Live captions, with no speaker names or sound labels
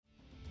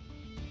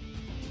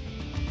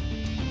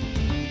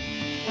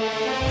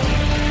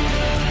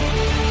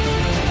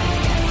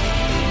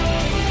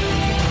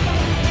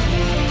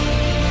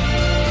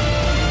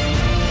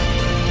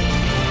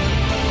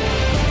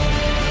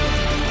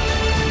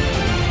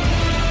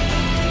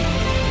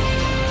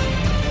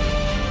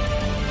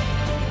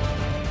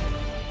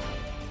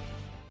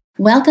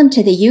Welcome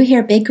to the You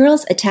Hear Big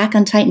Girls Attack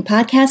on Titan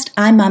podcast.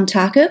 I'm Mom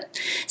Taku.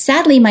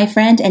 Sadly, my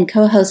friend and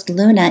co-host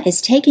Luna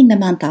is taking the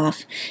month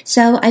off,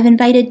 so I've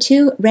invited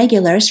two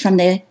regulars from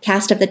the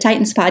cast of the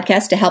Titans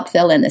podcast to help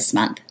fill in this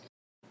month.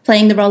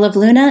 Playing the role of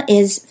Luna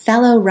is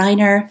fellow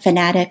Reiner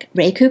fanatic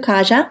Reiku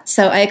Kaja,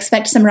 so I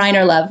expect some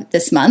Reiner love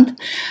this month.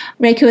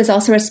 Reiku is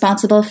also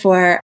responsible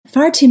for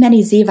far too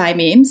many Zevi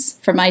memes,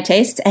 for my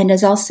taste, and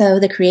is also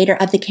the creator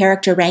of the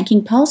character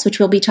Ranking Pulse, which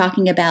we'll be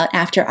talking about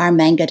after our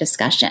manga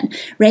discussion.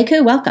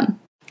 Reiku, welcome.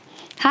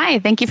 Hi,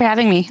 thank you for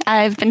having me.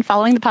 I've been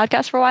following the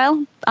podcast for a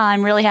while.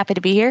 I'm really happy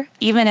to be here,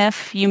 even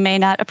if you may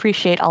not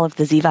appreciate all of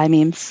the Zevi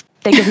memes.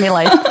 They give me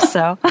life,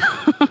 so...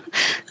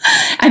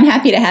 I'm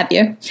happy to have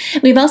you.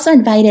 We've also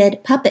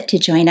invited Puppet to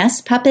join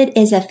us. Puppet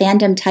is a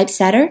fandom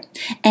typesetter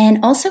and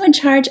also in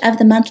charge of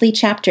the monthly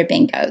chapter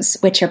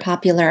bingos, which are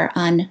popular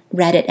on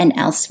Reddit and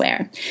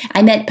elsewhere.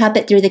 I met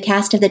Puppet through the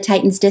cast of the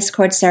Titans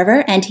Discord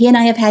server, and he and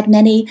I have had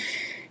many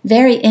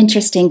very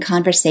interesting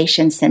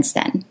conversations since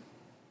then.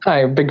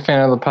 Hi, big fan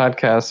of the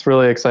podcast.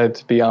 Really excited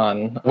to be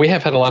on. We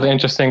have had a lot of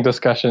interesting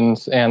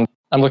discussions, and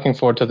I'm looking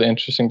forward to the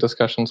interesting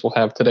discussions we'll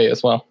have today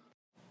as well.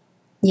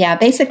 Yeah,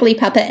 basically,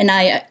 Puppet and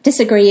I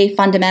disagree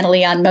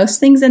fundamentally on most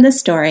things in the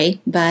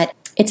story, but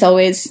it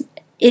always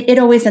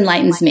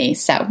enlightens me,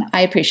 so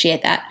I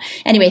appreciate that.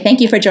 Anyway, thank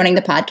you for joining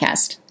the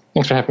podcast.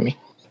 Thanks for having me.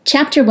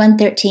 Chapter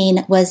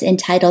 113 was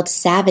entitled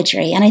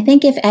Savagery, and I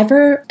think if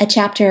ever a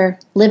chapter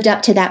lived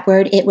up to that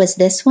word, it was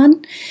this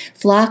one.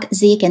 Flock,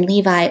 Zeke, and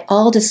Levi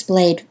all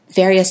displayed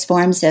various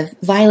forms of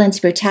violence,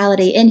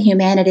 brutality,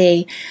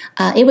 inhumanity.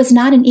 It was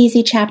not an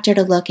easy chapter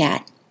to look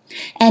at.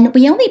 And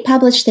we only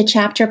published the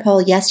chapter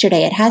poll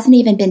yesterday. It hasn't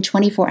even been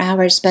 24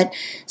 hours, but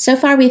so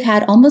far we've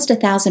had almost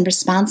 1,000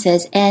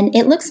 responses, and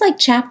it looks like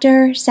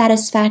chapter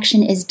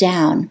satisfaction is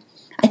down.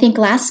 I think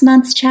last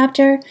month's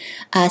chapter,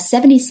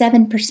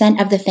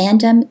 77% of the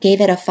fandom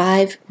gave it a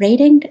 5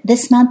 rating.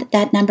 This month,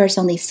 that number is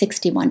only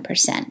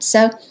 61%.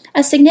 So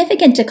a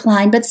significant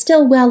decline, but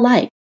still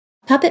well-liked.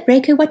 Puppet,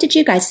 Reiku, what did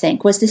you guys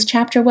think? Was this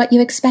chapter what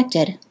you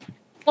expected?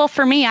 Well,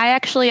 for me,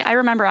 I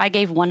remember I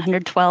gave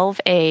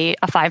 112 a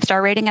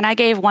 5-star rating, and I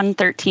gave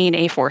 113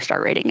 a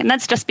 4-star rating. And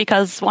that's just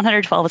because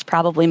 112 is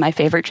probably my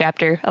favorite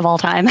chapter of all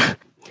time.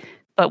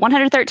 But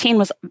 113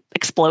 was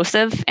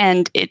explosive,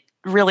 and it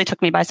really took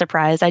me by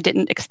surprise. I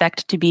didn't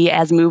expect to be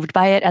as moved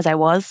by it as I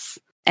was.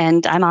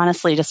 And I'm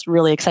honestly just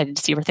really excited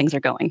to see where things are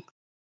going.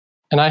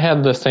 And I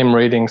had the same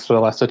ratings for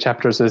the last 2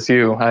 chapters as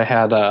you. I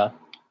had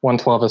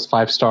 112 as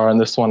 5-star, and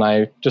this one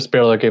I just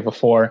barely gave a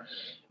 4.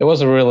 It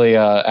was a really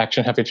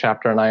action-heavy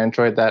chapter, and I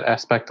enjoyed that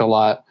aspect a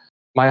lot.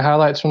 My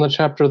highlights from the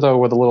chapter, though,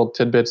 were the little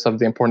tidbits of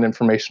the important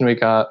information we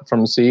got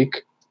from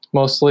Zeke,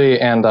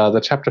 mostly, and the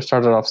chapter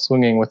started off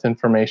swinging with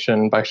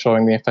information by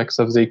showing the effects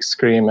of Zeke's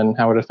scream and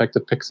how it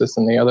affected Pixis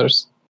and the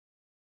others.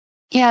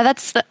 Yeah,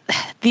 that's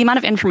the amount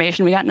of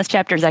information we got in this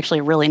chapter is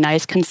actually really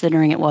nice,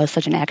 considering it was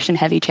such an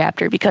action-heavy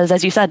chapter, because,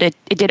 as you said, it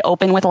did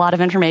open with a lot of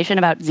information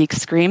about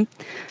Zeke's scream,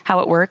 how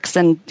it works,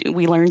 and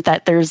we learned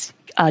that there's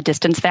a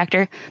distance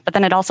factor, but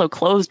then it also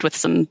closed with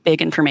some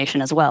big information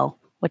as well,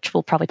 which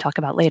we'll probably talk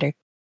about later.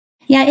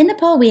 Yeah, in the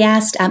poll we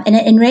asked, and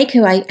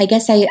Reiku, I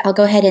guess I'll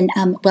go ahead and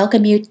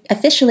welcome you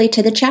officially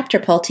to the chapter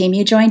poll team.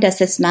 You joined us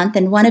this month,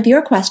 and one of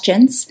your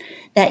questions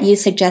that you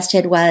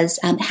suggested was,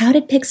 how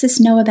did Pixis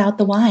know about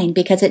the wine?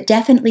 Because it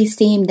definitely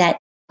seemed that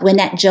when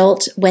that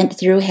jolt went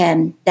through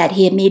him, that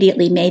he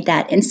immediately made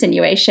that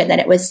insinuation that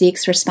it was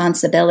Zeke's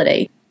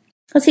responsibility.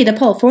 Let's see, the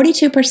poll,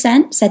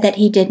 42% said that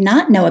he did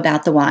not know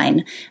about the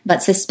wine,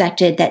 but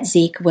suspected that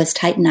Zeke was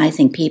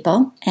titanizing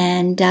people.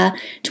 And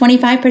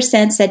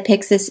 25% said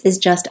Pixis is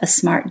just a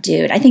smart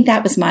dude. I think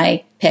that was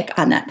my pick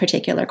on that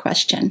particular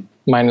question.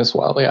 Mine as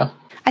well, yeah.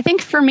 I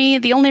think for me,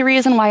 the only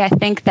reason why I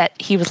think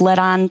that he was led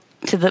on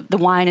to the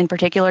wine in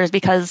particular is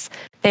because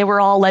they were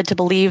all led to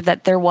believe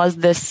that there was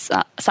this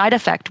side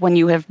effect when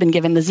you have been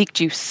given the Zeke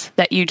juice,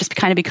 that you just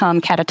kind of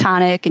become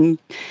catatonic and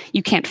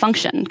you can't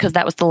function, because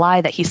that was the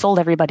lie that he sold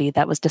everybody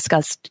that was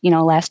discussed,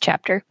 last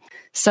chapter.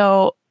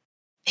 So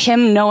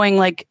him knowing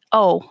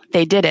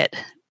they did it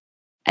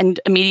and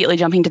immediately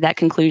jumping to that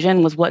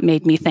conclusion was what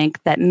made me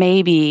think that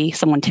maybe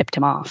someone tipped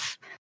him off.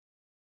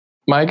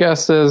 My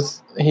guess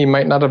is he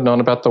might not have known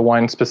about the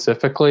wine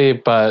specifically,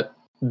 but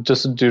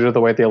just due to the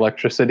way the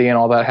electricity and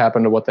all that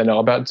happened to what they know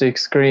about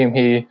Zeke's scream,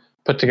 he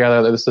put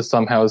together that this is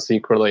somehow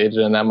Zeke related,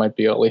 and that might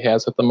be all he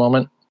has at the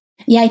moment.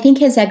 Yeah, I think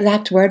his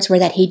exact words were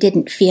that he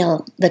didn't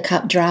feel the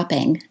cup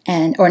dropping,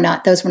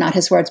 those were not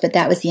his words, but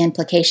that was the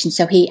implication.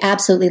 So he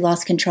absolutely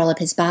lost control of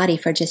his body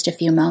for just a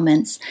few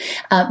moments.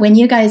 When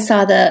you guys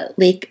saw the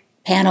leak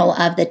panel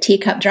of the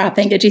teacup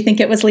dropping, did you think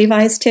it was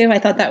Levi's too? I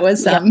thought that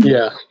was...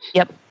 Yeah.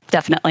 Yep.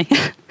 Definitely.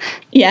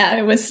 Yeah,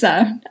 it was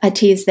a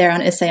tease there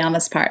on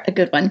Isayama's part, a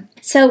good one.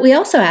 So we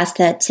also asked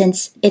that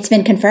since it's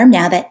been confirmed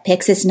now that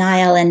Pixis,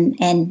 Nile,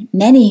 and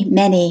many,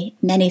 many,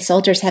 many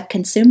soldiers have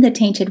consumed the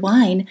tainted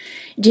wine,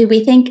 do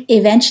we think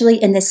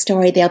eventually in this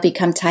story they'll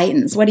become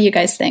Titans? What do you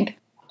guys think?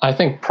 I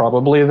think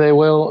probably they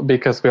will,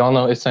 because we all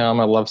know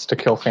Isayama loves to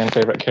kill fan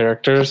favorite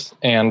characters,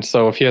 and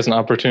so if he has an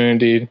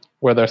opportunity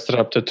where they're set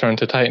up to turn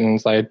to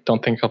Titans, I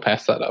don't think he'll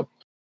pass that up.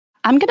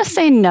 I'm going to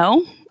say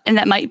no, and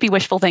that might be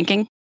wishful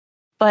thinking.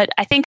 But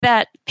I think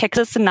that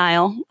Pixis and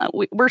Nile,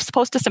 we're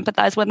supposed to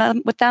sympathize with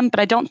them, but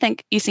I don't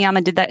think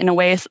Isayama did that in a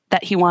way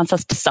that he wants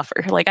us to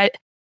suffer. Like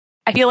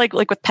I feel like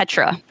with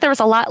Petra, there was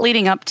a lot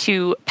leading up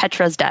to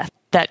Petra's death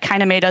that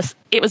kind of made us,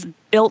 it was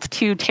built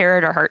to tear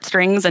at our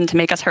heartstrings and to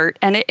make us hurt.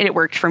 And it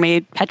worked for me.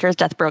 Petra's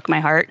death broke my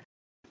heart.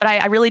 But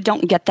I really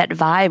don't get that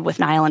vibe with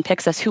Nile and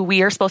Pixis, who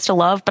we are supposed to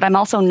love. But I'm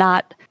also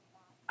not,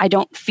 I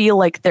don't feel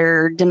like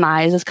their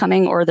demise is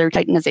coming or their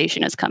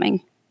titanization is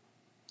coming.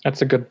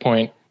 That's a good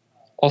point.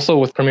 Also,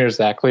 with Premier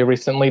Zackley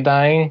recently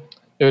dying,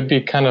 it would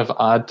be kind of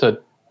odd to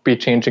be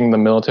changing the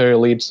military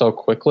lead so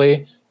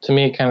quickly. To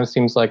me, it kind of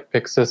seems like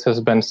Pixis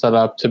has been set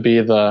up to be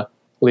the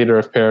leader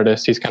of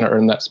Paradis. He's kind of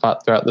earned that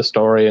spot throughout the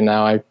story, and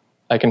now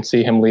I can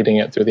see him leading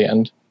it through the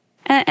end.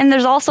 And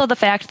there's also the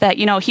fact that,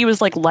 he was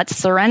like, let's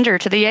surrender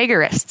to the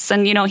Jaegerists.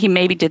 And, he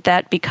maybe did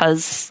that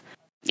because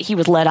he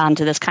was led on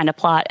to this kind of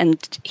plot,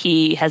 and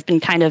he has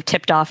been kind of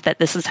tipped off that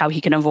this is how he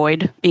can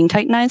avoid being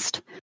titanized.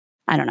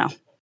 I don't know.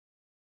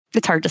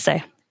 It's hard to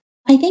say.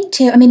 I think,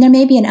 too, there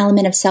may be an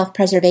element of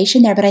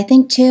self-preservation there, but I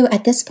think, too,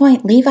 at this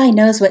point, Levi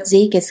knows what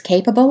Zeke is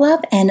capable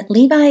of, and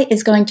Levi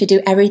is going to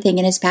do everything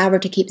in his power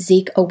to keep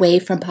Zeke away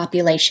from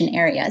population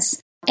areas.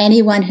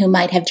 Anyone who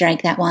might have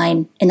drank that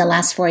wine in the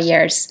last 4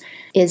 years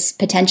is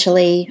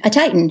potentially a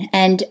Titan,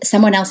 and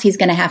someone else he's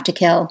going to have to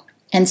kill.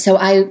 And so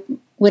I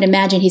would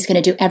imagine he's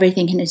going to do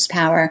everything in his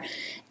power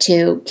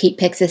to keep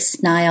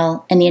Pixis,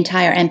 Nile, and the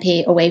entire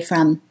MP away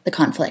from the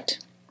conflict.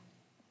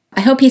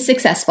 I hope he's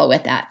successful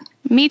with that.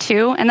 Me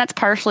too. And that's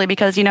partially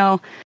because,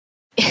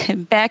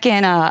 back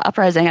in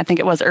Uprising, I think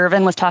it was,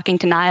 Irvin was talking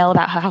to Nile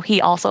about how he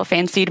also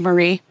fancied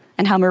Marie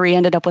and how Marie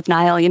ended up with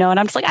Nile, and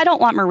I'm just like, I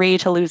don't want Marie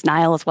to lose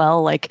Nile as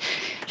well. Like,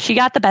 she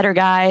got the better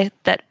guy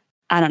that,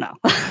 I don't know.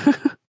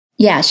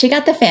 Yeah, she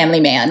got the family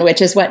man, which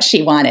is what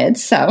she wanted,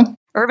 so.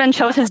 Irvin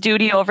chose his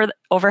duty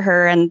over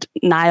her, and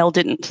Nile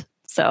didn't.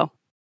 So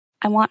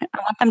I want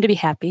them to be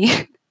happy.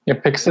 Yeah,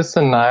 Pixis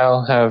and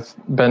Nile have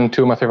been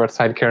two of my favorite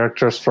side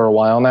characters for a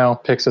while now.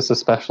 Pixis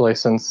especially,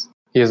 since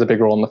he has a big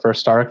role in the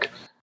first arc.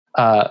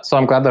 So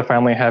I'm glad they're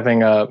finally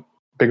having a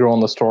big role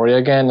in the story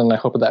again, and I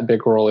hope that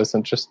big role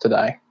isn't just to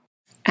die.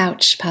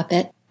 Ouch,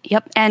 Puppet.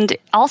 Yep, and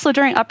also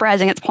during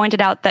Uprising, it's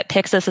pointed out that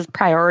Pixis's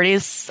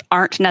priorities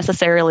aren't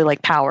necessarily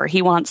like power.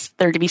 He wants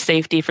there to be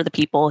safety for the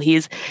people.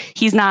 He's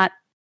not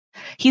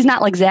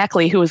like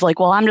Zackley, who was like,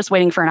 well, I'm just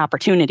waiting for an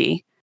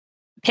opportunity.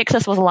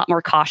 Pixis was a lot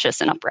more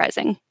cautious in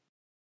Uprising.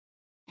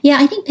 Yeah,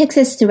 I think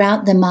Pixis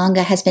throughout the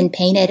manga has been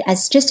painted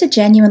as just a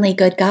genuinely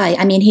good guy.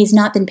 He's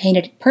not been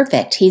painted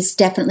perfect. He's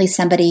definitely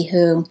somebody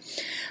who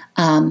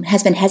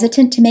has been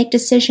hesitant to make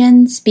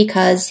decisions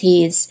because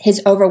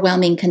his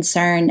overwhelming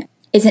concern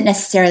isn't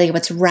necessarily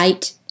what's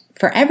right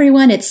for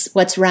everyone. It's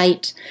what's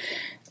right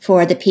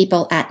for the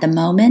people at the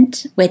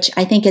moment, which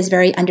I think is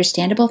very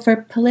understandable for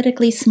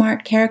politically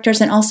smart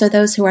characters and also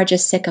those who are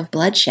just sick of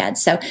bloodshed.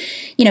 So,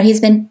 he's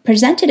been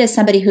presented as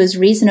somebody who's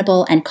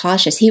reasonable and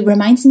cautious. He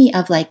reminds me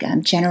of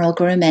General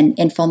Grumman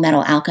in Full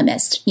Metal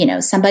Alchemist,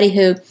 somebody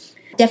who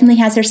definitely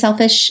has their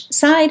selfish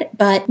side,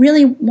 but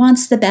really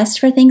wants the best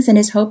for things and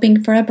is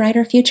hoping for a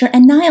brighter future.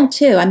 And Nile,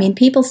 too.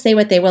 People say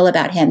what they will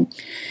about him,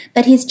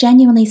 but he's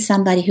genuinely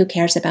somebody who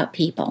cares about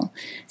people.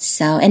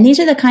 So, and these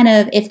are the kind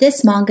of, if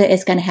this manga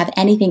is going to have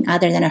anything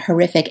other than a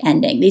horrific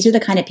ending, these are the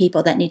kind of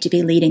people that need to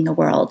be leading the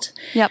world.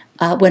 Yep.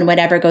 When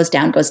whatever goes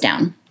down, goes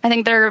down. I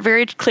think there are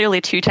very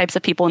clearly two types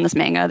of people in this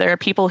manga. There are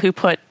people who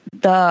put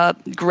the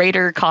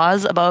greater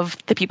cause above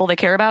the people they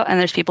care about, and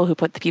there's people who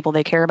put the people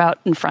they care about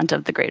in front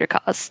of the greater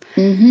cause.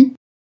 Mm-hmm.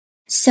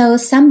 So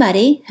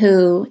somebody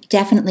who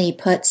definitely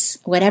puts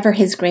whatever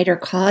his greater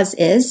cause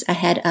is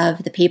ahead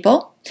of the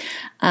people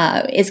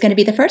is going to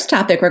be the first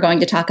topic we're going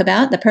to talk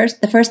about,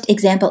 the first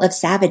example of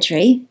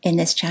savagery in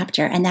this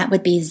chapter, and that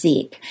would be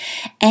Zeke.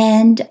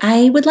 And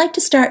I would like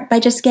to start by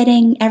just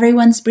getting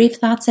everyone's brief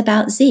thoughts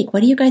about Zeke.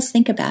 What do you guys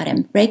think about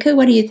him? Reiku,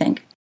 what do you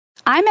think?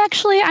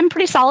 I'm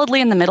pretty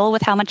solidly in the middle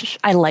with how much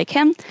I like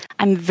him.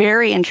 I'm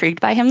very intrigued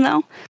by him,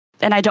 though,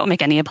 and I don't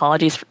make any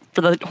apologies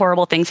for the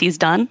horrible things he's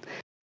done.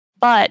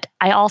 But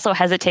I also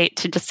hesitate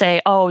to just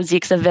say, oh,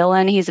 Zeke's a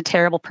villain, he's a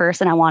terrible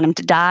person, I want him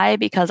to die,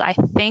 because I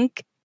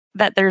think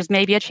that there's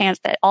maybe a chance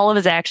that all of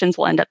his actions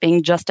will end up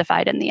being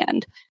justified in the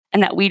end,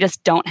 and that we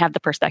just don't have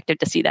the perspective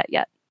to see that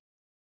yet.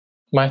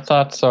 My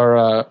thoughts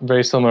are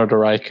very similar to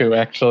Raikou,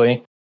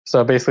 actually.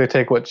 So basically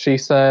take what she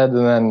said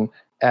and then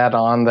add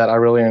on that I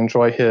really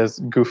enjoy his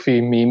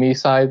goofy Mimi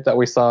side that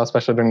we saw,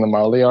 especially during the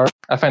Marley arc.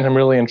 I find him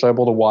really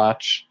enjoyable to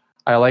watch.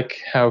 I like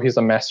how he's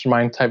a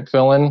mastermind type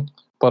villain,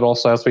 but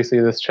also as we see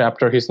this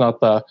chapter, he's not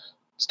the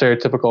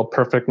stereotypical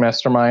perfect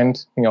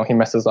mastermind. He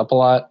messes up a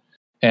lot.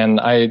 And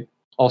I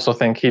also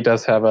think he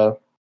does have a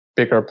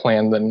bigger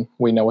plan than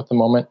we know at the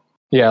moment.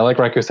 Yeah, like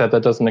Raikou said,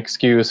 that doesn't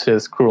excuse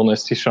his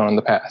cruelness he's shown in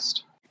the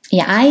past.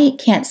 Yeah, I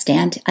can't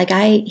stand,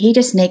 he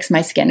just makes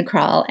my skin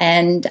crawl.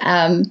 And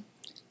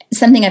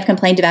something I've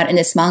complained about in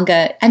this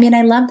manga. I mean,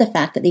 I love the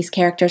fact that these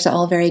characters are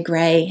all very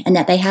gray and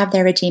that they have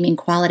their redeeming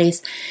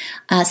qualities.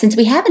 Since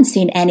we haven't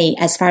seen any,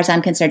 as far as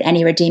I'm concerned,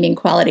 any redeeming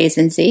qualities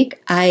in Zeke,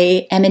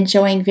 I am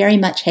enjoying very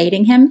much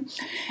hating him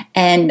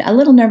and a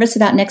little nervous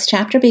about next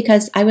chapter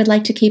because I would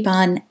like to keep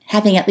on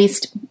having at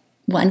least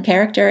one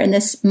character in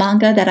this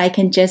manga that I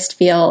can just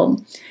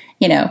feel,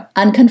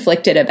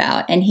 unconflicted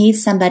about. And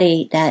he's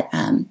somebody that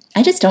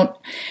I just don't...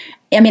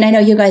 I mean, I know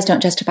you guys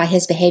don't justify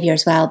his behavior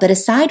as well, but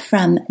aside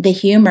from the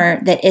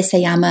humor that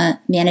Isayama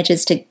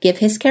manages to give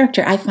his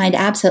character, I find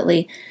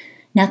absolutely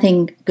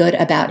nothing good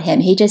about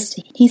him.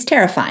 He's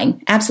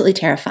terrifying, absolutely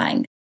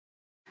terrifying.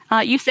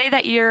 You say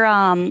that you're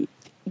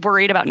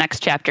worried about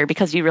next chapter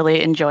because you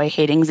really enjoy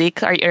hating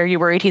Zeke. Are you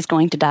worried he's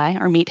going to die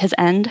or meet his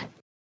end?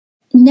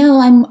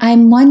 No,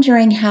 I'm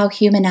wondering how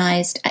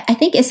humanized. I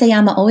think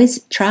Isayama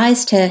always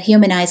tries to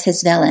humanize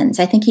his villains.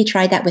 I think he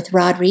tried that with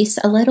Rod Reese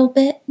a little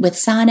bit, with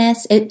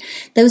Sanes.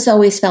 Those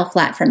always fell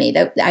flat for me.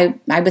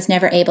 I was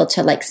never able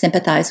to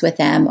sympathize with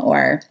them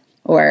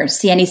or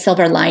see any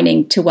silver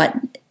lining to what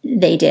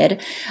they did.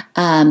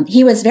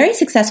 He was very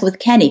successful with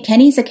Kenny.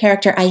 Kenny's a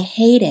character I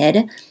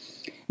hated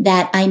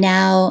that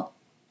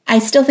I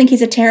still think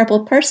he's a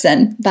terrible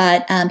person,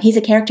 but he's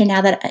a character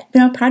now that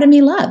part of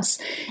me loves,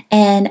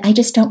 and I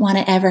just don't want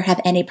to ever have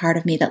any part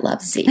of me that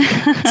loves Zeke.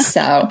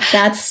 So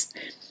that's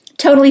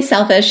totally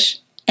selfish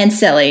and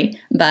silly.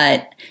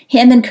 But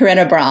him and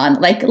Corinna Braun,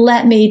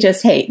 let me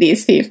just hate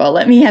these people.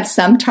 Let me have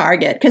some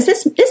target, because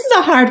this is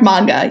a hard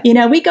manga.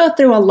 We go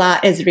through a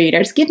lot as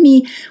readers. Give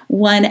me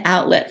one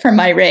outlet for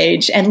my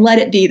rage and let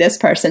it be this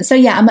person. So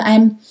yeah,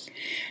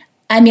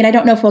 I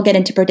don't know if we'll get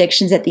into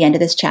predictions at the end of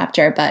this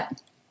chapter, but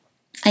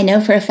I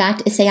know for a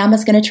fact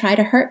Isayama's going to try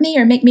to hurt me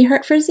or make me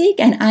hurt for Zeke,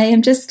 and I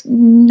am just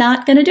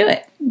not going to do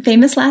it.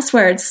 Famous last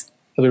words.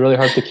 It'll be really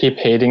hard to keep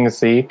hating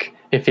Zeke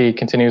if he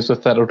continues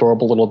with that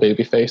adorable little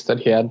baby face that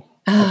he had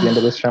at the end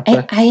of this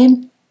chapter.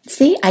 I'm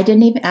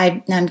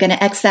going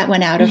to X that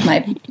one out of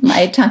my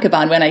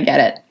tankobon when I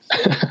get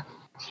it.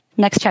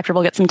 Next chapter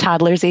we'll get some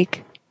toddler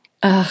Zeke.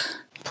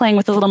 Playing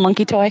with his little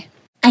monkey toy.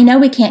 I know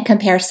we can't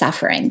compare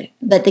suffering,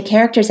 but the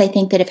characters I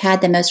think that have had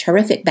the most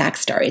horrific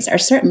backstories are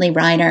certainly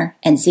Reiner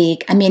and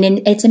Zeke. I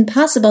mean, it's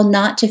impossible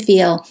not to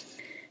feel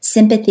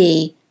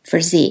sympathy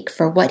for Zeke,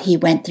 for what he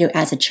went through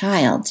as a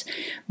child.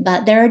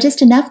 But there are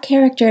just enough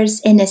characters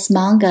in this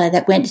manga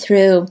that went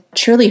through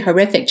truly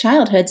horrific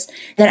childhoods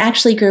that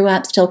actually grew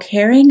up still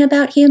caring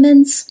about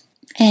humans.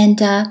 And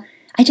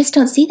I just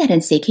don't see that in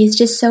Zeke. He's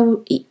just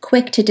so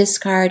quick to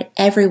discard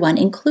everyone,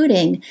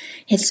 including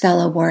his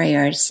fellow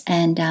warriors.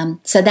 And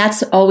so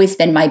that's always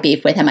been my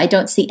beef with him. I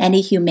don't see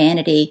any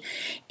humanity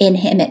in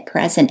him at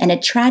present. And a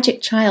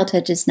tragic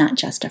childhood does not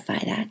justify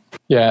that.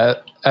 Yeah,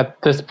 at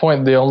this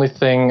point, the only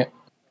thing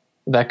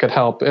that could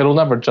help, it'll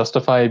never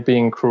justify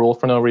being cruel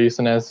for no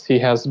reason, as he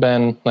has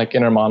been,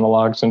 inner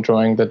monologues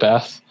enjoying the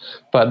death.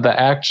 But the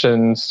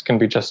actions can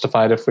be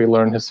justified if we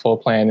learn his full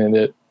plan, and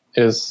it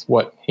is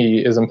what he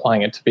is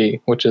implying it to be,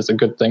 which is a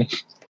good thing.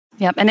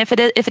 Yep, and if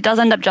it does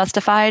end up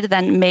justified,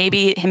 then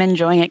maybe him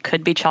enjoying it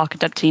could be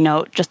chalked up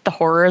to, just the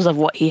horrors of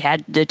what he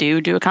had to do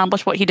to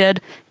accomplish what he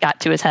did got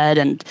to his head.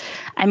 And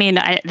I mean,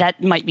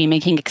 that might be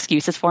making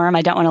excuses for him.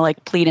 I don't want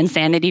to plead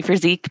insanity for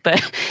Zeke,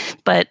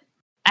 but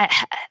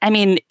I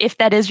mean, if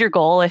that is your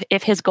goal,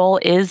 if his goal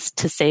is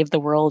to save the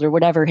world or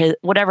whatever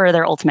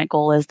their ultimate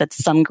goal is,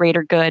 that's some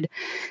greater good,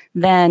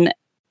 then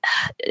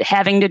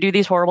having to do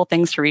these horrible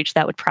things to reach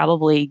that would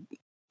probably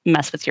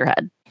mess with your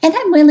head. And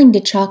I'm willing to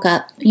chalk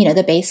up,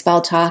 the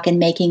baseball talk and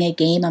making a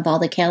game of all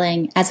the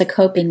killing as a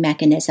coping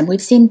mechanism.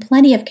 We've seen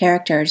plenty of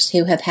characters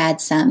who have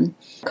had some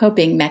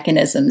coping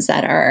mechanisms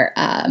that are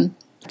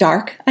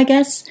dark, I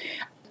guess.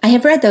 I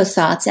have read those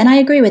thoughts, and I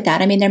agree with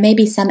that. I mean, there may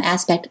be some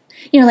aspect,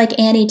 like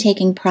Annie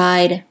taking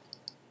pride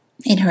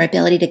in her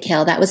ability to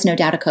kill. That was no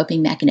doubt a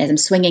coping mechanism.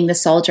 Swinging the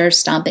soldiers,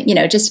 stomping,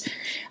 just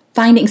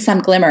finding some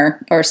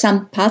glimmer or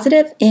some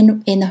positive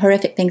in the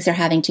horrific things they're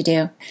having to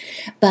do.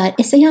 But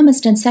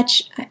Isayama's done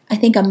such, I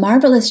think, a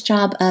marvelous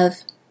job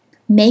of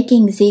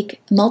making Zeke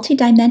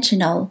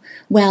multidimensional.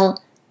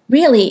 Well,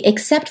 really,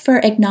 except for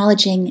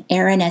acknowledging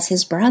Eren as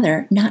his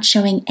brother, not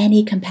showing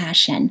any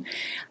compassion.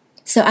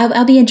 So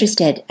I'll be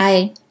interested.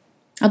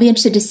 I'll be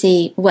interested to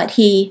see what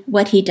he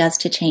does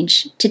to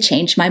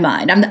change my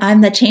mind.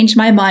 I'm the change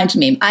my mind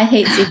meme. I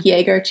hate Zeke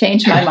Yeager.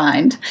 Change my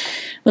mind.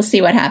 We'll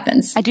see what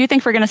happens. I do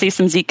think we're going to see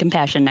some Zeke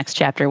compassion next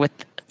chapter with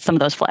some of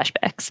those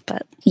flashbacks.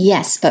 But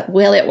yes, but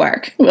will it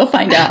work? We'll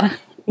find out.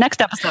 Next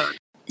episode.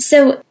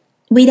 So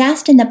we'd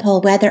asked in the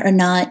poll whether or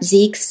not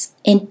Zeke's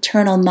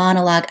internal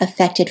monologue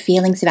affected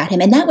feelings about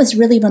him. And that was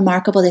really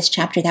remarkable this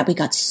chapter, that we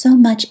got so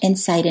much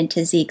insight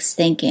into Zeke's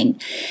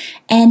thinking.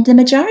 And the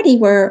majority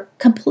were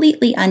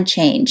completely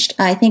unchanged.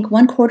 I think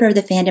 1/4 of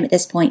the fandom at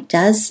this point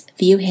does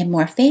view him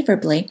more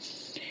favorably.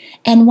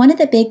 And one of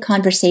the big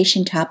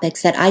conversation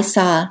topics that I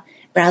saw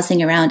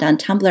browsing around on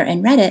Tumblr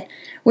and Reddit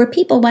were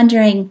people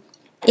wondering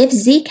if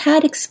Zeke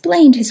had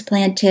explained his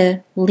plan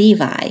to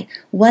Levi.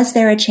 Was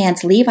there a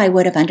chance Levi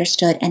would have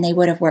understood and they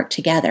would have worked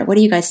together? What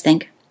do you guys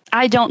think?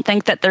 I don't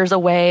think that there's a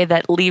way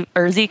that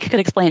Zeke could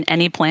explain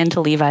any plan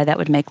to Levi that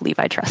would make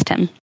Levi trust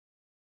him.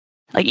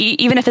 Like,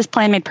 even if his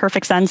plan made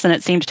perfect sense and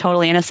it seemed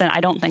totally innocent, I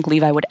don't think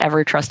Levi would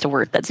ever trust a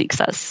word that Zeke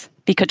says,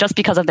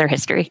 because of their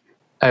history.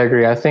 I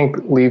agree. I think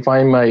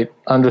Levi might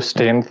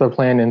understand the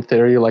plan in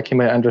theory, like he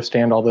might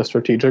understand all the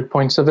strategic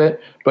points of it,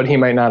 but he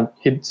might not,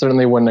 he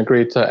certainly wouldn't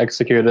agree to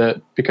execute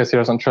it because he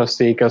doesn't trust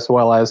Zeke, as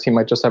well as he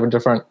might just have a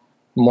different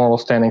moral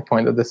standing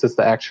point that this is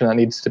the action that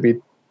needs to be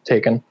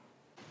taken.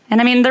 And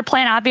I mean, their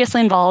plan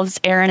obviously involves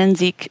Aaron and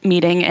Zeke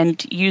meeting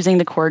and using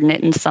the coordinate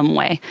in some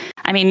way.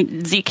 I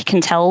mean, Zeke can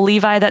tell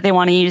Levi that they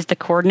want to use the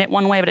coordinate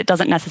one way, but it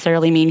doesn't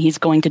necessarily mean he's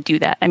going to do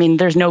that. I mean,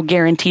 there's no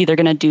guarantee they're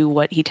going to do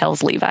what he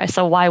tells Levi.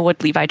 So why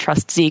would Levi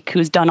trust Zeke,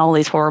 who's done all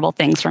these horrible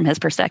things from his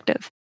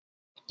perspective?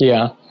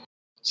 Yeah.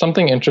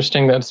 Something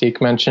interesting that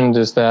Zeke mentioned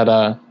is that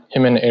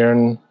him and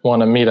Aaron want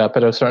to meet up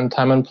at a certain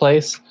time and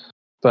place,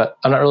 but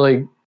I'm not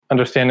really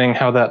understanding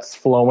how that's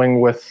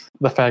flowing with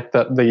the fact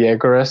that the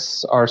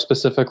Jaegerists are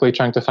specifically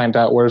trying to find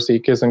out where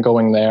Zeke is and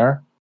going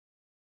there.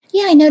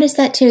 Yeah, I noticed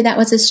that too. That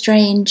was a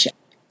strange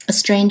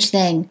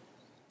thing.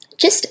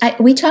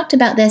 We talked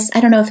about this,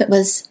 I don't know if it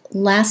was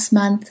last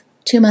month,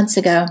 2 months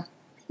ago,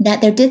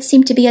 that there did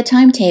seem to be a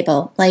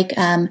timetable. Like,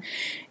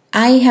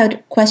 I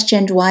had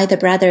questioned why the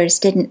brothers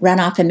didn't run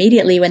off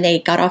immediately when they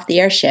got off the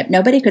airship.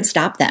 Nobody could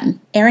stop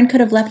them. Aaron could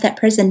have left that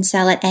prison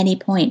cell at any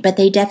point, but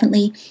they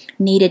definitely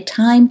needed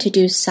time to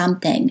do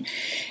something.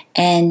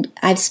 And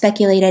I've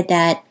speculated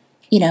that,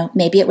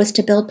 maybe it was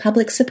to build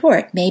public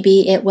support.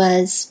 Maybe it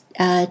was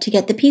to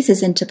get the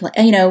pieces into play.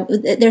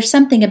 There's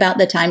something about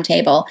the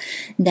timetable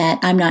that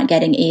I'm not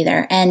getting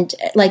either. And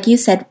like you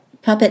said,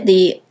 Puppet,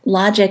 the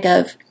logic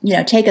of,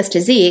 take us to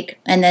Zeke,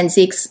 and then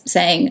Zeke's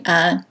saying,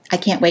 I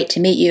can't wait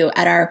to meet you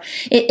at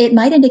it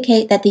might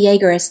indicate that the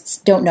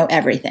Jaegerists don't know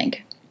everything.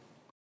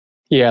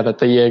 Yeah, that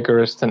the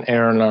Jaegerists and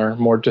Aaron are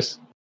more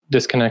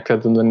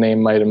disconnected than the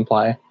name might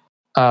imply.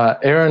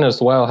 Aaron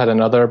as well had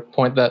another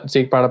point that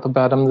Zeke brought up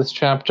about him this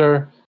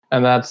chapter,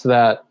 and that's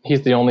that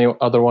he's the only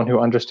other one who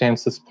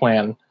understands this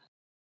plan.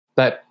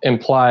 That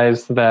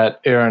implies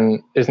that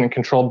Aaron isn't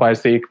controlled by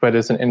Zeke, but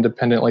is an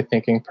independently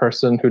thinking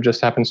person who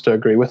just happens to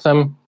agree with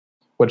him,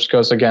 which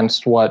goes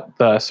against what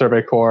the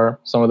Survey Corps,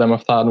 some of them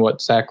have thought, and what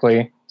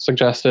Sackley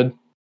suggested,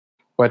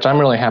 which I'm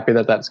really happy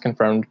that that's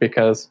confirmed,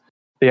 because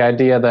the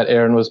idea that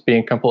Aaron was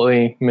being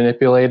completely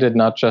manipulated,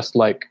 not just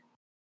like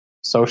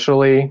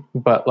socially,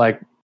 but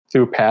like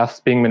through paths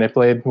being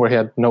manipulated where he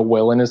had no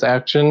will in his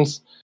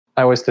actions,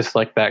 I always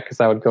dislike that because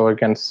that would go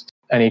against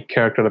any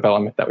character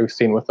development that we've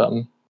seen with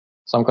him.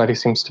 So I'm glad he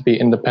seems to be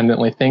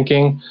independently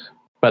thinking,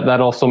 but that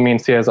also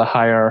means he has a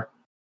higher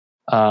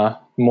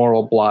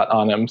moral blot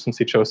on him since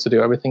he chose to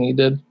do everything he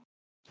did.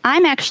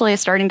 I'm actually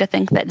starting to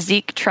think that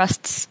Zeke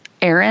trusts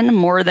Aaron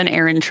more than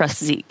Aaron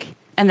trusts Zeke,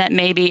 and that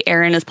maybe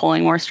Aaron is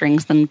pulling more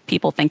strings than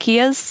people think he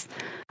is.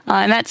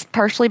 And that's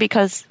partially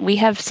because we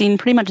have seen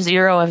pretty much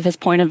zero of his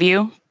point of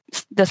view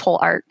this whole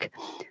arc.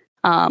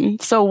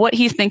 So what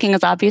he's thinking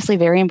is obviously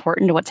very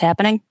important to what's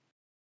happening.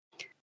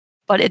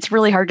 But it's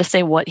really hard to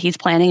say what he's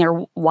planning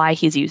or why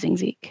he's using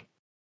Zeke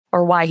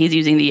or why he's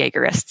using the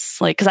Jaegerists.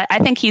 Because I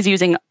think he's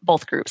using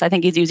both groups. I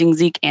think he's using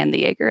Zeke and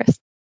the Jaegerists.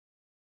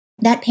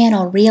 That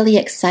panel really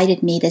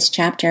excited me this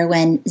chapter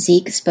when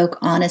Zeke spoke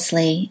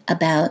honestly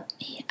about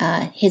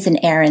his and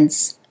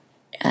Aaron's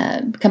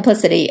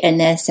complicity in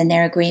this and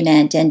their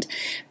agreement. And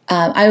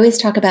I always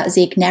talk about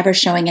Zeke never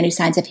showing any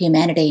signs of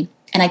humanity.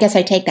 And I guess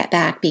I take that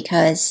back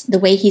because the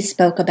way he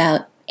spoke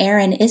about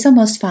Aaron is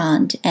almost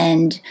fond,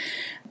 and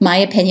my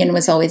opinion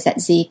was always that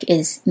Zeke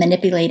is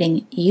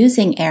manipulating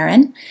using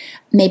Aaron.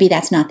 Maybe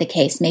that's not the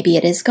case. Maybe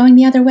it is going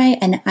the other way,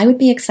 and I would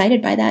be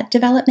excited by that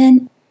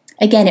development.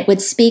 Again, it would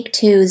speak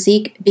to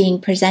Zeke being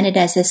presented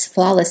as this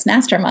flawless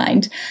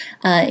mastermind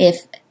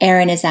if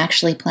Aaron is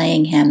actually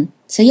playing him.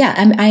 So yeah,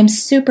 I'm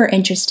super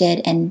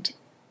interested and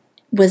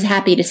was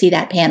happy to see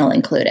that panel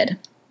included.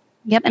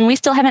 Yep, and we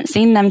still haven't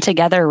seen them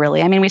together,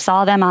 really. I mean, we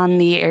saw them on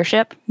the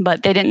airship,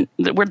 but there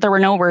were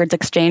no words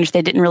exchanged.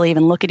 They didn't really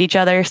even look at each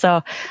other.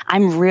 So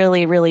I'm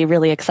really, really,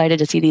 really excited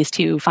to see these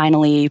two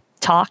finally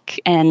talk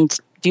and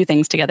do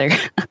things together.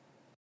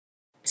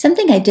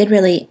 Something I did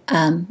really,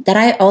 that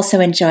I also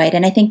enjoyed,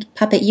 and I think,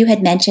 Puppet, you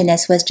had mentioned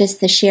this, was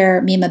just the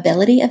sheer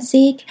memeability of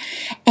Zeke.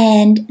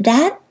 And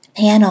that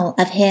panel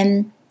of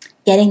him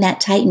getting that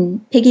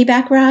Titan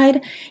piggyback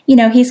ride,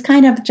 he's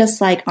kind of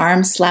just like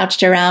arms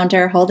slouched around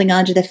her, holding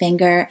onto the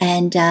finger.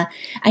 And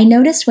I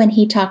noticed when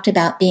he talked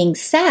about being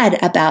sad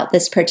about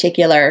this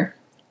particular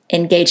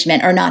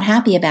engagement or not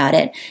happy about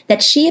it,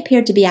 that she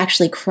appeared to be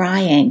actually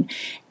crying.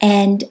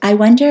 And I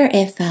wonder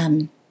if,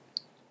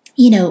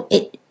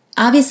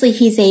 obviously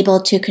he's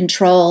able to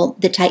control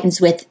the Titans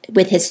with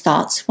his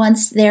thoughts.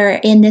 Once they're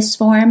in this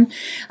form,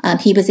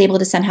 he was able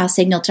to somehow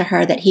signal to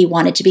her that he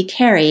wanted to be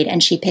carried,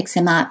 and she picks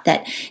him up,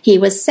 that he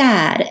was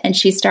sad, and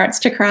she starts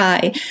to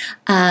cry.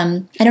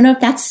 I don't know if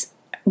that's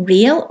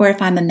real or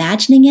if I'm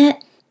imagining it.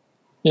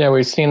 Yeah,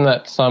 we've seen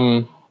that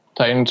some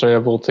Titans are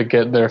able to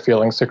get their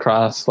feelings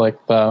across, like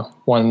the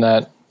one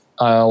that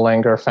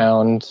Langer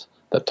found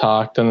that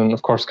talked. And then,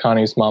 of course,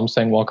 Connie's mom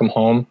saying, "Welcome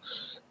home."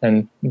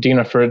 And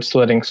Dina Fritz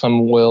letting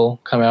some will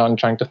come out and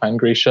trying to find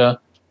Grisha.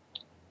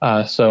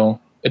 So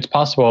it's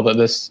possible that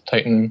this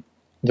Titan,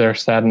 their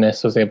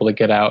sadness, was able to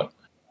get out,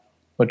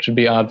 which would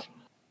be odd.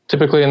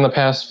 Typically in the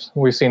past,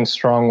 we've seen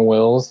strong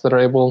wills that are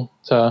able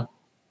to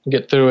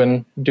get through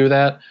and do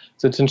that.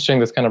 So it's interesting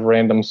this kind of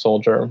random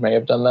soldier may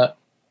have done that.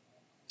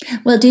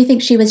 Well, do you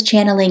think she was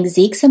channeling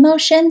Zeke's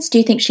emotions? Do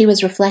you think she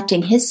was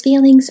reflecting his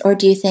feelings? Or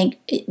do you think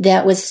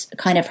that was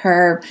kind of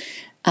her,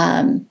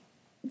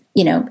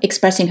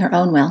 expressing her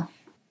own will?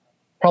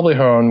 Probably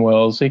her own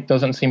will. Zeke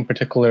doesn't seem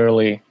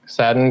particularly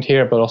saddened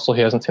here, but also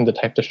he hasn't seemed the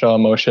type to show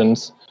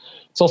emotions.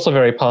 It's also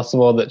very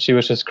possible that she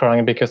was just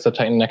crying because the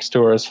Titan next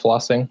to her is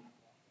flossing.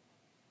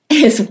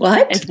 Is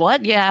what? Is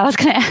what? Yeah, I was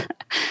going to...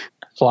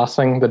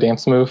 Flossing, the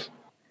dance move.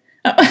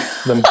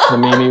 The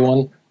Mimi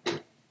one.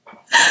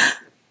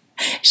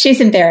 She's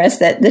embarrassed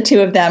that the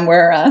two of them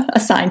were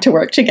assigned to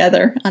work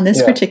together on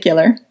this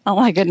particular. Oh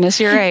my goodness,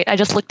 you're right. I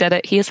just looked at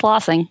it. He is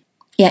flossing.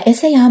 Yeah,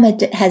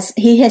 Isayama has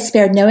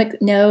spared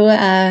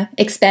no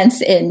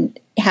expense in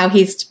how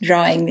he's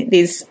drawing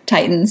these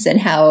Titans and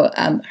how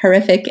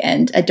horrific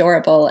and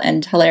adorable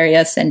and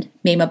hilarious and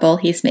memeable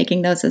he's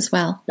making those as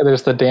well. Yeah,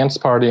 there's the dance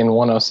party in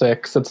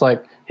 106. It's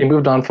like he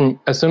moved on from,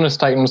 as soon as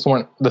Titans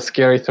weren't the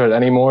scary threat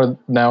anymore,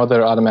 now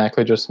they're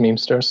automatically just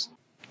memesters.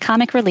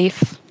 Comic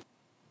relief.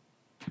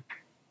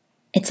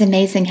 It's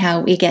amazing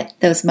how we get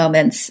those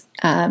moments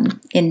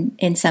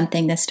in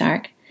something this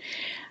dark.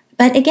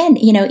 But again,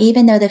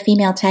 even though the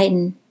female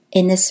Titan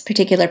in this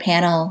particular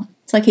panel,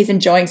 it's like he's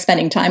enjoying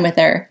spending time with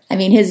her. I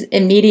mean, his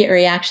immediate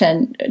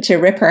reaction to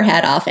rip her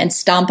head off and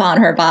stomp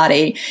on her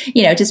body,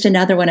 just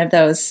another one of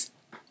those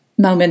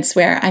moments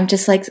where I'm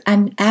just like,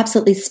 I'm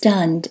absolutely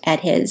stunned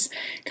at his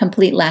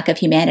complete lack of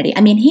humanity.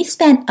 I mean, he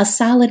spent a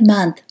solid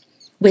month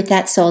with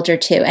that soldier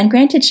too. And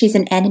granted, she's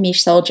an enemy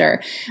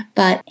soldier,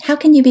 but how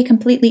can you be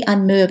completely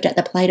unmoved at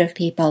the plight of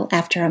people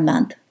after a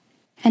month?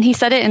 And he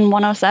said it in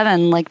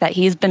 107, like that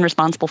he's been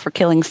responsible for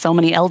killing so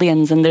many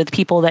Eldians, and they're the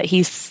people that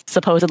he's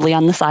supposedly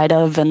on the side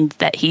of, and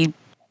that he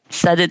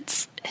said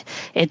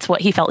it's what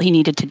he felt he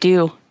needed to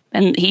do.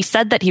 And he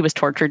said that he was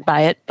tortured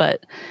by it,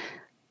 but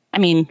I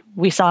mean,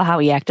 we saw how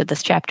he acted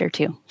this chapter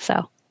too,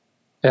 so.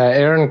 Yeah,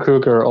 Aaron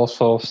Kruger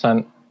also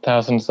sent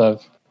thousands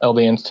of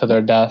Eldians to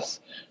their deaths.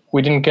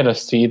 We didn't get to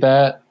see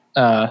that,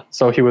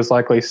 so he was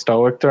likely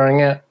stoic during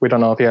it. We don't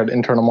know if he had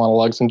internal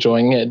monologues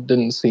enjoying it. It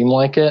didn't seem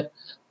like it.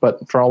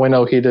 But for all we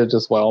know, he did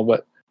as well.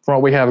 But from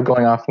what we have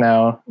going off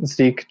now,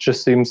 Zeke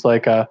just seems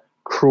like a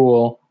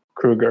cruel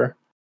Kruger.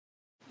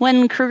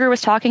 When Kruger was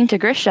talking to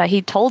Grisha,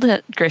 he told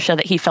Grisha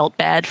that he felt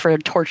bad for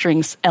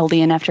torturing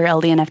Eldian after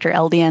Eldian after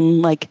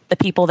Eldian, like the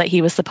people that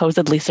he was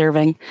supposedly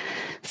serving.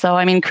 So,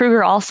 I mean,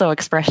 Kruger also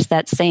expressed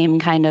that same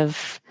kind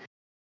of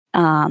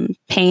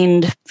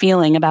pained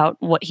feeling about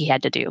what he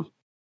had to do.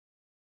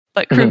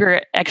 But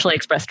Kruger actually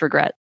expressed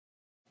regret.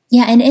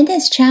 Yeah, and in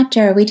this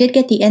chapter, we did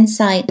get the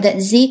insight that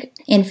Zeke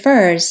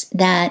infers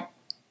that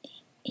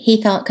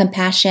he felt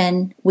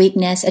compassion,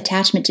 weakness,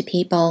 attachment to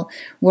people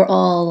were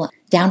all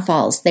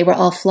downfalls. They were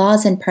all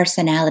flaws in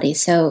personality.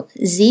 So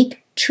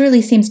Zeke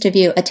truly seems to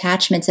view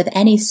attachments of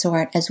any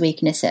sort as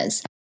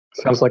weaknesses.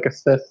 Sounds like a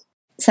Sith.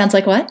 Sounds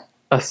like what?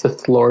 A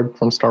Sith Lord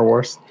from Star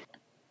Wars.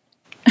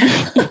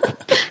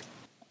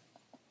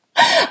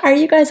 Are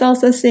you guys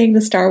also seeing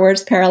the Star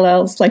Wars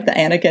parallels, like the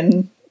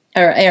Anakin,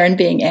 or Aaron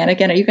being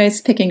Anakin? Are you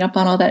guys picking up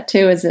on all that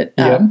too? Is it?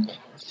 I'm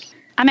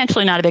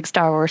actually not a big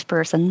Star Wars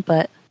person,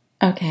 but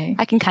okay,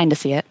 I can kind of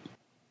see it.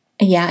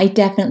 Yeah, I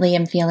definitely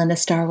am feeling the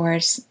Star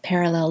Wars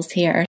parallels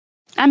here.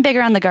 I'm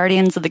bigger on the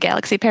Guardians of the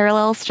Galaxy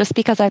parallels, just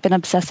because I've been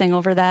obsessing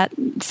over that,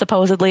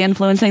 supposedly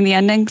influencing the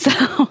ending.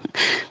 So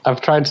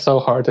I've tried so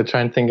hard to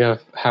try and think of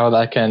how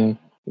that can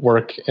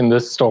work in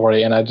this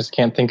story, and I just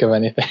can't think of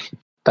anything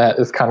that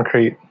is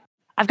concrete.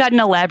 I've got an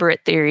elaborate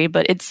theory,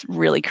 but it's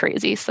really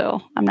crazy,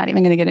 so I'm not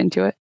even going to get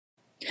into it.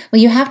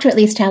 Well, you have to at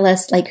least tell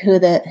us like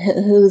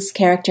whose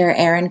character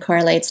Aaron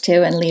correlates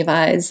to and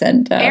Levi's.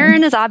 And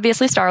Aaron is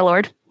obviously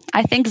Star-Lord.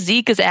 I think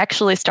Zeke is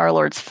actually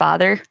Star-Lord's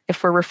father,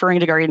 if we're referring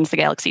to Guardians of the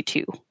Galaxy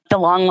 2. The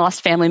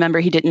long-lost family member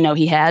he didn't know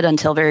he had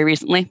until very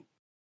recently.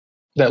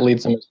 That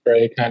leads him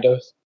astray, kind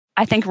of.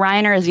 I think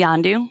Reiner is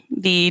Yondu,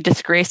 the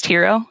disgraced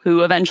hero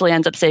who eventually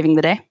ends up saving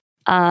the day.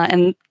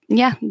 And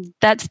yeah,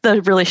 that's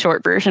the really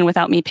short version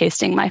without me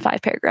pasting my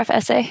 5-paragraph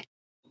essay.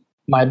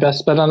 My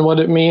best bet on what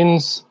it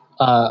means,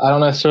 I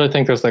don't necessarily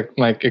think there's like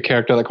a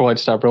character that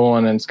correlates to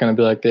everyone and it's going to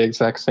be like the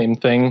exact same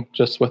thing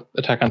just with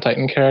Attack on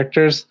Titan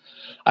characters.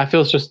 I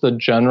feel it's just the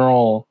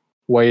general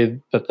way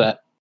that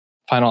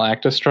final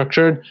act is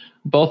structured.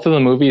 Both of the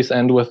movies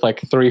end with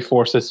like 3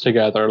 forces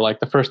together. Like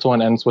the first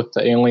one ends with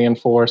the alien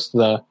force,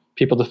 the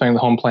people defending the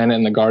home planet,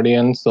 and the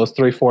Guardians. Those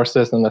 3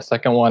 forces, and the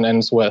second one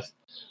ends with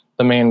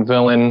the main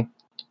villain,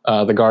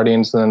 the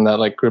Guardians, and then that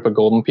like group of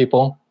golden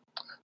people.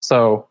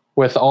 So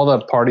with all the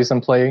parties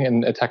in play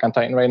in Attack on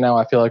Titan right now,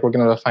 I feel like we're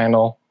going to have a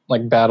final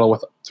like battle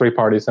with 3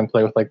 parties in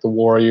play with like the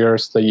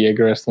Warriors, the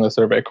Jaegerists, and the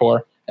Survey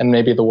Corps, and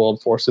maybe the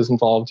World Forces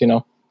involved.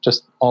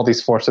 Just all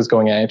these forces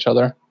going at each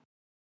other.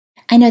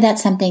 I know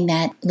that's something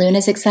that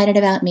Luna's excited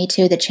about, me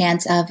too, the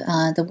chance of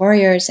the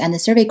Warriors and the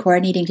Survey Corps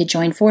needing to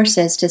join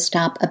forces to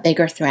stop a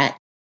bigger threat.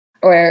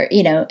 Or,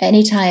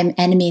 anytime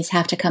enemies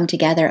have to come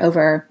together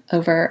over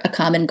a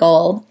common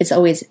goal, it's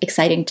always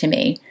exciting to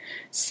me.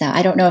 So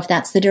I don't know if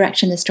that's the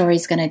direction the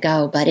story's going to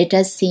go, but it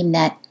does seem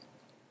that,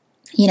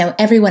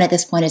 everyone at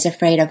this point is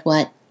afraid of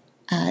what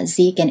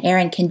Zeke and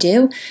Eren can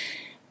do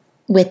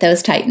with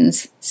those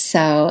Titans.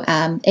 So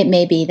it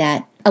may be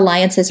that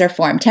alliances are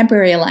formed,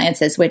 temporary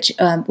alliances, which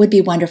would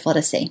be wonderful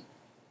to see.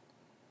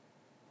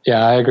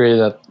 Yeah, I agree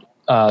that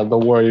the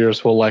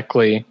Warriors will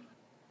likely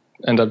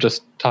end up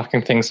just talking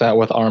things out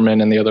with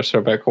Armin and the other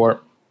Survey Corps.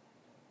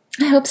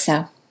 I hope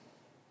so.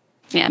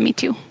 Yeah, me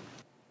too.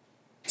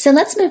 So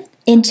let's move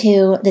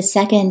into the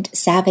second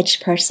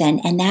savage person,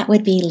 and that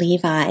would be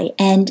Levi.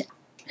 And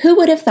who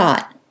would have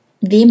thought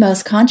the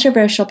most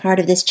controversial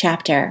part of this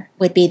chapter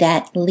would be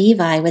that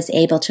Levi was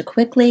able to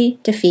quickly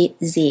defeat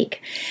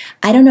Zeke?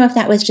 I don't know if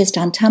that was just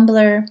on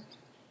Tumblr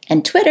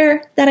and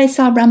Twitter that I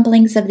saw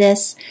rumblings of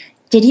this.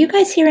 Did you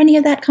guys hear any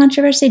of that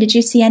controversy? Did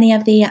you see any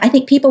of I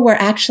think people were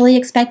actually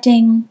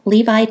expecting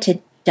Levi to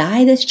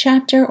die this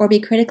chapter or be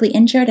critically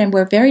injured, and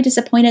were very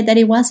disappointed that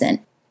he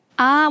wasn't.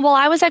 Well,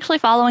 I was actually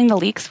following the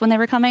leaks when they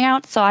were coming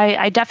out, so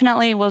I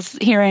definitely was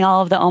hearing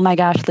all of the, oh my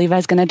gosh,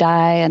 Levi's going to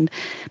die, and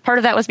part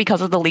of that was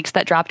because of the leaks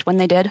that dropped when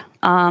they did.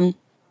 I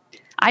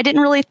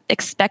didn't really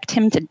expect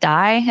him to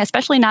die,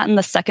 especially not in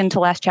the second to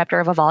last chapter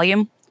of a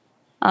volume.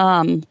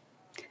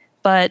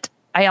 But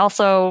I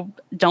also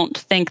don't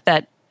think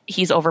that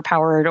he's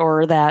overpowered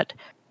or that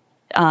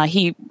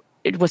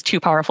it was too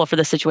powerful for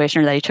the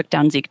situation or that he took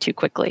down Zeke too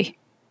quickly.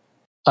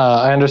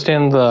 I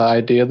understand the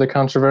idea of the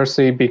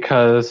controversy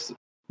because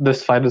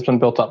this fight has been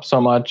built up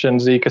so much, and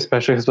Zeke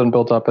especially has been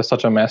built up as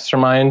such a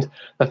mastermind.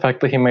 The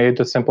fact that he made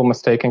a simple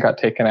mistake and got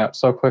taken out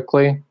so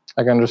quickly,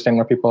 I can understand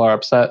where people are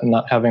upset and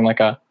not having like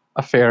a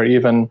fair,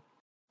 even,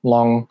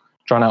 long,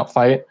 drawn-out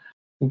fight.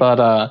 But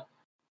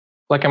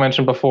like I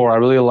mentioned before, I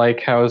really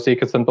like how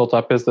Zeke has been built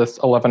up as this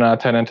 11 out of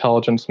 10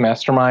 intelligence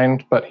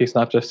mastermind, but he's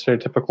not just your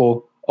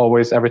typical,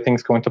 always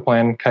everything's going to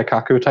plan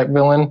Kaikaku type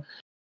villain.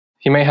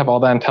 He may have all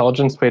that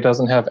intelligence, but he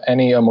doesn't have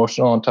any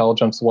emotional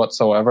intelligence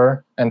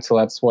whatsoever. And so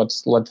that's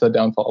what's led to the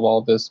downfall of all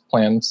of his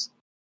plans.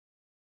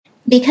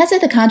 Because of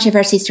the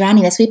controversy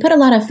surrounding this, we put a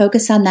lot of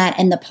focus on that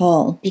in the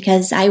poll,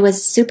 because I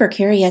was super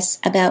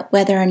curious about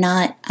whether or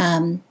not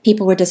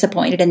people were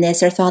disappointed in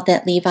this or thought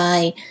that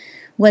Levi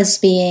was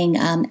being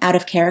out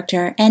of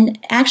character. And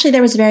actually,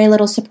 there was very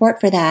little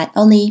support for that.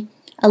 Only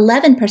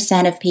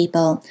 11% of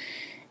people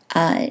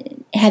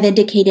have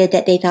indicated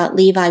that they thought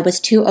Levi was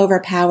too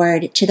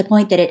overpowered to the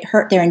point that it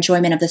hurt their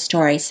enjoyment of the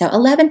story. So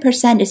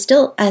 11% is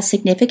still a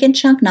significant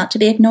chunk not to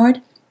be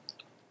ignored,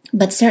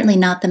 but certainly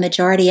not the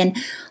majority. And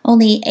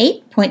only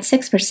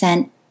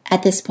 8.6%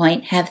 at this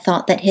point have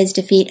thought that his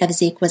defeat of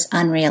Zeke was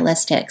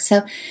unrealistic.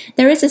 So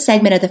there is a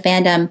segment of the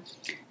fandom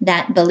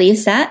that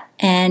believes that.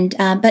 And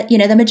but,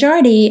 the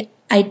majority,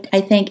 I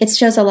think it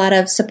shows a lot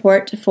of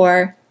support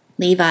for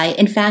Levi.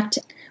 In fact,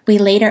 we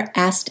later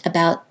asked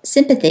about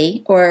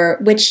sympathy, or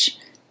which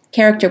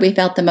character we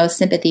felt the most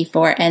sympathy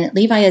for, and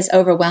Levi is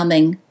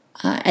overwhelming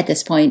at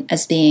this point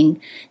as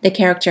being the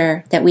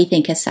character that we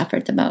think has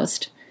suffered the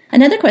most.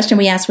 Another question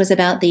we asked was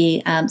about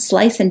the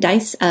slice and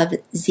dice of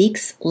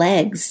Zeke's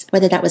legs,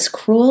 whether that was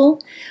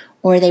cruel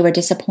or they were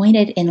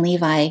disappointed in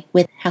Levi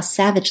with how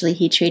savagely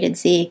he treated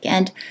Zeke,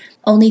 and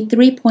only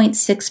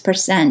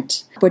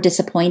 3.6% were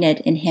disappointed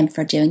in him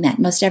for doing that.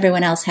 Most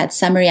everyone else had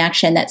some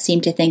reaction that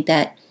seemed to think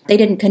that they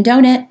didn't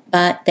condone it,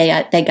 but they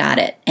got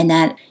it, and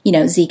that,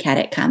 Zeke had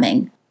it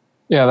coming.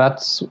 Yeah,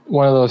 that's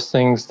one of those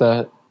things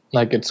that,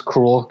 it's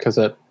cruel because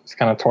it's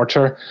kind of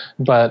torture,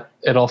 but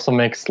it also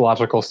makes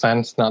logical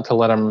sense not to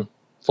let him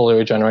fully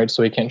regenerate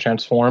so he can't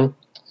transform.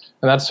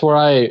 And that's where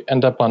I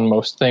end up on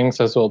most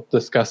things, as we'll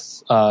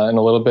discuss in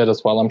a little bit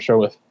as well, I'm sure,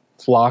 with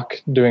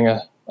Flock doing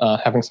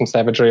having some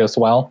savagery as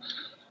well.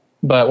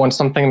 But when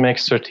something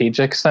makes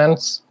strategic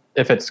sense,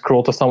 if it's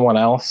cruel to someone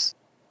else,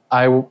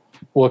 I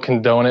will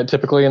condone it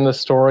typically in this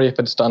story if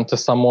it's done to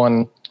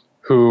someone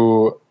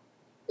who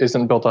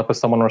isn't built up as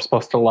someone we're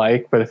supposed to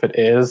like. But if it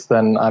is,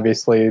 then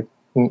obviously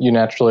you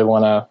naturally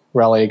want to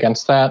rally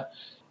against that.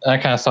 And I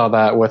kind of saw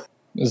that with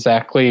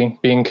Zackley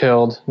being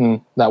killed,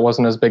 and that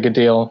wasn't as big a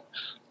deal.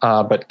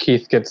 But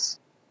Keith gets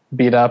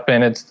beat up,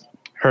 and it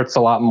hurts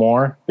a lot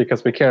more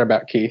because we care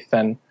about Keith.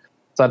 And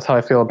so that's how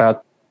I feel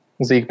about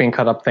Zeke being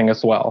cut up thing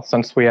as well.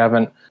 Since we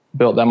haven't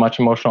built that much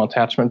emotional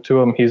attachment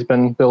to him, he's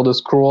been billed as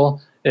cruel.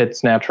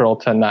 It's natural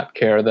to not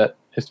care that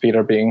his feet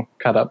are being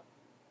cut up.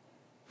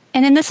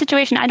 And in this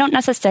situation, I don't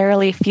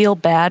necessarily feel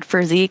bad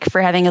for Zeke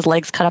for having his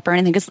legs cut up or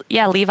anything. Because,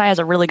 Levi has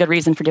a really good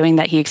reason for doing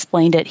that. He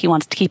explained it. He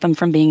wants to keep him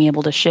from being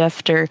able to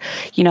shift or,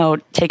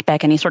 take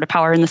back any sort of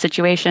power in the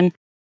situation.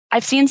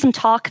 I've seen some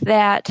talk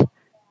that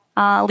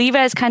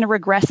Levi is kind of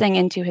regressing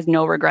into his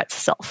no regrets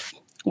self,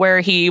 where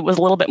he was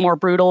a little bit more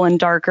brutal and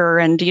darker.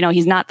 And,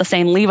 he's not the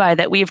same Levi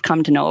that we've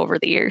come to know over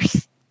the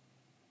years.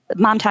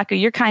 Mom Taku,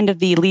 you're kind of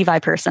the Levi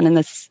person in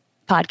this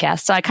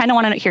podcast. So I kind of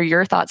want to hear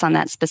your thoughts on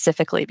that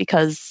specifically,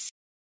 because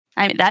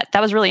I mean, that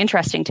was really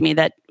interesting to me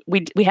that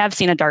we have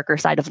seen a darker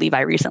side of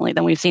Levi recently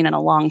than we've seen in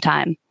a long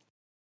time.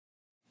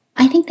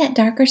 I think that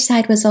darker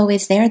side was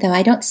always there, though.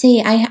 I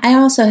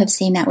also have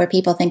seen that where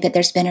people think that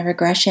there's been a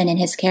regression in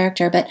his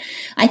character, but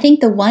I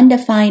think the one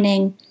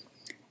defining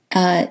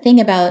thing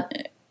about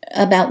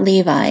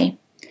Levi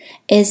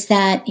is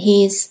that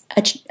he's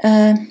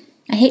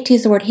I hate to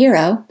use the word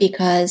hero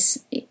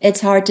because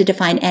it's hard to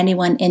define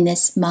anyone in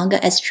this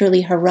manga as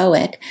truly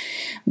heroic,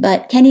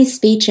 but Kenny's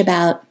speech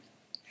about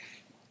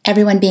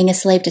everyone being a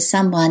slave to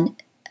someone,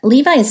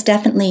 Levi is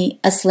definitely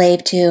a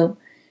slave to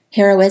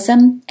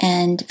heroism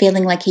and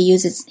feeling like he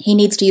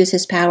needs to use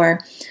his power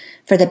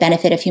for the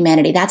benefit of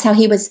humanity. That's how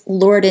he was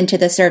lured into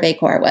the Survey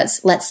Corps, was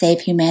let's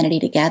save humanity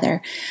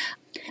together.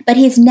 But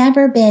he's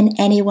never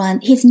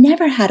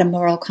had a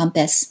moral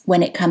compass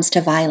when it comes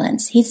to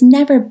violence. He's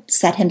never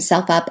set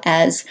himself up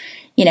as,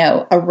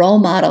 a role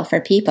model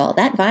for people.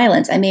 That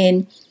violence,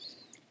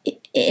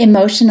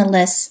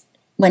 emotionless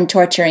when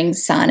torturing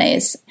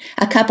Sanes,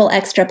 a couple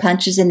extra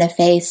punches in the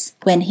face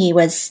when he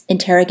was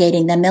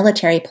interrogating the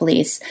military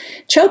police,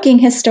 choking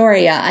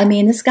Historia.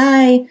 This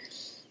guy,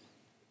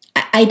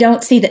 I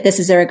don't see that this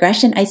is a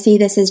regression. I see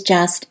this as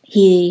just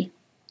he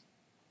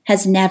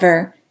has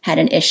never had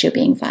an issue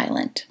being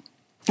violent.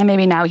 And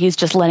maybe now he's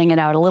just letting it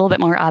out a little bit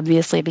more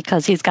obviously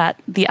because he's got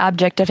the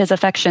object of his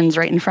affections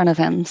right in front of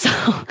him. So,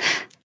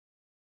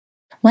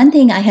 one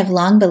thing I have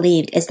long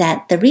believed is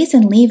that the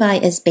reason Levi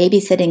is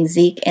babysitting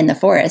Zeke in the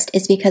forest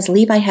is because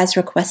Levi has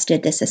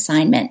requested this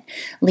assignment.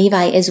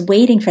 Levi is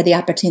waiting for the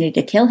opportunity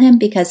to kill him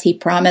because he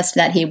promised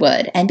that he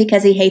would, and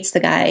because he hates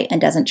the guy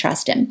and doesn't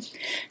trust him.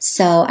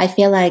 So I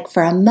feel like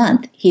for a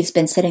month, he's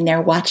been sitting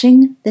there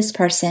watching this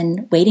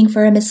person, waiting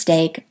for a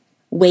mistake,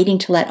 waiting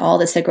to let all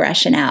this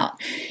aggression out.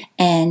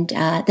 And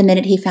the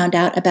minute he found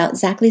out about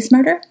Zackley's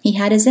murder, he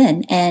had his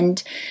in.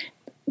 And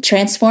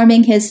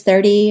transforming his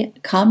 30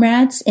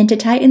 comrades into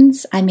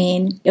Titans,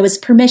 it was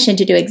permission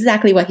to do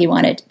exactly what he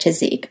wanted to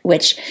Zeke,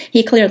 which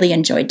he clearly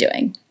enjoyed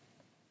doing.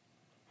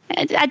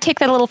 I'd take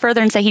that a little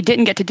further and say he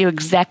didn't get to do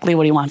exactly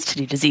what he wants to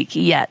do to Zeke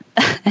yet.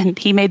 And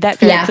he made that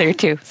very clear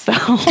too. So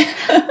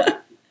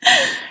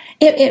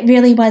it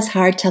really was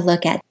hard to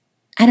look at.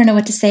 I don't know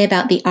what to say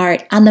about the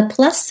art. On the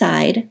plus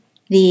side,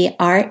 the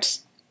art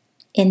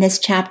in this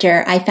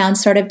chapter I found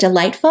sort of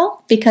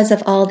delightful because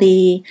of all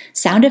the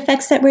sound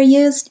effects that were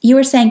used. You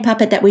were saying,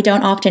 Puppet, that we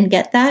don't often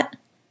get that?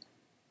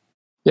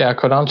 Yeah,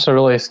 Kodansha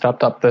really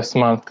stepped up this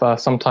month.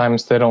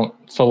 Sometimes they don't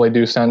fully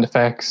do sound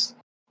effects,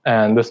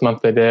 and this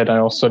month they did. I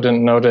also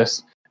didn't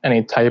notice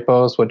any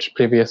typos, which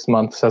previous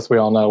months, as we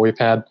all know, we've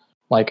had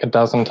like a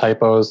dozen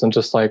typos and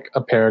just like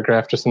a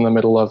paragraph just in the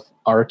middle of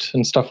art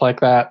and stuff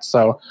like that.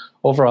 So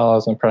overall, I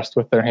was impressed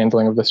with their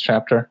handling of this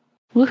chapter.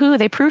 Woohoo,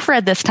 they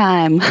proofread this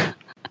time.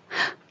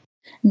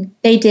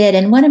 They did,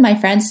 and one of my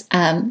friends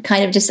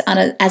kind of just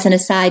as an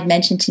aside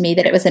mentioned to me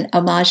that it was an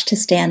homage to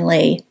Stan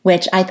Lee,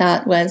 which I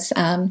thought was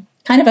kind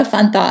of a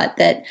fun thought,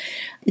 that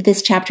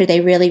this chapter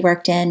they really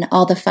worked in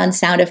all the fun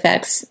sound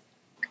effects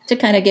to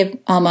kind of give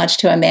homage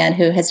to a man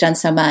who has done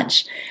so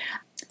much.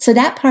 So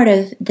that part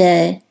of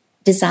the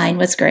design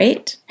was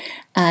great.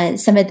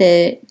 Some of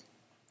the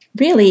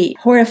really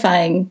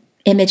horrifying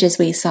images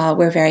we saw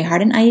were very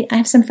hard, and I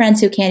have some friends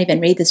who can't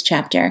even read this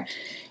chapter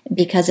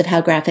because of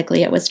how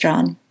graphically it was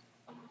drawn.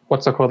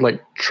 What's it called,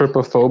 like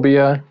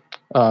trypophobia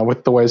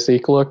with the way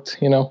Zeke looked,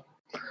 Yeah,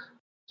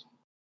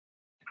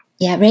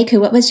 Reiku,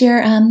 what was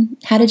your,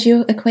 how did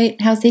you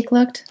equate how Zeke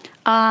looked?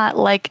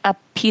 Like a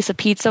piece of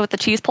pizza with the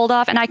cheese pulled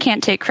off, and I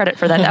can't take credit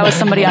for that. That was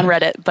somebody on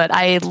Reddit, but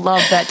I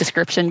love that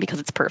description because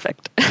it's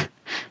perfect.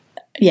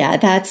 Yeah,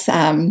 that's,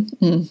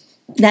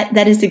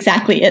 that is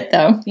exactly it,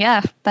 though.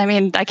 Yeah,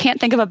 I can't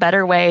think of a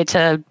better way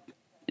to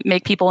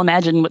make people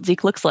imagine what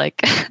Zeke looks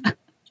like.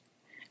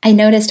 I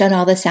noticed on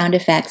all the sound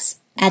effects,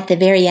 at the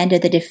very end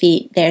of the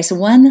defeat, there's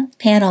one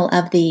panel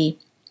of the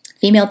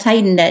female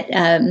Titan that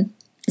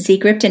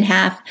Zeke ripped in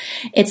half.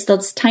 It's the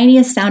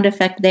tiniest sound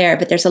effect there,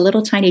 but there's a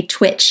little tiny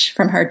twitch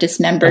from her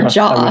dismembered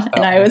jaw.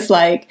 And I was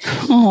like,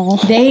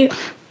 they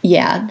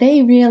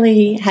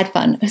really had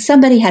fun.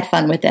 Somebody had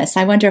fun with this.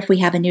 I wonder if we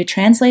have a new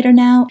translator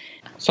now.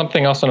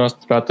 Something else I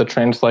noticed about the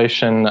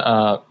translation,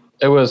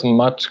 it was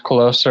much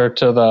closer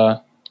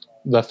to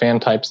the fan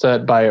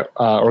typeset by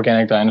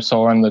Organic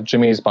Dinosaur and the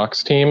Jimmy's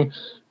Box team.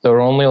 There were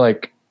only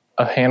like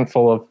a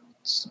handful of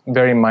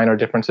very minor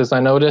differences I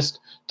noticed.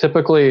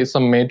 Typically,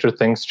 some major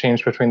things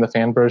changed between the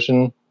fan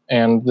version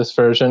and this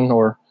version,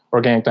 or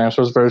Organic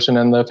Dinosaur's version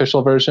and the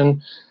official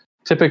version.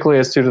 Typically,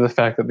 it's due to the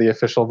fact that the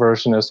official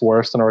version is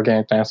worse than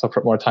Organic Dinosaur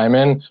put more time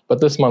in, but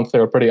this month they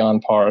were pretty on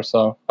par,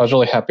 so I was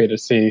really happy to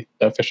see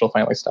the official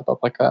finally step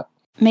up like that.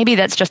 Maybe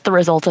that's just the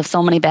result of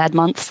so many bad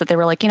months that they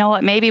were like, you know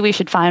what, maybe we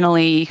should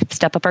finally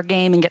step up our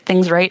game and get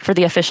things right for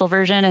the official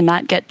version and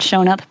not get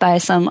shown up by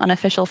some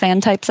unofficial fan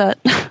typeset.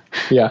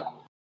 Yeah.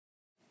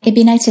 It'd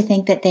be nice to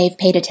think that they've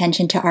paid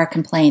attention to our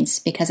complaints,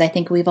 because I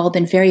think we've all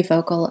been very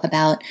vocal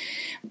about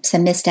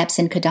some missteps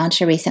in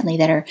Kodansha recently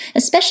that are,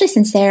 especially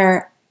since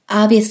they're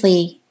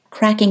obviously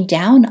cracking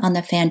down on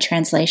the fan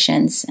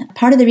translations.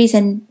 Part of the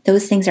reason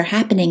those things are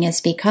happening is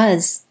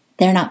because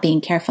they're not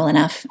being careful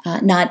enough,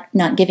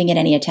 not giving it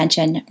any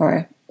attention,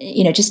 or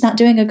just not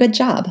doing a good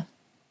job.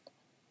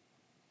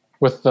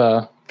 With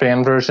the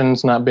fan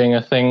versions not being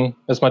a thing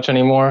as much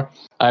anymore,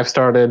 I've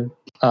started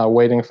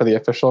waiting for the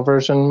official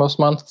version most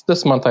months.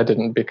 This month I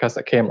didn't because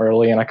it came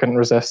early and I couldn't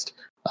resist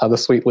the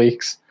sweet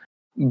leaks.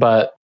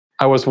 But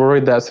I was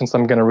worried that since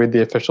I'm going to read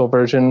the official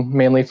version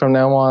mainly from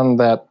now on,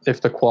 that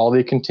if the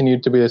quality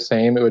continued to be the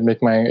same, it would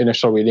make my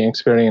initial reading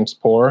experience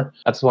poor.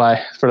 That's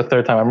why, for the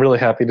third time, I'm really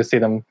happy to see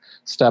them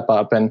step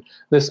up. And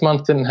this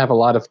month didn't have a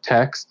lot of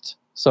text,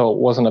 so it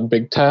wasn't a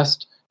big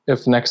test.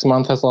 If next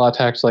month has a lot of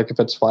text, like if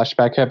it's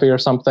flashback heavy or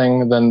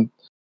something, then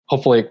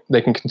hopefully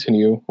they can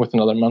continue with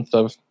another month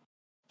of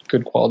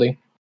good quality.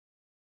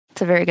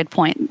 It's a very good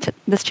point.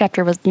 This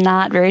chapter was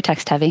not very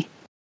text heavy.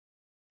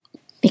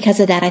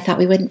 Because of that, I thought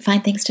we wouldn't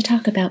find things to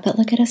talk about, but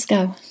look at us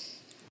go.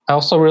 I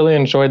also really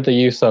enjoyed the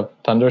use of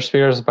Thunder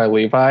Spears by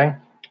Levi.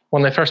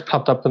 When they first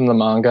popped up in the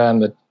manga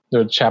and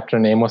the chapter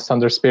name was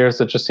Thunder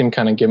Spears, it just seemed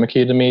kind of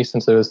gimmicky to me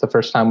since it was the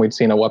first time we'd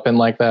seen a weapon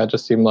like that. It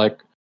just seemed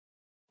like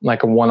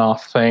a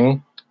one-off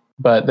thing.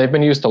 But they've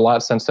been used a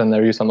lot since then.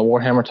 They're used on the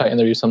Warhammer Titan,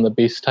 they're used on the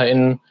Beast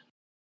Titan.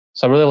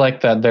 So I really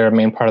like that they're a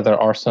main part of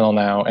their arsenal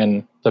now.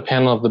 And the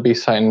panel of the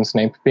Beast Titan's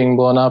name being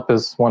blown up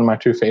is one of my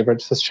two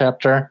favorites this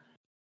chapter.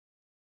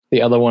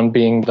 The other one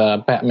being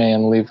the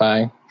Batman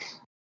Levi.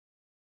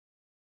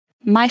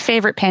 My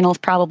favorite panel is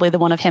probably the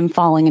one of him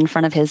falling in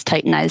front of his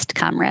Titanized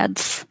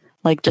comrades.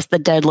 Like just the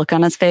dead look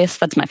on his face.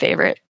 That's my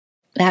favorite.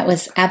 That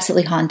was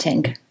absolutely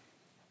haunting.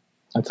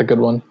 That's a good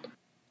one.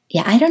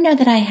 Yeah, I don't know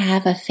that I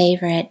have a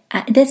favorite.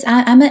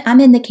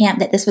 I'm in the camp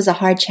that this was a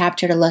hard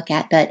chapter to look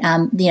at, but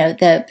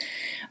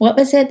what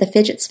was it? The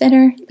fidget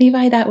spinner,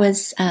 Levi? That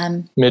was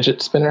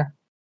midget spinner.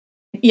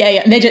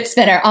 Yeah, midget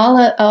spinner. All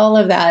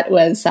of that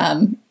was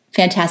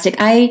fantastic.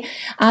 I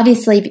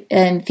obviously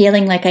am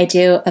feeling like I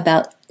do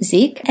about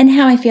Zeke and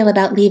how I feel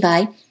about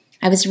Levi.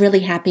 I was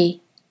really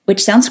happy,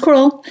 which sounds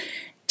cruel,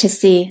 to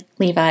see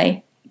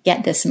Levi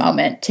get this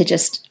moment to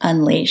just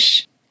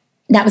unleash.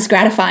 That was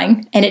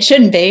gratifying, and it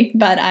shouldn't be,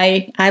 but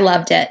I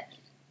loved it.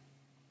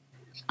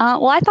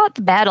 Well, I thought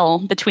the battle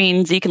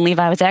between Zeke and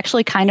Levi was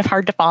actually kind of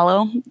hard to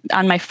follow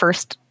on my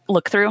first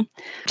look through,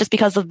 just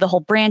because of the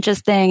whole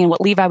branches thing and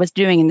what Levi was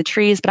doing in the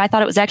trees. But I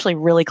thought it was actually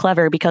really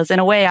clever because in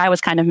a way I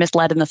was kind of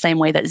misled in the same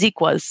way that Zeke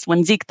was.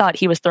 When Zeke thought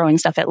he was throwing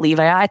stuff at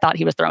Levi, I thought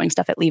he was throwing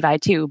stuff at Levi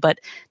too. But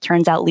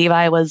turns out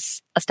Levi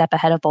was a step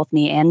ahead of both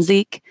me and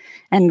Zeke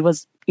and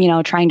was,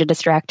 trying to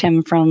distract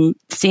him from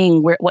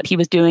seeing what he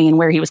was doing and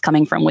where he was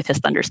coming from with his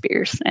Thunder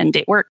Spears. And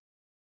it worked.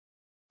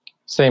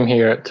 Same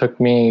here. It took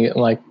me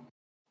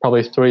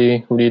probably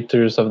 3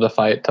 read-throughs of the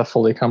fight to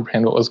fully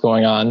comprehend what was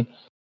going on.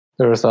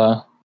 There was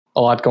a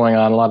lot going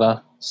on, a lot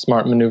of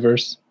smart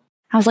maneuvers.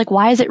 I was like,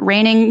 why is it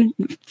raining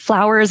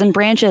flowers and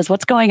branches?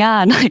 What's going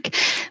on?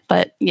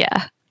 But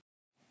yeah.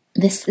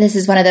 This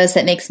is one of those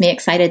that makes me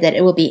excited that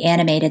it will be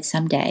animated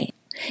someday.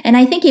 And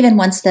I think even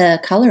once the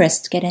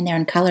colorists get in there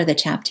and color the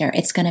chapter,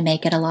 it's going to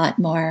make it a lot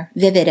more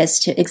vivid as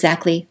to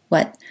exactly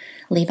what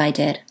Levi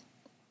did.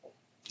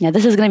 Yeah,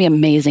 this is going to be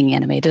amazing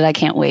animated. I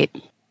can't wait.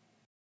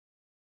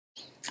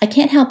 I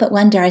can't help but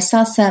wonder, I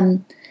saw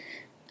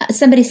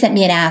somebody sent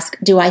me an ask,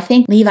 do I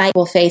think Levi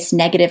will face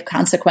negative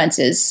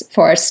consequences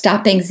for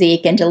stopping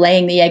Zeke and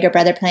delaying the Yeager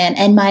Brother plan?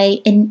 And my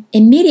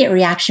immediate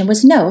reaction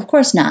was no, of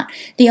course not.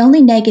 The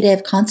only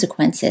negative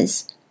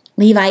consequences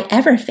Levi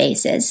ever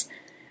faces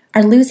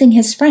are losing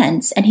his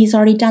friends, and he's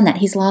already done that.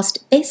 He's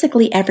lost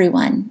basically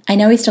everyone. I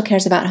know he still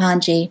cares about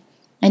Hanji.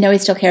 I know he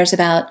still cares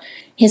about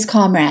his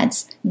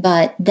comrades,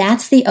 but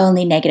that's the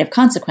only negative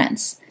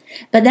consequence.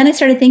 But then I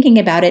started thinking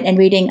about it and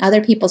reading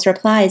other people's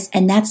replies,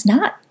 and that's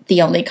not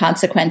the only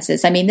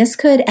consequences. I mean, this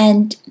could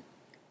end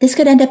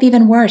up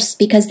even worse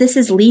because this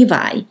is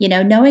Levi.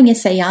 Knowing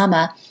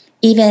Isayama,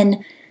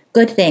 even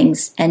good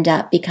things end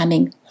up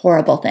becoming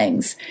horrible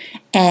things.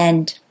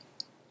 And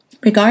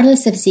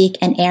regardless of Zeke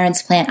and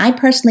Eren's plan, I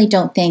personally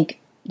don't think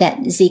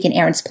that Zeke and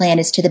Eren's plan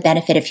is to the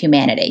benefit of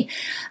humanity.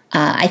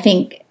 I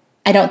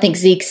don't think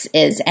Zeke's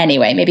is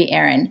anyway, maybe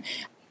Eren.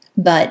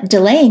 But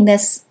delaying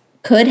this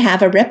could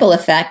have a ripple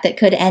effect that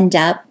could end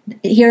up,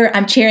 here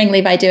I'm cheering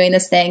Levi doing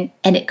this thing,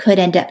 and it could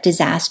end up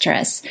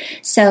disastrous.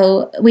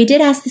 So we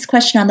did ask this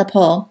question on the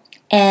poll,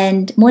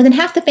 and more than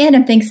half the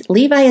fandom thinks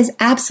Levi is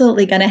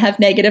absolutely going to have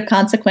negative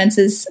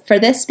consequences for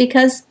this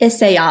because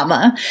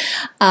Isayama.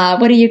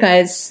 What do you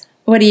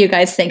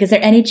guys think? Is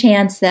there any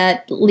chance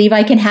that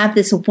Levi can have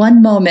this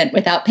one moment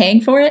without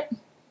paying for it?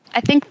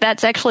 I think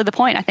that's actually the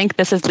point. I think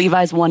this is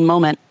Levi's one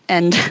moment.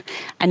 And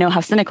I know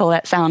how cynical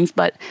that sounds,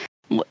 but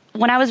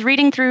when I was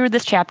reading through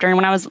this chapter and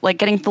when I was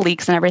getting the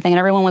leaks and everything and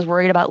everyone was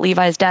worried about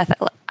Levi's death,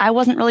 I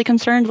wasn't really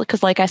concerned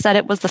because like I said,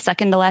 it was the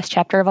second to last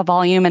chapter of a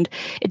volume and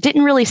it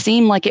didn't really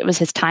seem like it was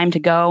his time to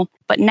go.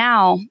 But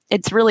now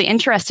it's really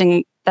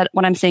interesting that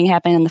what I'm seeing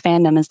happen in the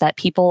fandom is that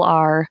people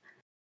are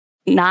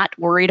not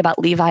worried about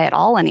Levi at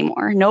all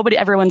anymore.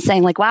 Everyone's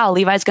saying wow,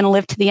 Levi's going to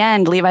live to the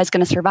end. Levi's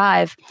going to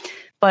survive.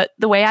 but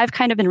the way I've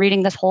kind of been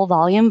reading this whole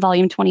volume,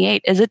 volume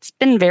 28, is it's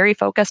been very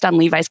focused on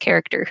Levi's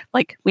character.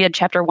 Like we had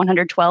chapter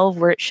 112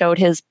 where it showed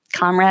his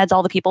comrades,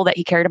 all the people that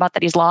he cared about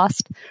that he's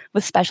lost,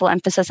 with special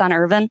emphasis on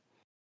Erwin.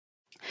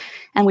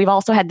 And we've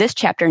also had this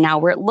chapter now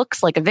where it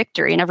looks like a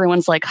victory and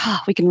everyone's like,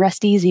 oh, we can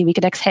rest easy, we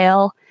can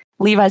exhale.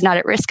 Levi's not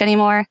at risk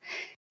anymore.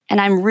 And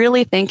I'm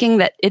really thinking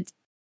that it's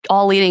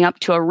all leading up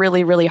to a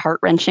really, really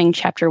heart-wrenching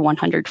chapter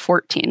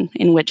 114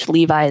 in which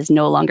Levi is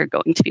no longer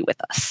going to be with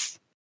us.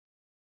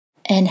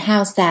 And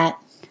how's that?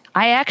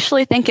 I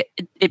actually think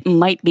it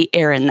might be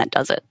Eren that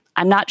does it.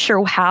 I'm not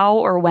sure how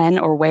or when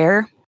or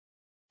where.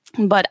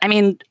 But I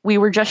mean, we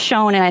were just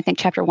shown in, I think,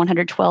 chapter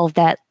 112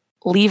 that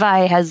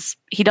Levi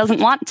he doesn't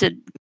want to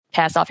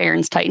pass off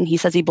Eren's Titan. He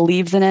says he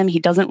believes in him. He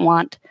doesn't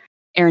want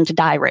Eren to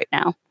die right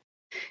now.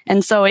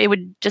 And so it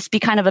would just be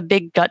kind of a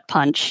big gut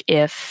punch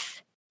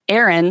if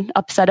Eren,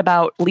 upset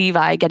about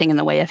Levi getting in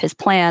the way of his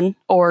plan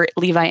or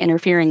Levi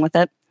interfering with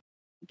it,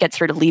 gets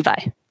rid of Levi.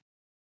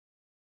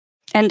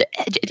 And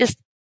it just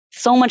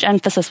so much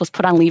emphasis was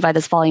put on Levi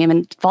this volume.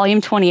 And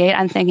volume 28,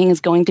 I'm thinking,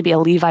 is going to be a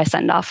Levi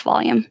send-off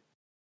volume.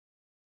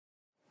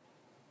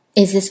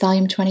 Is this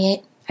volume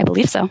 28? I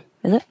believe so.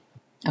 Is it?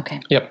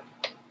 Okay. Yep.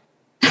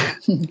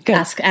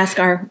 Ask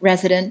our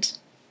resident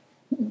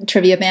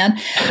trivia man.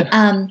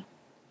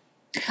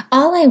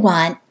 All I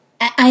want,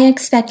 I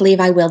expect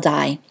Levi will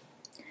die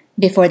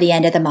before the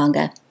end of the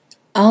manga.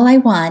 All I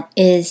want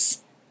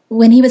is,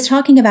 when he was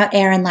talking about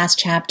Eren last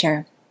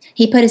chapter,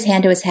 he put his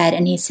hand to his head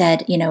and he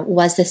said,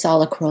 was this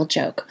all a cruel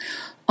joke?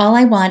 All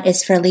I want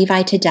is for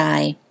Levi to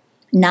die,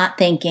 not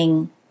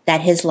thinking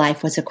that his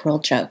life was a cruel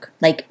joke.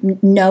 Like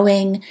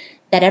knowing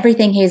that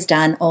everything he's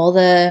done, all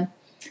the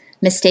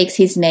mistakes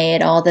he's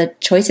made, all the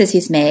choices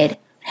he's made,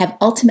 have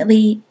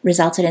ultimately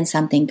resulted in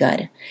something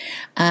good.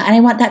 And I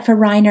want that for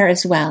Reiner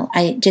as well.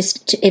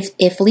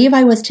 If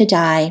Levi was to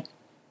die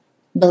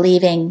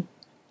believing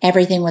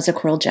everything was a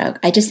cruel joke,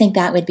 I just think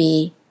that would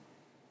be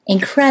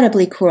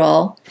incredibly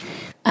cruel,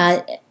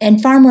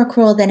 and far more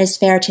cruel than is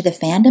fair to the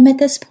fandom at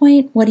this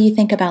point. What do you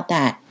think about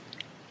that?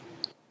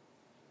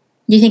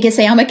 Do you think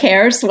Isayama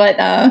cares what?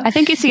 I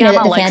think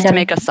Isayama likes to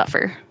make us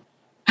suffer.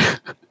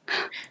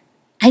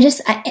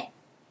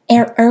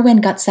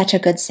 Erwin got such a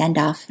good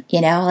send-off,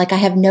 like I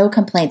have no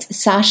complaints.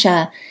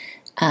 Sasha,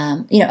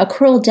 a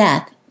cruel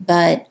death,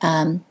 but,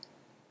 a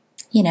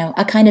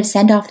kind of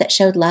send-off that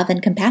showed love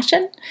and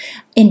compassion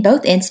in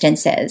both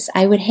instances.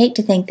 I would hate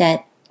to think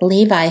that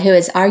Levi, who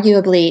is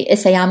arguably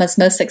Isayama's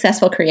most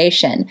successful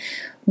creation,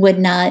 would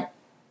not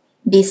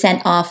be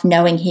sent off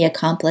knowing he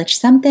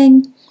accomplished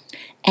something.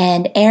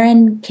 And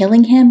Eren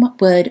killing him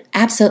would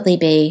absolutely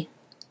be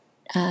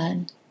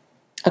a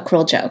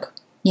cruel joke.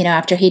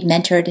 After he'd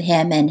mentored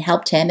him and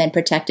helped him and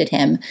protected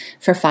him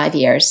for 5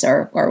 years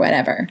or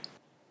whatever.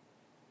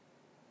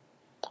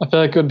 I feel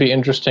like it would be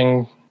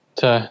interesting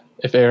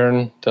if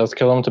Eren does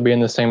kill him, to be in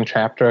the same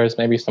chapter as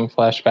maybe some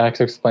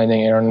flashbacks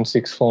explaining Eren and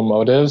Zeke's full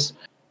motives.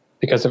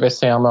 Because if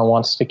Isayama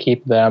wants to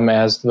keep them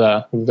as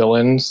the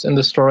villains in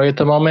the story at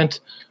the moment,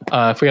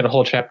 if we had a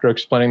whole chapter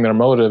explaining their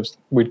motives,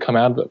 we'd come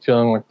out of it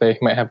feeling like they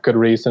might have good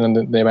reason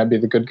and they might be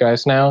the good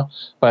guys now.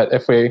 But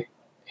if we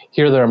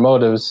hear their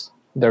motives,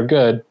 they're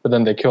good, but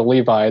then they kill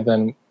Levi,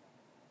 then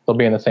they'll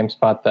be in the same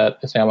spot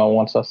that Isayama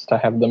wants us to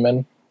have them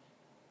in.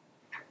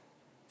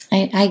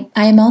 I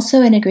am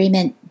also in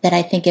agreement that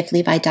I think if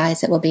Levi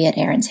dies, it will be at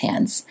Eren's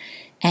hands.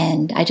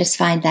 And I just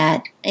find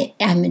that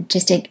I'm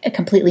just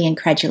completely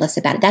incredulous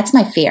about it. That's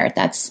my fear.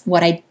 That's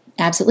what I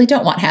absolutely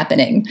don't want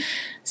happening.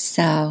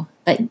 So,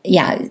 but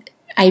yeah,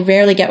 I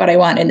rarely get what I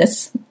want in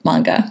this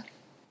manga.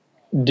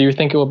 Do you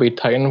think it will be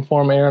Titan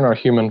form Eren or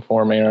human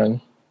form Eren?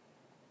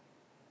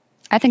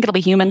 I think it'll be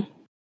human.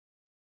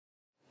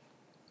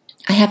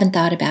 I haven't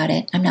thought about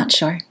it. I'm not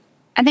sure.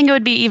 I think it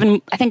would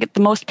be I think the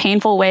most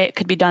painful way it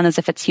could be done is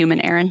if it's human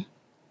Eren.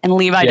 And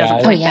Levi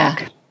doesn't fight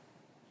back.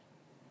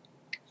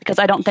 Because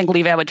I don't think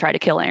Levi would try to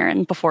kill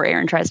Eren before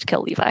Eren tries to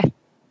kill Levi.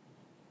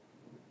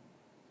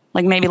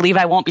 Like maybe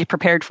Levi won't be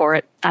prepared for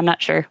it. I'm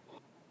not sure.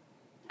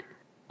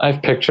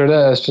 I've pictured it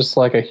as just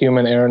like a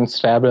human Eren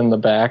stabbed in the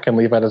back and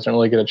Levi doesn't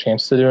really get a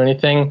chance to do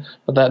anything.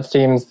 But that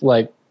seems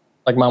like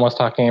Mom was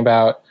talking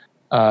about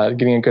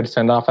getting a good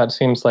send-off, that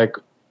seems like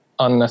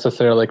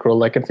unnecessarily cruel.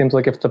 Like it seems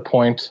like if the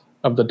point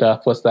of the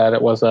death was that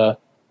it was a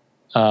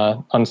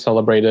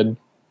uncelebrated,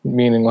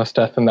 meaningless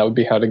death, then that would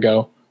be how to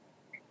go.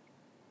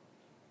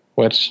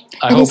 Which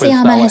I hope is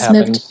not what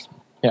happens.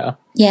 Yeah,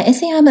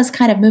 Isayama's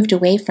kind of moved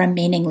away from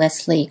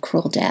meaninglessly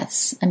cruel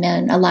deaths. I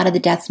mean, a lot of the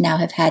deaths now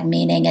have had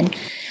meaning, and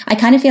I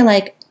kind of feel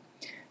like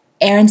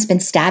Eren's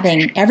been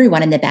stabbing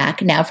everyone in the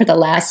back now for the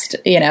last,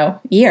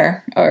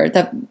 year, or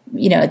the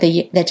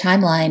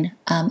timeline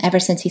ever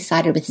since he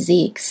sided with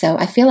Zeke. So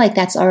I feel like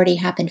that's already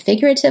happened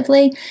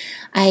figuratively.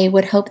 I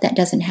would hope that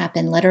doesn't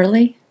happen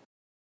literally.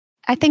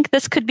 I think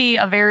this could be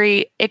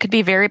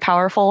very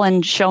powerful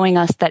in showing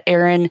us that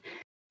Eren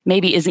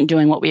maybe isn't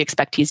doing what we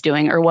expect he's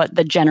doing, or what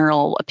the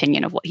general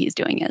opinion of what he's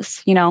doing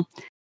is,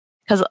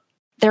 because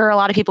there are a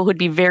lot of people who'd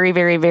be very,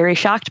 very, very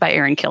shocked by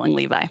Eren killing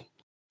Levi.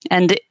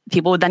 And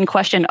people would then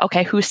question,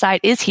 okay, whose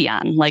side is he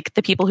on? Like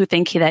the people who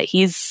think that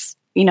he's,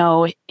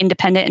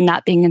 independent and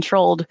not being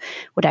controlled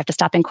would have to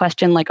stop and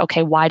question, like,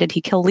 okay, why did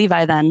he kill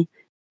Levi then?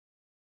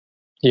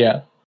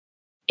 Yeah.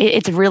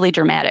 It's really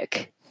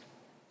dramatic.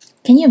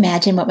 Can you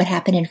imagine what would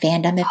happen in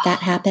fandom if that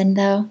happened,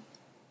 though?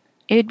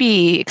 It'd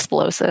be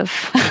explosive.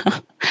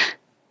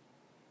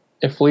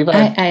 If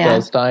Levi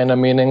does die in a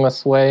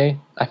meaningless way,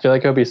 I feel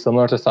like it would be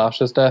similar to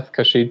Sasha's death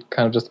because she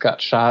kind of just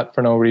got shot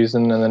for no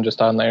reason and then just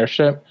died on the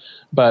airship.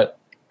 But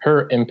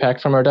her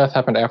impact from her death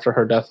happened after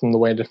her death and the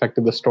way it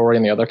affected the story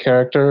and the other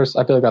characters.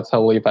 I feel like that's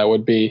how Levi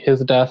would be.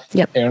 His death,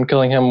 yep. Eren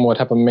killing him would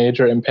have a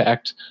major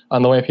impact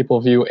on the way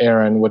people view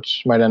Eren,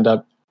 which might end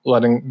up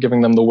giving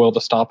them the will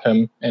to stop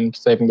him and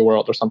saving the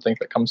world or something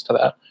if it comes to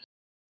that.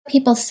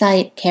 People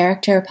cite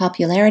character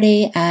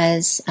popularity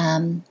as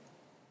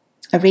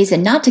a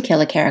reason not to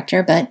kill a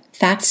character, but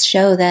facts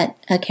show that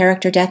a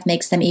character death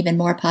makes them even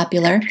more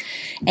popular.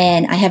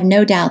 And I have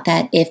no doubt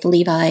that if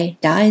Levi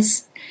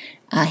dies,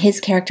 his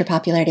character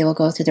popularity will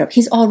go through the roof.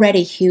 He's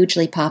already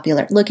hugely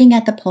popular. Looking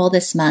at the poll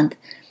this month,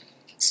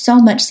 so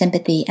much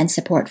sympathy and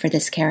support for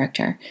this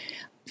character.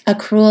 A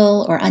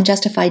cruel or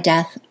unjustified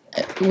death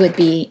would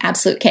be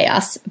absolute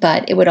chaos,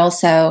 but it would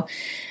also,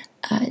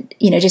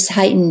 just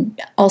heighten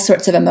all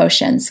sorts of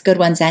emotions, good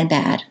ones and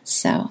bad.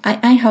 So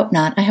I hope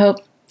not.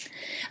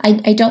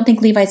 I don't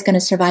think Levi's going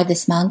to survive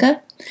this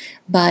manga,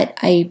 but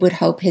I would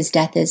hope his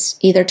death is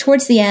either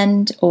towards the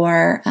end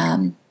or,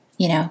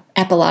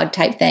 epilogue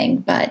type thing.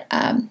 But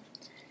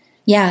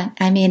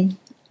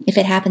if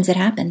it happens, it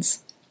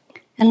happens.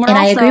 And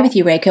I agree with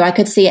you, Reiko. I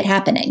could see it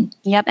happening.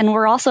 Yep, and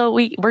we're also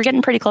we're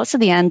getting pretty close to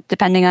the end,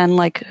 depending on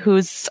like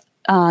whose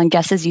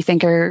guesses you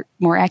think are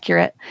more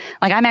accurate.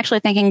 Like I'm actually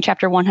thinking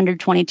chapter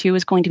 122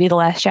 is going to be the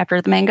last chapter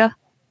of the manga.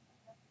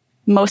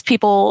 Most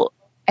people,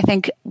 I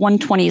think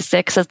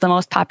 126 is the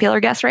most popular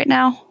guess right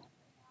now.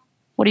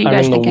 What are you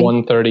guys thinking? I'm in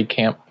the 130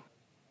 camp.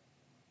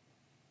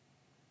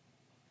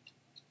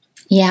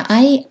 Yeah,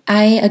 I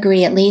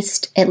agree. At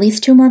least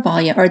 2 more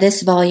volume, or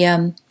this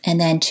volume, and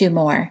then 2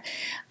 more.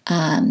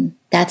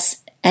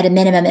 That's at a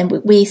minimum. And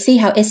we see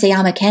how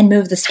Isayama can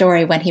move the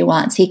story when he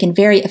wants. He can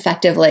very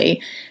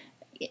effectively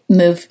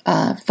move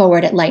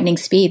forward at lightning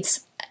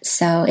speeds.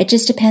 So it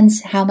just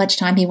depends how much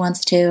time he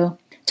wants to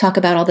talk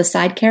about all the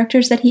side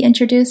characters that he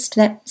introduced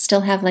that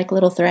still have like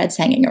little threads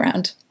hanging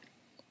around.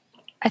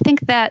 I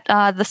think that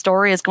the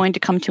story is going to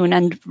come to an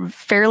end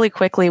fairly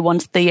quickly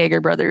once the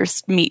Yeager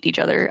brothers meet each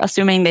other,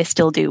 assuming they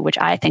still do, which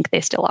I think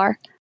they still are.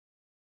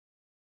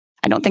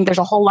 I don't think there's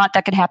a whole lot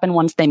that could happen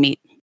once they meet,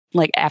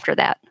 like after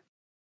that.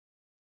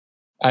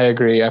 I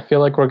agree. I feel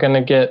like we're going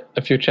to get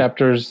a few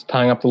chapters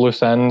tying up the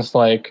loose ends.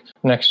 Like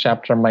next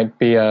chapter might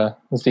be a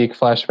Zeke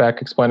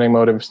flashback explaining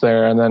motives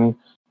there, and then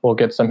we'll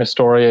get some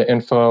Historia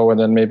info, and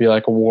then maybe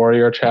like a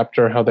Warrior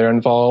chapter, how they're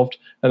involved,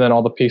 and then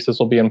all the pieces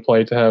will be in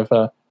play to have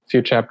a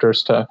few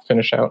chapters to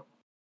finish out.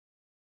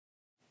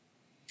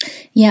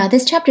 Yeah,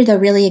 this chapter, though,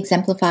 really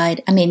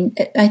exemplified. I mean,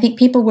 I think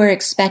people were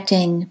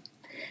expecting,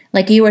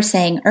 like you were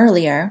saying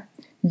earlier,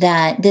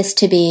 that this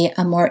to be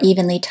a more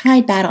evenly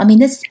tied battle. I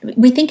mean,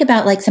 we think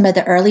about like some of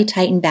the early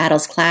Titan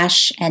battles,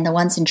 Clash and the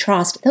ones in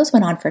Trost, those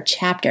went on for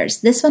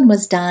chapters. This one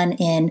was done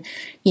in,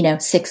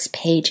 6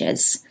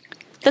 pages.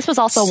 This was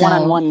also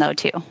one-on-one, though,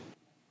 too.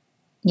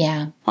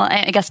 Yeah. Well,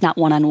 I guess not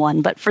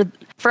one-on-one, but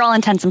for all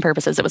intents and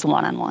purposes, it was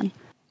one-on-one.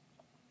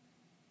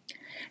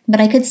 But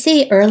I could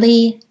see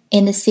early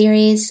in the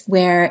series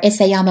where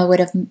Isayama would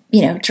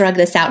have, drug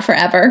this out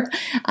forever.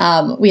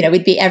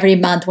 We'd be every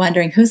month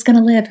wondering who's going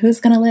to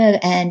live,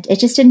 and it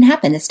just didn't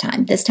happen this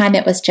time. This time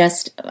it was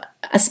just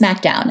a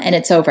smackdown, and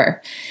it's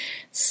over.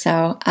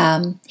 So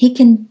he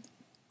can,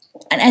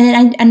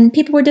 and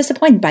people were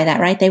disappointed by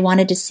that, right? They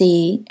wanted to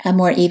see a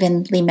more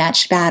evenly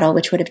matched battle,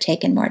 which would have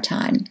taken more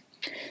time.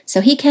 So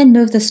he can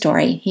move the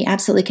story. He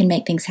absolutely can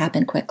make things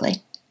happen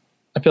quickly.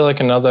 I feel like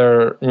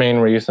another main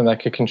reason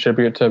that could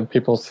contribute to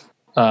people's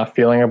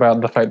feeling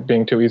about the fight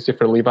being too easy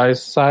for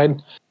Levi's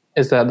side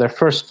is that their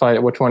first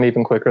fight, which went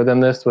even quicker than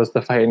this, was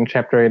the fight in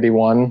chapter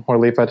 81, where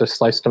Levi just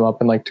sliced him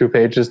up in like 2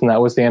 pages, and that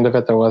was the end of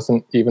it. There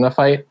wasn't even a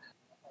fight.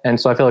 And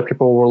so I feel like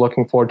people were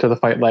looking forward to the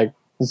fight. Like,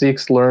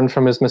 Zeke's learned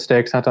from his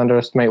mistakes, not to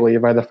underestimate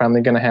Levi. They're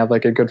finally going to have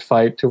like a good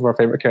fight, 2 of our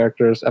favorite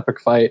characters, epic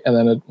fight, and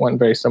then it went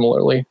very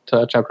similarly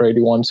to chapter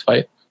 81's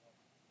fight.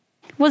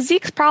 Was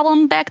Zeke's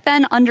problem back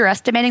then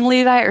underestimating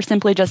Levi or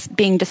simply just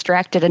being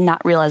distracted and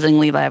not realizing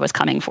Levi was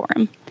coming for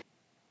him?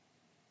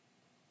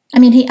 I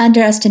mean, he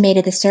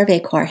underestimated the Survey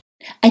Corps.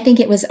 I think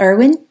it was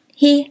Erwin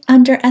he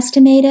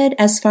underestimated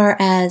as far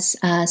as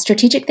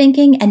strategic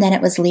thinking, and then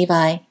it was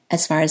Levi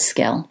as far as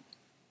skill.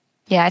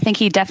 Yeah, I think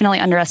he definitely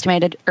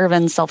underestimated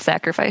Erwin's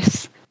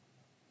self-sacrifice.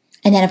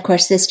 And then, of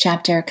course, this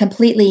chapter,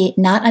 completely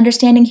not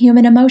understanding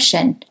human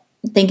emotion,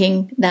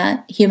 thinking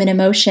that human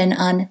emotion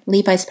on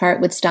Levi's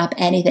part would stop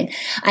anything.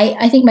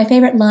 I think my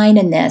favorite line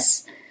in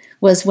this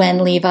was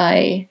when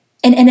Levi,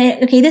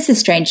 okay, this is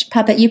strange.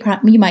 Puppet, you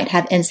might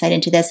have insight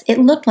into this. It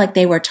looked like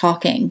they were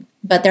talking,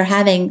 but they're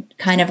having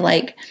kind of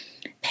like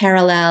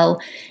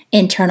parallel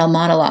internal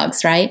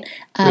monologues, right?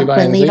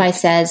 When Levi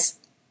says,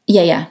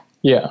 Yeah.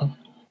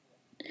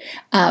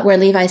 Where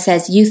Levi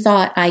says, "You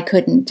thought I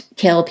couldn't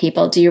kill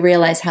people. Do you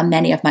realize how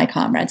many of my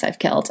comrades I've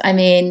killed?" I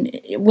mean,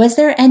 was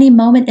there any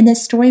moment in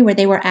this story where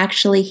they were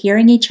actually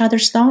hearing each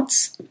other's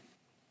thoughts?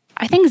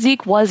 I think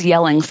Zeke was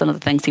yelling some of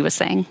the things he was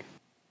saying.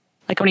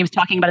 Like when he was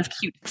talking about his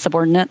cute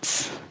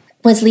subordinates.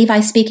 Was Levi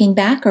speaking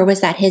back, or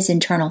was that his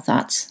internal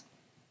thoughts?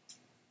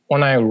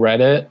 When I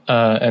read it,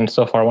 and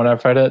so far when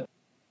I've read it,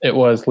 it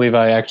was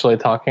Levi actually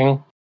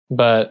talking.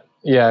 But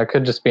yeah, it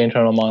could just be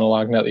internal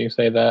monologue now that you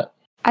say that.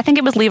 I think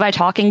it was Levi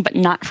talking, but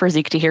not for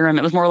Zeke to hear him.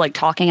 It was more like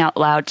talking out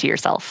loud to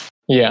yourself.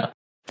 Yeah.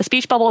 The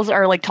speech bubbles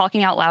are like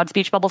talking out loud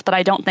speech bubbles, but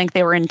I don't think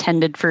they were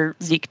intended for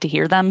Zeke to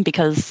hear them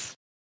because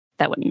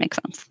that wouldn't make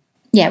sense.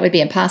 Yeah, it would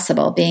be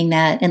impossible, being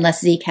that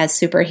unless Zeke has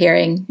super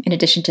hearing in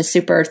addition to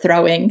super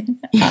throwing,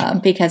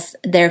 because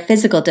their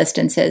physical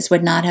distances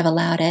would not have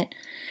allowed it.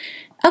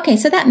 Okay,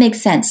 so that makes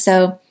sense.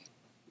 So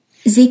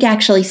Zeke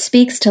actually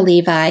speaks to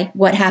Levi,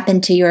 "What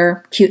happened to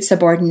your cute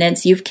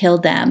subordinates? You've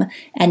killed them."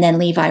 And then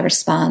Levi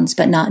responds,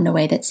 but not in a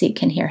way that Zeke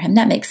can hear him.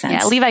 That makes sense.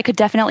 Yeah, Levi could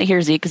definitely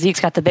hear Zeke because Zeke's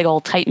got the big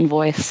old Titan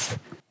voice.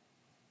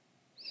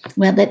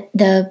 Well,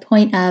 the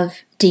point of,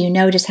 "Do you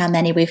know just how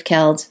many we've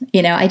killed?"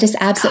 I just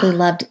absolutely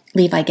loved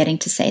Levi getting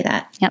to say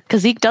that. Yeah,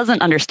 because Zeke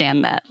doesn't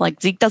understand that. Like,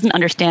 Zeke doesn't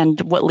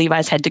understand what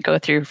Levi's had to go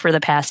through for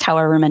the past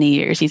however many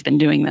years he's been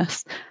doing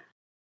this.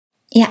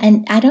 Yeah,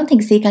 and I don't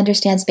think Zeke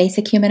understands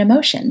basic human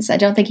emotions. I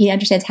don't think he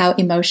understands how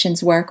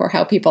emotions work or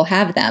how people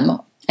have them.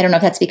 I don't know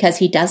if that's because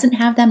he doesn't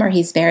have them or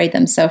he's buried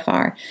them so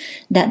far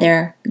that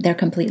they're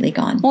completely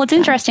gone. Well, it's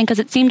interesting because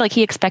it seemed like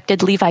he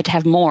expected Levi to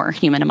have more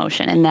human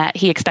emotion and that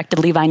he expected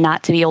Levi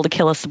not to be able to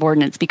kill his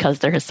subordinates because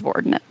they're his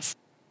subordinates.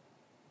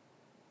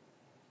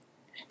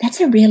 That's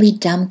a really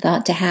dumb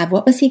thought to have.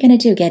 What was he going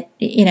to do?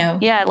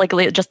 Yeah, like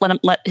just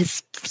let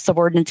his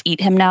subordinates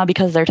eat him now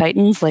because they're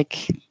Titans?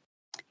 Like,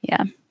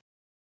 yeah.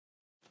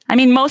 I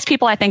mean, most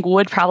people, I think,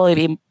 would probably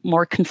be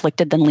more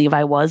conflicted than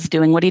Levi was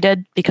doing what he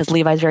did because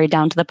Levi's very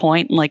down to the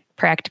point and like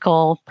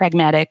practical,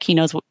 pragmatic. He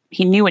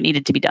knew what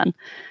needed to be done.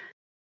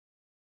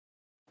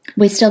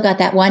 We still got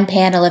that one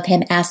panel of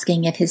him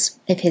asking if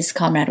his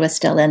comrade was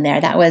still in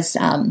there. That was,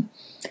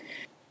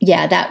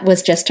 that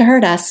was just to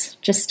hurt us.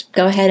 Just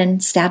go ahead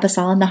and stab us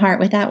all in the heart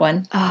with that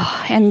one.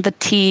 Oh, and the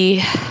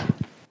tea.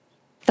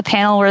 The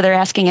panel where they're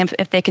asking him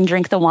if they can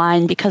drink the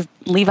wine because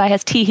Levi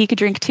has tea he could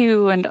drink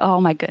too. And oh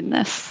my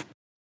goodness.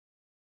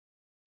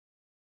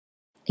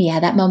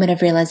 Yeah, that moment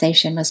of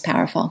realization was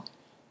powerful.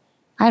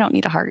 I don't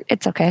need a heart.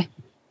 It's okay.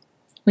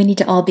 We need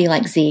to all be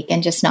like Zeke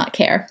and just not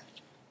care.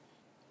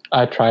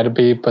 I try to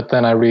be, but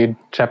then I read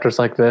chapters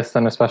like this,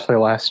 and especially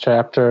last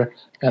chapter,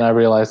 and I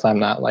realize I'm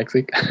not like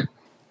Zeke.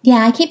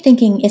 Yeah, I keep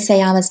thinking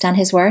Isayama's done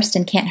his worst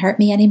and can't hurt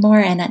me anymore,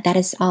 and that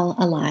is all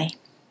a lie.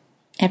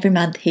 Every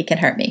month he can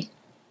hurt me.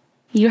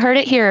 You heard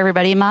it here,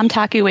 everybody. Mom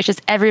Taku wishes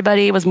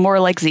everybody was more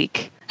like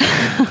Zeke.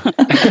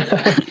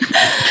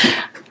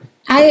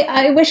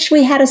 I wish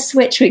we had a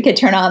switch we could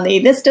turn on the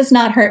 "this does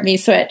not hurt me"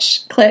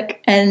 switch.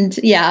 Click, and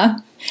yeah.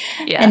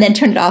 And then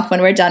turn it off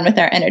when we're done with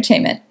our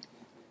entertainment.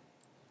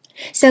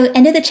 So,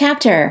 end of the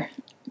chapter.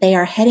 They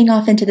are heading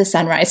off into the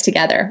sunrise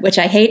together, which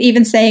I hate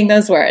even saying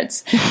those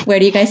words. Where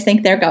do you guys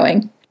think they're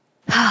going?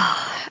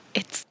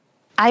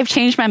 I've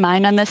changed my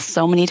mind on this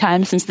so many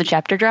times since the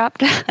chapter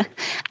dropped.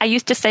 I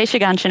used to say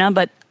Shiganshina,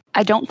 but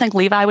I don't think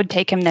Levi would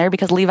take him there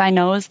because Levi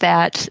knows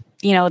that,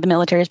 the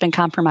military has been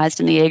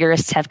compromised and the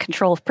Jaegerists have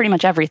control of pretty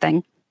much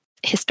everything.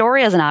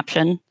 Historia is an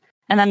option.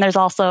 And then there's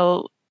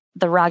also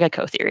the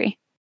Ragako theory.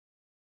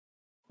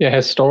 Yeah,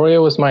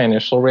 Historia was my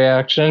initial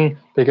reaction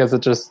because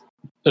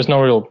there's no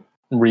real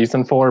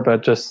reason for it, but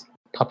it just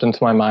popped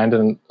into my mind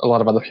and a lot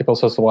of other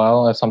people's as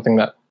well as something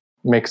that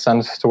makes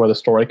sense to where the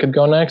story could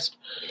go next.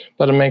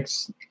 But it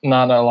makes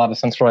not a lot of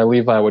sense for why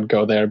Levi would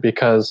go there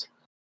because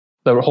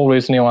the whole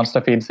reason he wants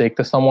to feed Zeke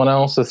to someone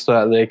else is so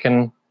that they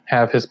can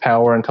have his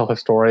power until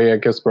Historia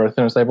gives birth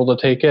and is able to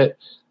take it.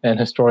 And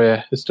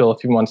Historia is still a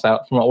few months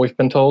out from what we've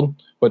been told,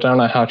 which I don't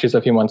know how she's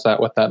a few months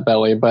out with that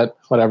belly, but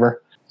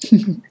whatever.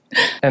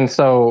 And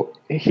so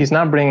he's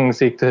not bringing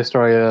Zeke to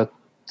Historia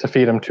to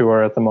feed him to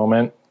her at the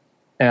moment.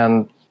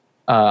 And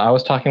I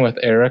was talking with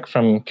Eric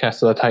from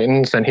Cast of the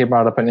Titans, and he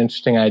brought up an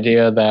interesting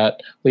idea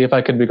that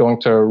Levi could be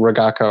going to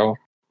Ragako.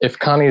 If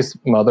Connie's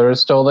mother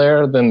is still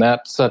there, then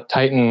that's a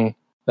Titan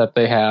that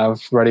they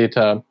have ready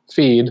to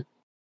feed,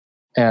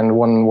 and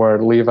one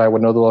where Levi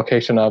would know the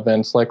location of,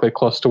 and it's likely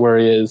close to where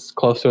he is,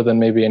 closer than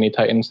maybe any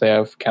Titans they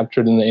have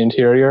captured in the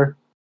interior.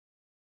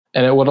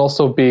 And it would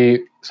also be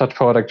such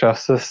poetic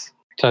justice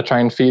to try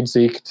and feed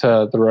Zeke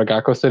to the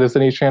Ragako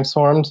citizen he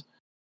transformed.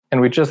 And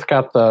we just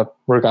got the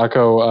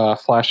Ragako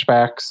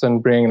flashbacks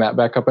and bringing that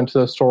back up into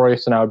the story,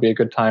 so now would be a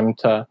good time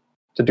to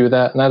do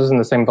that. And that is in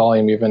the same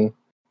volume, even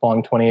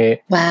volume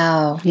 28.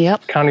 Wow.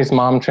 Yep. Connie's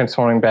mom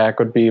transforming back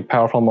would be a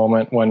powerful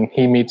moment when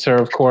he meets her,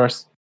 of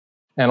course.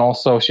 And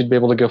also she'd be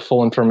able to give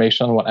full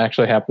information on what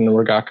actually happened to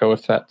Ragako,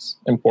 if that's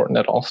important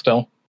at all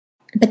still.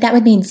 But that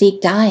would mean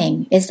Zeke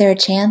dying. Is there a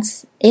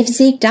chance? If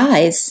Zeke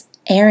dies,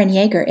 Eren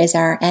Yeager is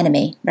our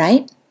enemy,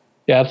 right?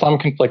 Yeah, I'm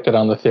conflicted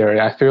on the theory.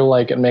 I feel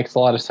like it makes a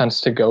lot of sense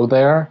to go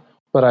there,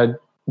 but I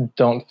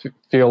don't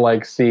feel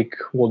like Zeke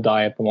will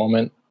die at the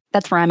moment.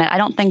 That's where I'm at. I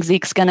don't think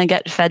Zeke's going to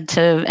get fed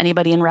to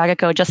anybody in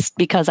Ragako just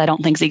because I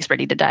don't think Zeke's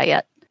ready to die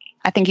yet.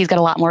 I think he's got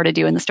a lot more to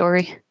do in the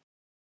story.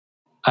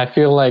 I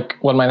feel like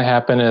what might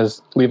happen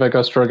is Levi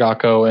goes to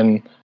Ragako,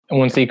 and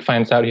when Zeke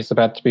finds out he's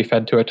about to be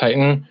fed to a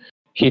Titan,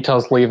 he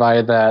tells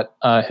Levi that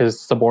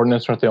his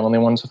subordinates aren't the only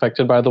ones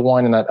affected by the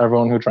wine and that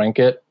everyone who drank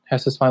it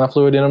has his final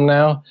fluid in him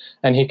now,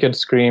 and he could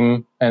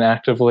scream and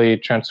actively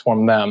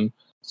transform them.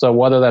 So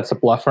whether that's a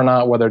bluff or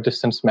not, whether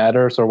distance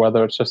matters or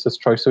whether it's just his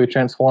choice who he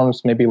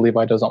transforms, maybe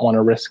Levi doesn't want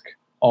to risk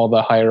all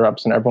the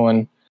higher-ups and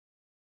everyone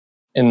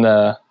in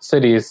the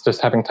cities just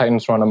having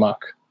Titans run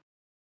amok.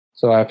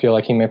 So I feel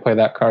like he may play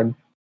that card.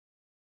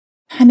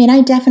 I mean,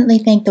 I definitely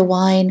think the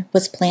wine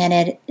was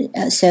planted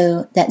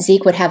so that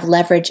Zeke would have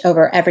leverage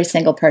over every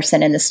single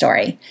person in the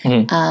story.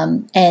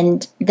 Mm-hmm.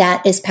 And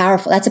that is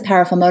powerful. That's a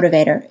powerful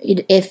motivator.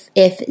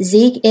 If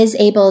Zeke is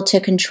able to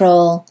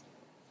control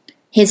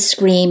his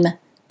scream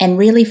and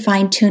really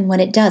fine-tune when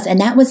it does, and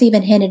that was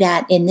even hinted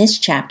at in this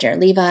chapter.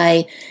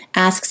 Levi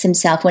asks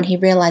himself when he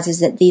realizes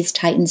that these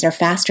Titans are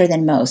faster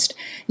than most,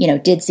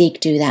 did Zeke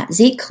do that?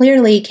 Zeke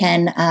clearly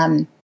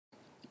can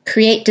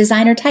create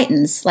designer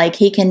Titans. Like,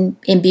 he can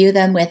imbue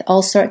them with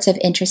all sorts of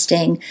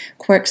interesting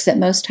quirks that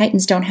most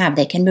Titans don't have.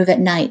 They can move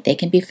at night. They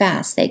can be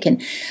fast.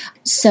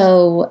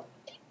 So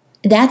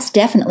that's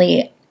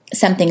definitely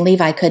something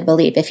Levi could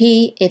believe.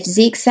 If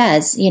Zeke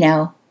says,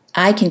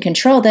 I can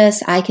control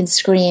this, I can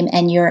scream,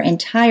 and your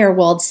entire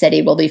walled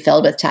city will be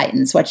filled with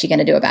Titans. What you going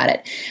to do about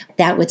it?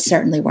 That would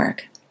certainly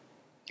work.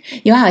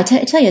 Wow, I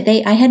tell you,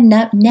 I had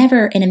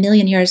never in a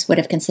million years would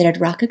have considered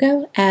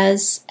Rakago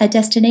as a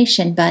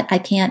destination, but I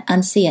can't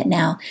unsee it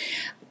now.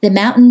 The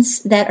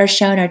mountains that are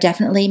shown are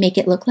definitely make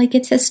it look like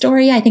it's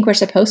Historia. I think we're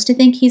supposed to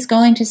think he's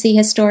going to see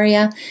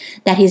Historia,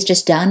 that he's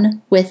just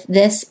done with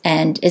this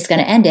and is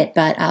going to end it.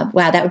 But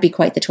wow, that would be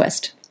quite the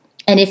twist.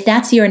 And if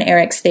that's your and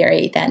Eric's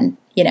theory, then,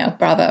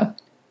 bravo.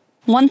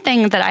 One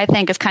thing that I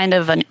think is kind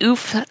of an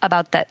oof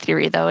about that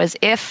theory, though, is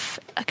if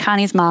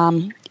Connie's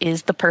mom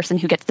is the person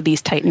who gets the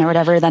Beast Titan or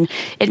whatever, then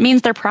it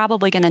means they're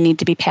probably going to need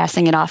to be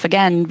passing it off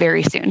again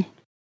very soon.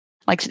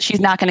 Like, she's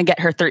not going to get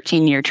her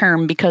 13-year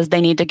term because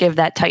they need to give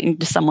that Titan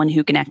to someone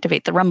who can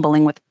activate the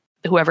rumbling with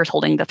whoever's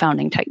holding the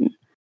founding Titan.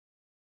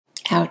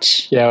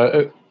 Ouch.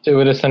 Yeah, it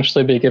would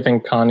essentially be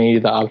giving Connie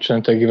the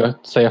option to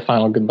say a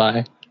final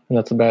goodbye, and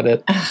that's about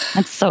it.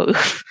 That's so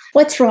oof.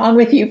 What's wrong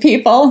with you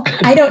people?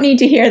 I don't need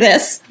to hear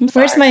this.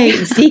 Where's my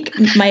Zeke,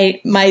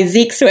 my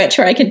Zeke switch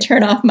where I can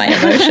turn off my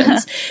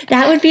emotions?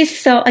 That would be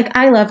so,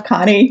 I love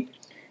Connie.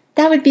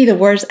 That would be the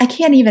worst. I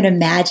can't even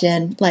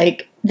imagine,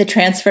 the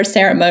transfer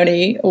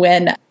ceremony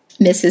when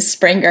Mrs.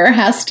 Springer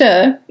has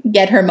to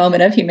get her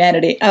moment of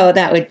humanity. Oh,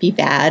 that would be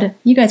bad.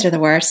 You guys are the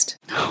worst.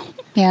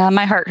 Yeah,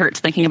 my heart hurts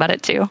thinking about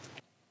it too.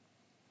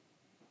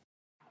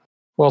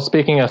 Well,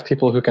 speaking of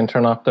people who can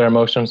turn off their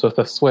emotions with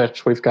a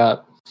switch, we've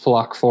got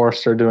Flock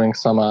Forrester doing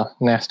some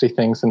nasty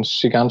things in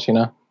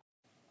Shiganshina.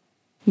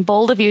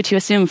 Bold of you to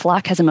assume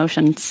Flock has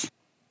emotions.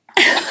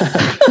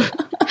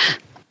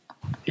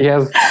 He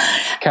has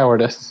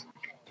cowardice.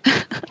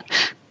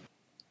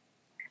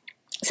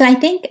 So I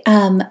think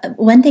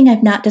one thing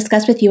I've not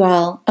discussed with you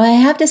all, I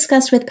have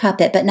discussed with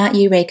Puppet, but not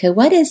you, Reiko.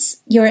 What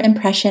is your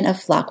impression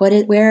of Flock?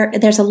 Where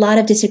there's a lot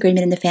of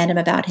disagreement in the fandom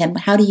about him.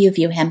 How do you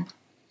view him?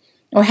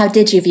 Or how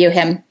did you view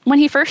him? When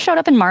he first showed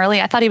up in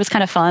Marley, I thought he was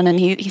kind of fun, and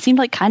he seemed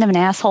like kind of an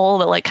asshole,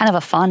 but kind of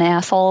a fun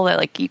asshole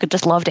that you could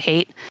just love to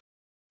hate.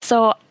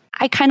 So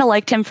I kind of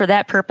liked him for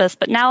that purpose,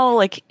 but now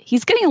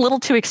he's getting a little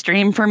too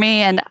extreme for me,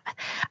 and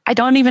I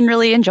don't even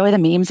really enjoy the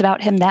memes about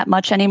him that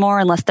much anymore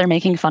unless they're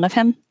making fun of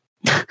him.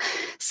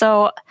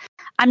 So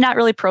I'm not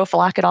really pro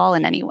Flock at all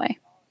in any way.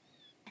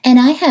 And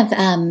I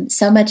have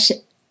so much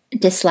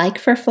dislike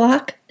for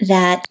Flock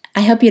that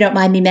I hope you don't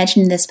mind me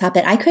mentioning this,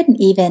 Puppet. I couldn't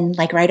even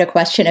write a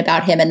question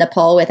about him in the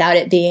poll without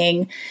it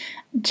being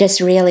just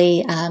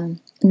really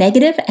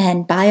negative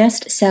and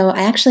biased. So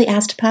I actually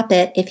asked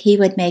Puppet if he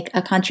would make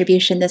a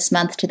contribution this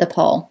month to the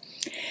poll.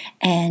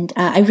 And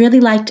I really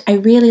liked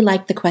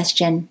the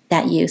question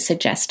that you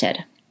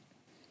suggested.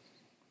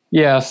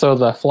 Yeah, so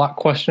the Flock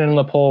question in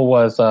the poll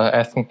was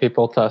asking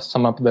people to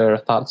sum up their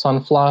thoughts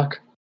on Flock.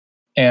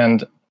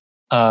 And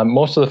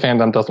most of the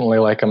fandom doesn't really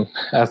like him,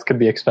 as could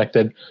be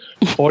expected.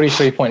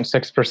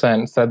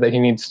 43.6% said that he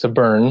needs to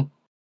burn.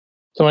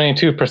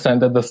 22%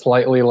 did the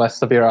slightly less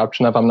severe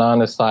option of I'm not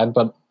on his side,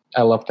 but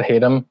I love to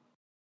hate him.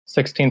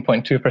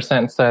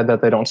 16.2% said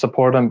that they don't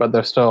support him, but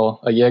they're still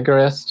a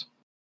Jaegerist.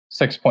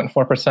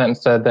 6.4%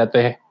 said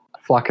that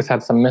Flock has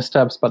had some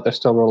missteps, but they're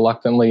still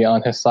reluctantly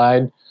on his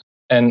side.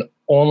 And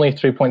only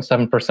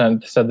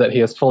 3.7% said that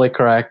he is fully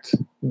correct.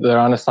 They're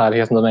on his side. He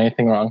hasn't done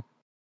anything wrong.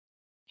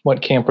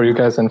 What camp were you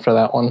guys in for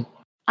that one?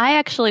 I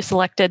actually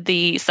selected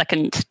the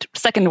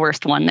second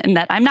worst one, in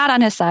that I'm not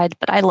on his side,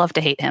 but I love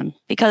to hate him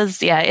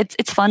because, yeah,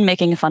 it's fun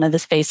making fun of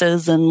his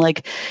faces and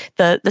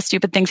the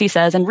stupid things he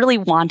says and really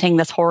wanting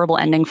this horrible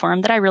ending for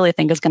him that I really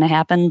think is going to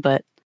happen.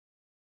 But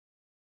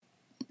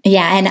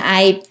Yeah, and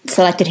I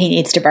selected He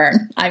Needs to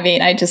Burn. I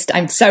mean,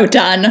 I'm so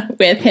done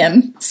with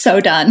him. So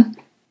done.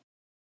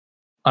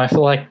 I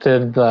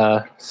selected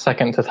the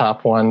second to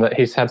top one, that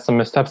he's had some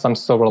missteps. I'm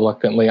still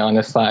reluctantly on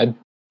his side.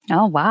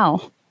 Oh,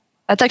 wow.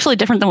 That's actually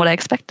different than what I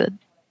expected.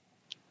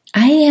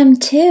 I am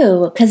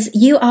too, because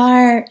you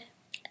are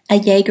a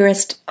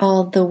Jaegerist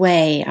all the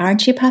way,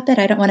 aren't you, Puppet?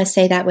 I don't want to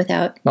say that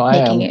without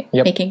making it.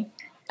 Yep.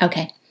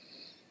 Okay.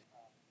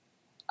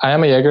 I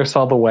am a Jaegerist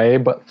all the way,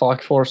 but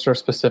Flock Forrester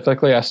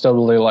specifically, I still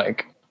really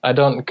like. I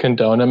don't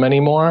condone him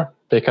anymore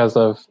because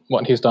of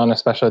what he's done,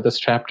 especially this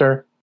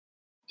chapter.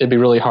 It'd be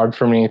really hard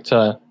for me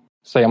to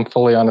say I'm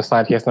fully on his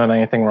side. He hasn't done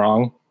anything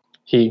wrong.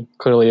 He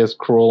clearly is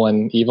cruel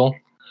and evil.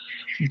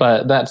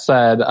 But that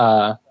said,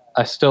 I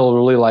still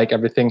really like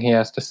everything he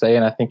has to say,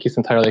 and I think he's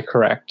entirely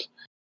correct.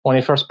 When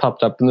he first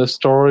popped up in this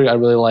story, I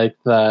really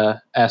liked the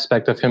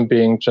aspect of him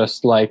being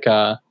just like,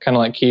 kind of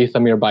like Keith, a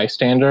mere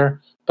bystander.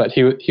 But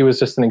he was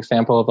just an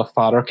example of a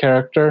fodder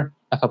character.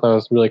 I thought that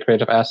was a really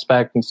creative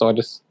aspect, and so I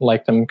just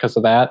liked him because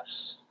of that.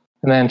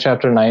 And then in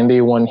chapter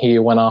 90, when he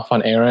went off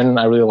on Aaron,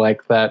 I really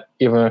liked that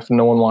even if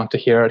no one wanted to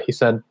hear it, he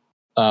said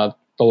the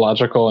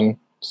logical and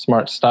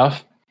smart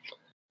stuff.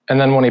 And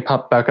then when he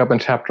popped back up in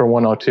chapter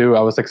 102,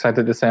 I was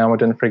excited to say I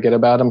didn't forget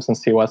about him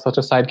since he was such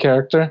a side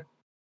character.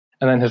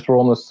 And then his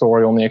role in the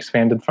story only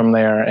expanded from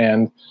there.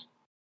 And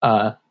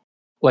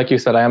like you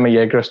said, I am a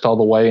Jaegerist all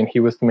the way, and he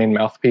was the main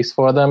mouthpiece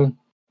for them.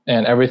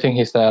 And everything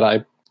he said,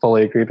 I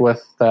fully agreed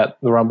with, that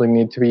the rumbling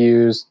need to be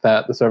used,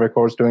 that the Survey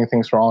Corps is doing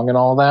things wrong and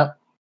all that.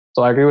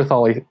 So I agree with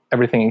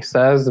everything he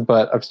says,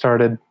 but I've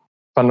started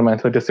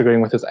fundamentally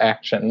disagreeing with his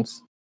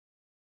actions.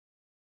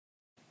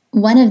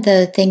 One of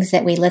the things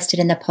that we listed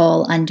in the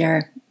poll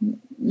under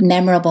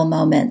memorable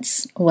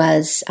moments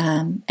was,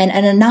 and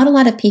not a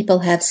lot of people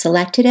have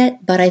selected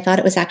it, but I thought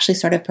it was actually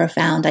sort of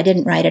profound. I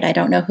didn't write it. I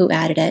don't know who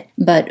added it,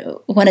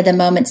 but one of the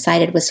moments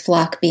cited was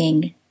Flock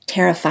being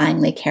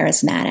terrifyingly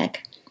charismatic.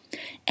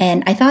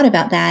 And I thought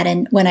about that,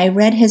 and when I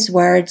read his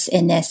words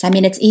in this, I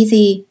mean, it's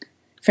easy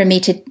for me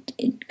to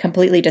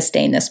completely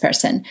disdain this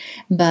person,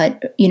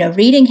 but,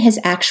 reading his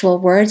actual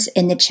words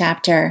in the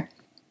chapter,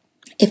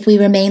 if we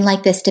remain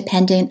like this,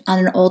 dependent on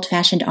an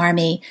old-fashioned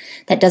army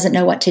that doesn't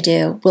know what to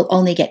do, we'll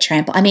only get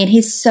trampled. I mean,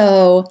 he's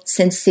so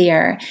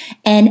sincere.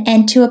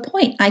 And to a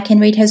point, I can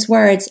read his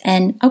words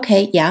and,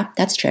 okay, yeah,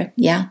 that's true.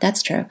 Yeah,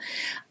 that's true.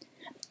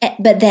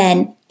 But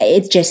then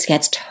it just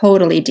gets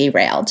totally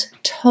derailed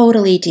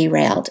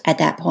at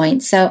that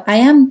point. So I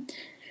am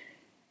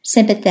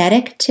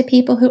sympathetic to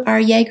people who are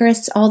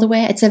Jaegerists all the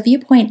way. It's a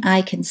viewpoint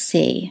I can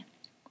see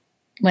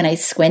when I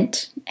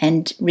squint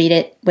and read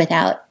it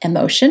without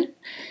emotion.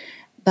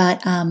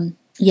 But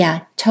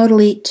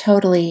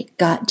totally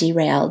got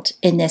derailed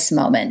in this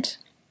moment.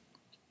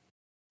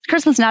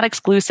 Charisma's not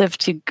exclusive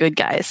to good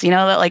guys.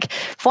 That like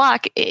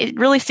Flock, it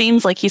really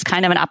seems like he's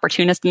kind of an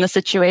opportunist in the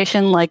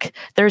situation. Like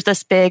there's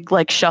this big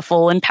like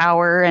shuffle in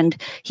power,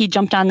 and he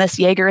jumped on this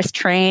Jaegerist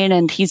train,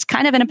 and he's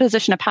kind of in a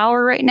position of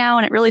power right now.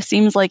 And it really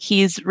seems like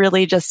he's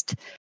really just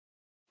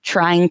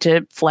trying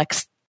to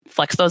flex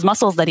those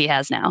muscles that he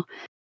has now.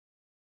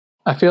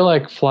 I feel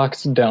like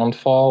Flock's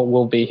downfall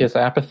will be his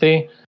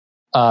apathy.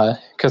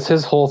 Because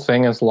his whole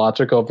thing is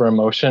logic over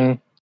emotion.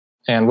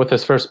 And with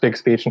his first big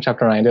speech in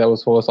chapter 90, that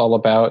was what it was all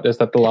about, is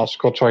that the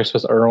logical choice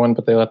was Erwin,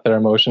 but they let their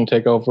emotion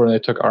take over and they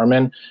took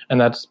Armin.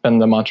 And that's been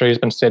the mantra he's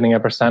been stating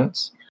ever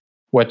since,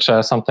 which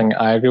is something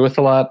I agree with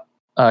a lot,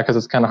 because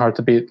it's kind of hard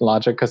to beat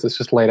logic because it's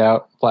just laid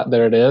out flat,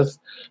 there it is.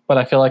 But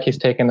I feel like he's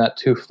taken that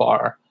too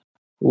far.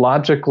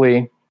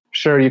 Logically,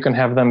 sure, you can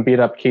have them beat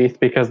up Keith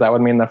because that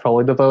would mean they're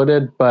fully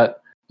devoted,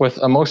 but with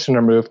emotion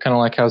removed, kind of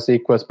like how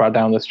Zeke was brought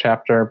down this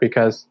chapter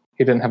because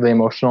he didn't have the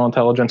emotional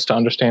intelligence to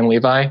understand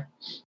Levi.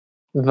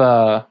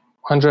 The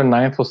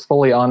 109th was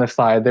fully on his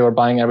side. They were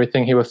buying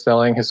everything he was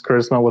selling. His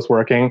charisma was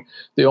working.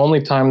 The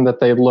only time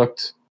that they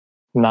looked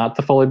not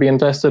to fully be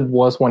invested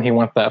was when he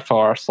went that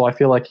far. So I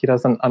feel like he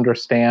doesn't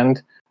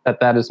understand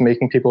that is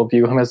making people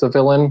view him as a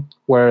villain,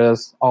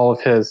 whereas all of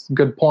his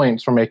good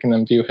points were making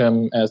them view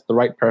him as the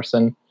right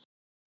person.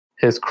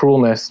 His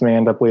cruelness may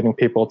end up leading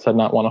people to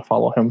not want to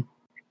follow him.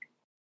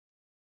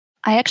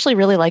 I actually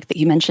really like that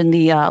you mentioned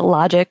the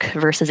logic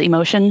versus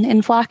emotion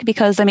in Flock,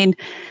 because, I mean,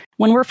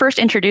 when we're first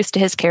introduced to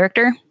his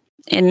character,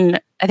 I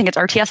think it's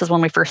RTS is when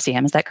we first see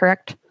him, is that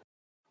correct?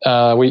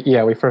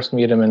 We first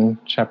meet him in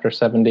chapter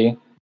 70.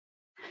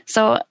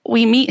 So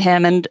we meet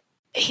him, and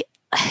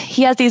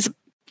he has these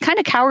kind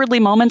of cowardly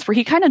moments where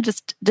he kind of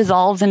just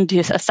dissolves into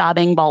a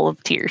sobbing ball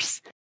of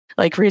tears.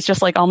 Like, where he's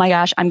just like, oh my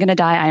gosh, I'm going to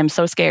die. I am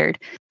so scared.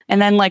 And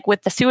then, like,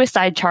 with the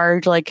suicide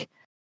charge, like,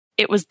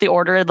 it was the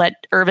order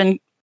that Erwin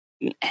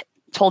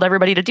told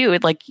everybody to do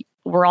it. Like,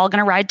 we're all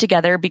going to ride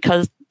together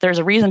because there's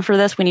a reason for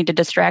this. We need to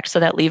distract so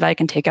that Levi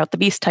can take out the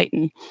Beast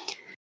Titan.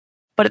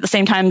 But at the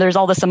same time, there's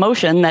all this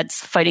emotion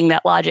that's fighting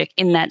that logic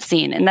in that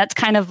scene. And that's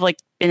kind of like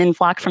been in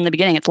Flock from the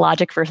beginning. It's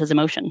logic versus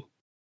emotion.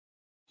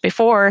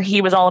 Before,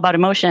 he was all about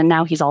emotion.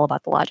 Now he's all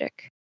about the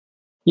logic.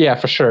 Yeah,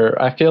 for sure.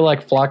 I feel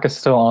like Flock is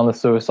still on the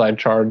suicide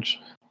charge.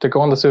 To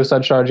go on the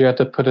suicide charge, you have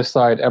to put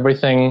aside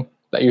everything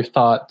that you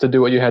thought to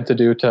do what you had to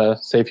do to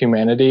save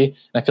humanity.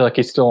 And I feel like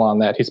he's still on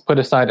that. He's put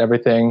aside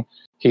everything.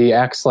 He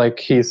acts like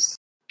he's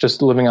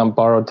just living on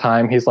borrowed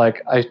time. He's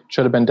like, I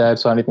should have been dead,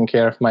 so I don't even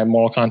care if my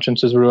moral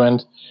conscience is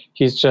ruined.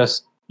 He's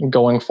just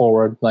going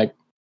forward, like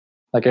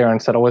Aaron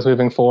said, always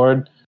moving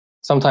forward.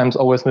 Sometimes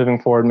always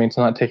moving forward means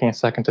not taking a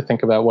second to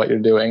think about what you're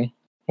doing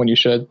when you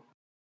should.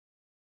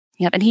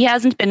 Yep, and he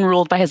hasn't been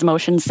ruled by his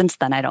emotions since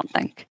then, I don't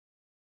think.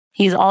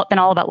 He's been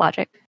all about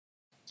logic.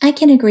 I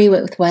can agree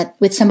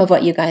with some of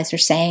what you guys are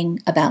saying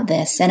about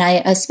this. And I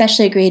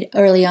especially agreed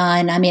early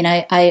on. I mean,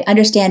 I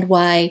understand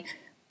why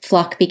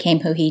Floch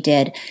became who he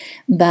did.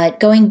 But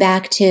going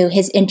back to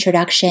his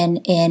introduction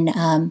in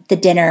the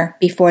dinner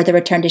before the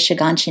return to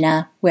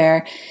Shiganshina,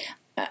 where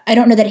I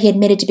don't know that he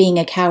admitted to being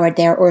a coward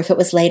there, or if it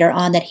was later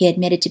on that he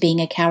admitted to being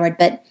a coward.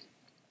 But,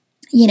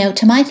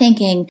 to my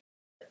thinking,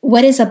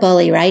 what is a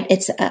bully, right?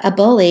 A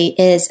bully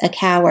is a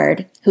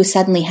coward who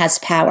suddenly has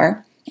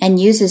power and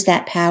uses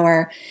that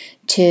power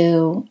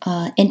to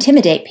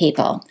intimidate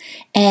people.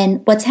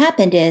 And what's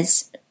happened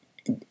is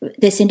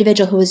this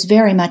individual who is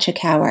very much a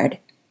coward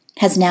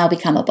has now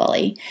become a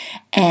bully.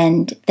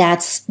 And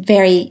that's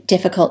very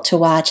difficult to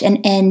watch.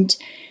 And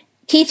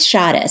Keith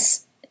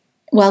Shadis,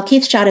 while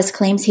Keith Shadis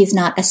claims he's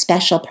not a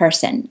special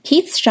person,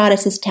 Keith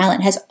Shadis'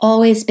 talent has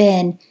always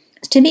been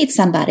to meet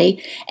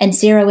somebody and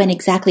zero in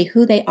exactly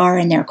who they are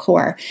in their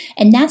core.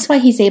 And that's why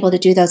he's able to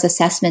do those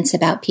assessments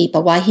about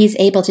people, why he's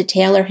able to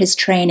tailor his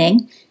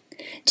training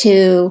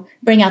to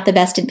bring out the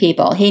best in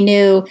people. He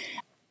knew,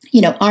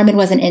 Armin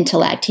was an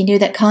intellect. He knew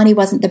that Connie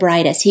wasn't the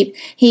brightest.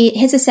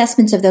 His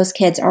assessments of those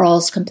kids are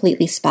all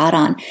completely spot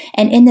on.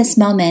 And in this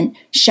moment,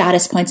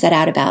 Shadis points that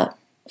out about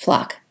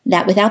Floch,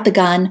 that without the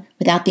gun,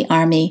 without the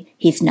army,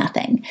 he's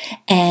nothing.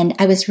 And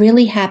I was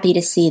really happy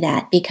to see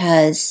that,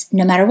 because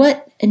no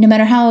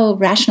matter how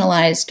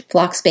rationalized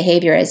Floch's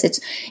behavior is,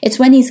 it's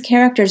when these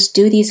characters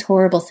do these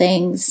horrible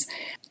things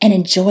and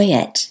enjoy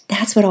it.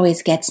 That's what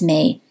always gets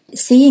me.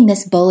 Seeing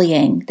this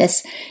bullying,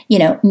 this,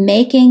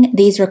 making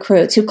these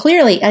recruits who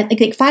clearly, I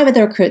think 5 of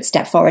the recruits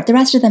stepped forward. The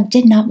rest of them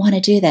did not want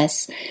to do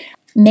this,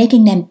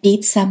 making them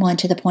beat someone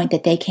to the point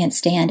that they can't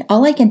stand.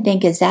 All I can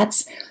think is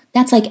that's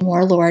like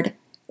warlord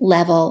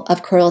level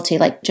of cruelty,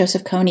 like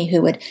Joseph Kony,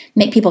 who would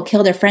make people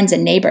kill their friends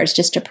and neighbors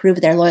just to prove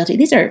their loyalty.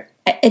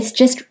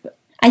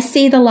 I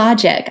see the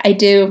logic. I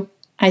do.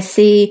 I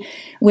see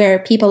where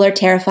people are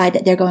terrified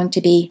that they're going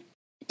to be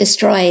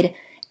destroyed,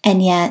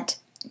 and yet,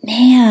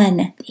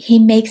 man, he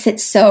makes it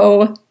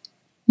so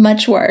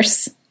much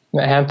worse.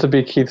 It had to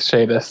be Keith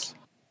Shadis.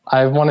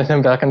 I've wanted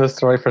him back in the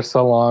story for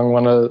so long.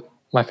 One of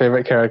my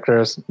favorite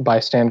characters,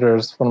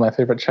 Bystanders, one of my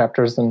favorite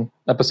chapters and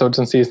episodes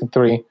in season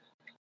 3.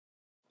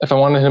 If I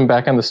wanted him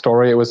back in the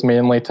story, it was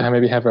mainly to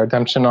maybe have a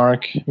redemption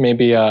arc.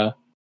 Maybe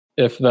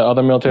if the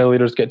other military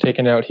leaders get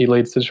taken out, he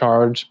leads the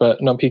charge.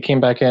 But nope, he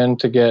came back in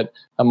to get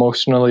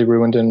emotionally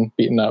ruined and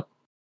beaten up.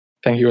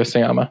 Thank you,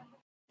 Isayama.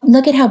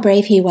 Look at how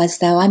brave he was,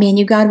 though. I mean,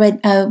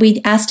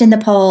 we asked in the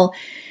poll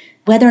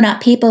whether or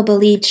not people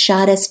believed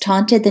Shadis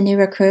taunted the new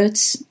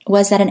recruits.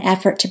 Was that an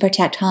effort to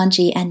protect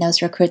Hanji and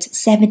those recruits?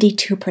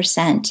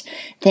 72%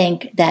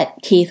 think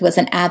that Keith was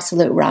an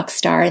absolute rock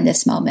star in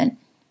this moment.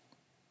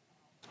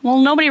 Well,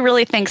 nobody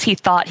really thinks he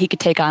thought he could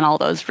take on all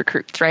those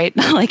recruits, right?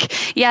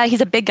 Yeah,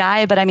 he's a big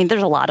guy, but I mean,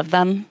 there's a lot of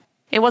them.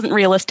 It wasn't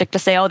realistic to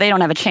say, they don't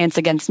have a chance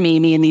against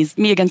me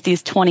against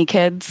these 20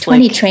 kids.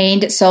 20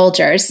 trained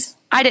soldiers.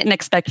 I didn't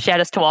expect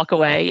Shadis to walk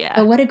away, yeah.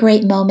 But what a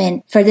great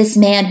moment for this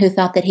man who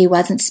thought that he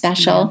wasn't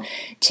special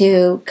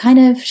to kind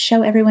of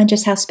show everyone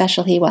just how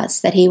special he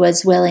was, that he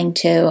was willing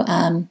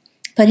to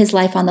put his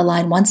life on the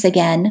line once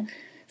again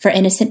for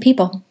innocent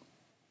people.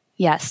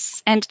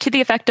 Yes, and to the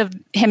effect of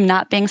him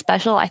not being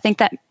special, I think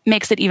that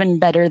makes it even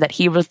better that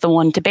he was the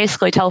one to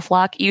basically tell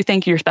Floch, you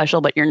think you're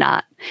special, but you're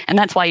not. And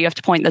that's why you have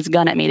to point this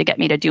gun at me to get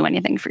me to do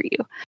anything for you.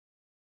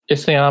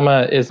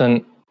 Isayama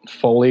isn't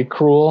fully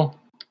cruel.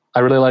 I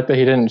really like that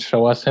he didn't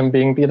show us him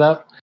being beat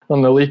up.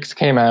 When the leaks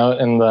came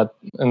out and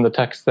the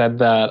text said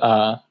that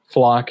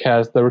Floch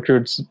has the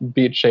recruits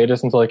beat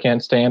Shadis until he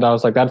can't stand, I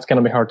was like, that's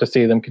going to be hard to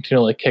see them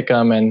continually kick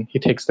him, and he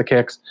takes the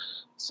kicks.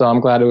 So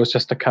I'm glad it was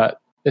just a cut.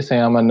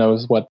 Isayama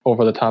knows what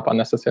over the top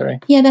unnecessary.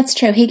 Yeah, that's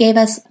true. He gave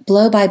us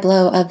blow by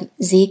blow of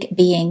Zeke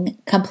being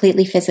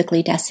completely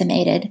physically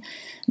decimated.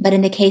 But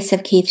in the case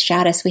of Keith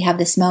Shadis, we have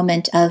this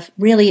moment of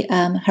really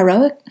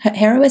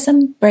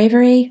heroism,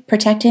 bravery,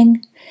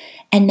 protecting,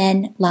 and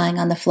then lying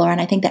on the floor.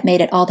 And I think that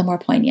made it all the more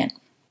poignant.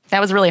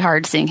 That was really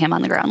hard seeing him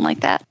on the ground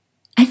like that.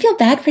 I feel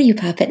bad for you,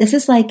 Puppet. This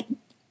is like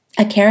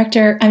a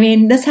character. I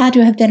mean, this had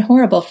to have been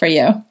horrible for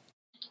you.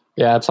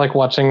 Yeah, it's like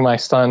watching my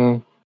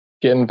son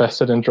get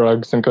invested in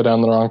drugs and go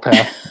down the wrong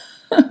path.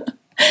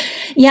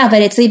 Yeah,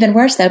 but it's even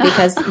worse, though,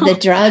 because the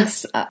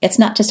drugs, it's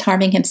not just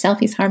harming himself,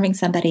 he's harming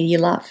somebody you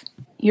love.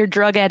 Your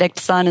drug addict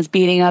son is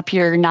beating up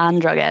your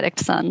non-drug addict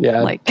son.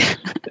 Yeah.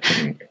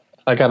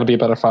 I got to be a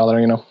better father,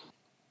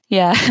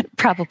 Yeah,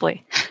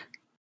 probably.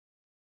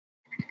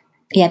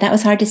 Yeah, that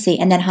was hard to see.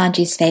 And then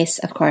Hanji's face,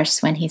 of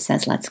course, when he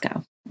says, let's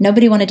go.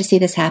 Nobody wanted to see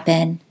this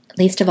happen.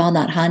 least of all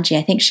not Hanji.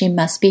 I think she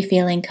must be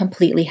feeling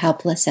completely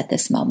helpless at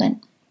this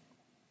moment.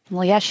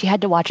 Well, yeah, she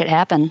had to watch it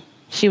happen.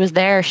 She was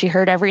there. She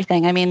heard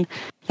everything. I mean,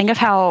 think of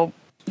how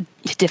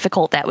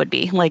difficult that would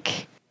be.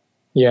 Like,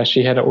 yeah,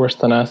 she had it worse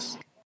than us.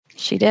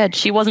 She did.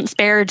 She wasn't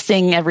spared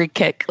seeing every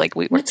kick like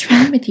we were. What's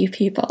wrong with you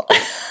people?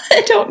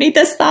 I don't need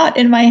this thought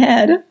in my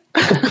head.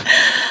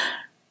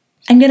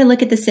 I'm going to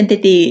look at the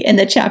sympathy in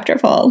the chapter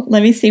poll.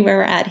 Let me see where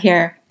we're at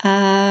here.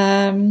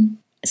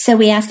 So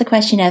we asked the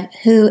question of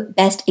who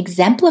best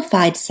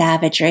exemplified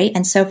savagery,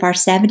 and so far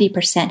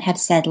 70% have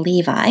said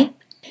Levi.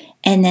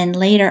 And then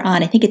later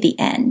on, I think at the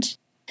end,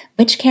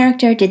 which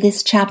character did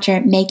this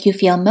chapter make you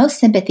feel most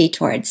sympathy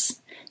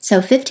towards? So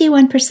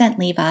 51%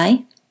 Levi,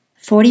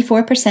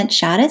 44%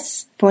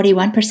 Shadis,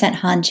 41%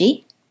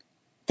 Hanji,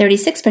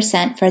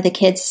 36% for the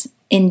kids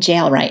in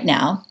jail right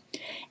now,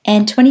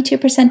 and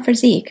 22% for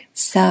Zeke.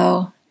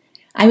 So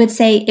I would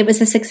say it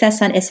was a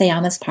success on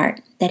Isayama's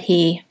part that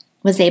he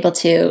was able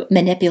to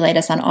manipulate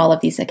us on all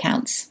of these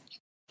accounts.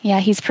 Yeah,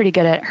 he's pretty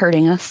good at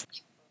hurting us.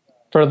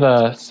 For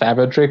the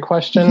savagery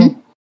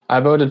question, I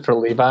voted for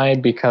Levi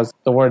because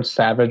the word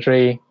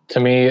savagery, to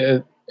me,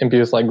 it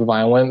imbues like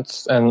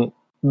violence, and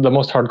the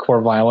most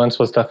hardcore violence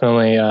was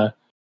definitely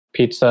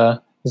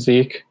Pizza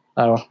Zeke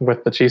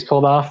with the cheese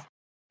pulled off.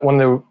 When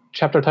the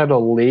chapter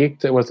title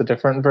leaked, it was a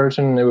different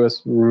version. It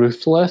was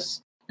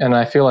Ruthless, and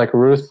I feel like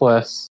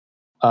Ruthless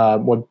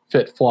would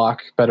fit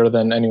Flock better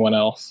than anyone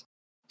else.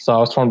 So I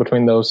was torn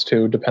between those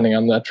two, depending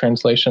on the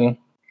translation.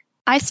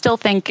 I still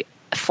think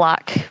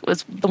Flock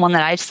was the one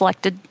that I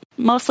selected,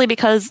 mostly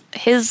because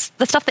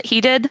the stuff that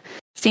he did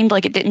seemed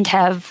like it didn't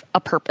have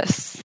a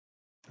purpose.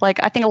 Like,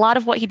 I think a lot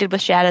of what he did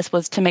with Shadis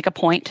was to make a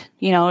point,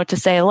 to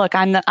say, look,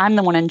 I'm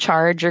the one in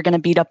charge. You're going to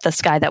beat up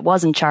this guy that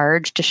was in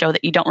charge to show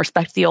that you don't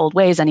respect the old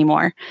ways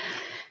anymore.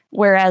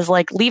 Whereas,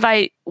 like,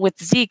 Levi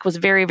with Zeke was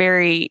very,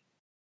 very...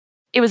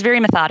 It was very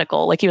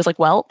methodical. Like, he was like,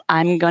 well,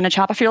 I'm going to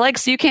chop off your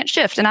legs so you can't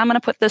shift, and I'm going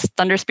to put this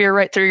thunder spear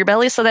right through your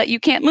belly so that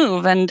you can't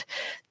move. And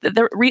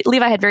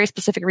Levi had very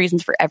specific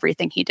reasons for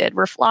everything he did,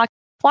 where Flock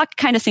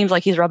kind of seems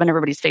like he's rubbing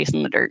everybody's face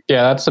in the dirt.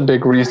 Yeah, that's a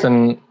big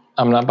reason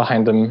I'm not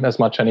behind him as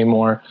much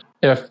anymore.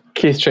 If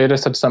Keith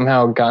Shadis had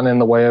somehow gotten in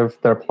the way of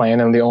their plan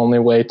and the only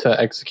way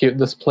to execute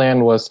this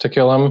plan was to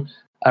kill him,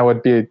 I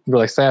would be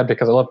really sad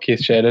because I love Keith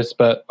Shadis,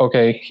 but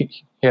okay,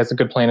 he has a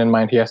good plan in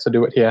mind. He has to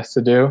do what he has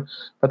to do.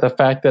 But the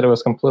fact that it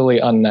was completely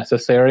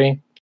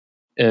unnecessary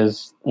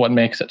is what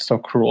makes it so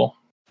cruel.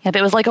 Yeah, but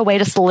it was like a way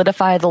to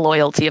solidify the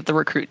loyalty of the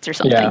recruits or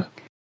something. Yeah.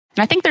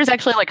 And I think there's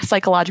actually like a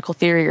psychological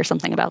theory or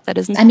something about that,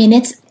 isn't there? I mean,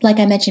 it's like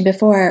I mentioned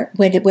before,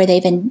 where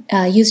they've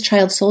used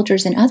child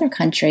soldiers in other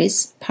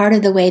countries. Part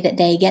of the way that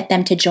they get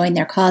them to join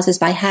their cause is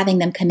by having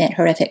them commit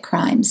horrific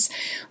crimes.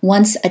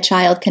 Once a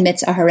child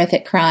commits a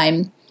horrific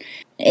crime,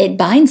 it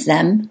binds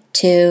them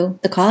to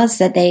the cause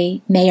that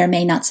they may or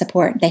may not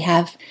support. They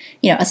have,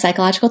 a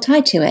psychological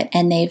tie to it,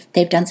 and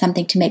they've done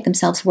something to make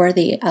themselves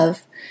worthy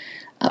of,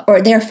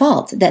 or their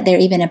fault that they're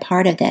even a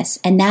part of this.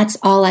 And that's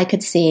all I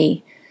could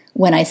see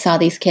when I saw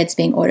these kids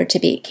being ordered to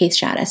beat Keith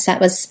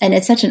Shadis. And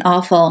it's such an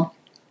awful.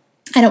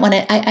 I don't want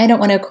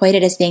to equate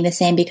it as being the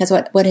same, because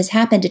what has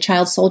happened to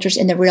child soldiers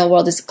in the real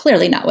world is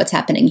clearly not what's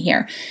happening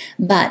here.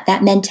 But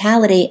that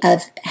mentality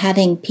of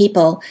having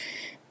people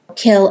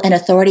kill an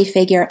authority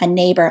figure, a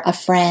neighbor, a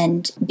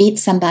friend, beat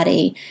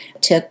somebody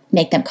to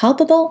make them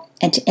culpable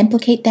and to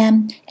implicate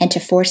them and to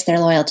force their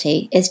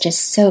loyalty is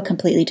just so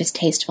completely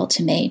distasteful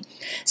to me.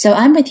 So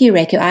I'm with you,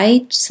 Reiku.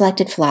 I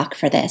selected Flock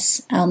for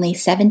this. Only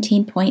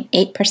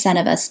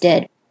 17.8% of us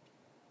did.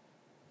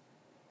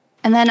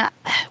 And then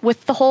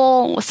with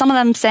some of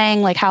them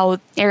saying like how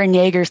Eren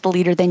Yeager's the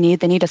leader they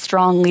need a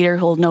strong leader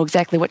who'll know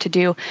exactly what to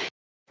do.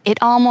 It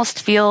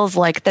almost feels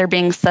like they're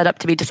being set up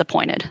to be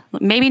disappointed.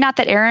 Maybe not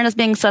that Eren is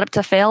being set up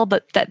to fail,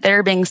 but that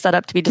they're being set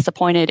up to be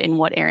disappointed in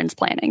what Eren's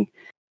planning.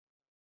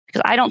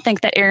 Because I don't think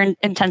that Eren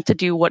intends to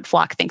do what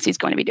Flock thinks he's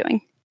going to be doing.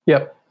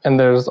 Yep. And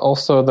there's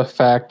also the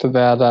fact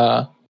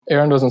that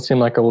Eren doesn't seem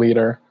like a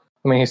leader.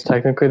 I mean, he's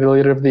technically the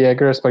leader of the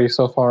Jaegers, but he's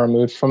so far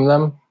removed from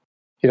them.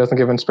 He doesn't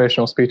give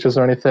inspirational speeches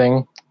or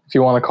anything. If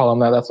you want to call him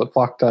that, that's what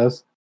Flock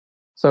does.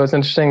 So it's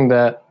interesting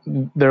that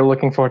they're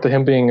looking forward to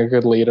him being a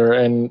good leader,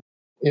 and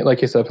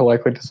like you said, he'll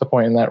likely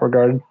disappoint in that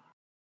regard.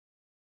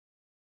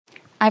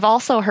 I've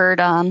also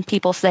heard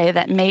people say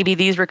that maybe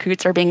these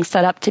recruits are being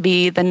set up to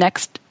be the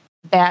next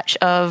batch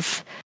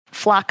of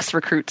Flock's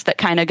recruits that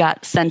kind of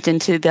got sent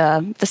into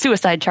the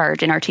suicide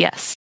charge in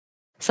RTS.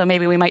 So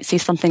maybe we might see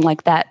something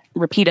like that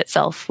repeat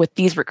itself with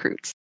these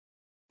recruits.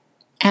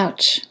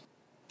 Ouch.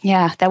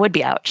 Yeah, that would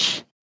be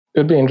ouch. It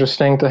would be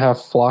interesting to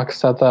have Flock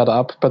set that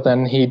up, but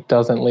then he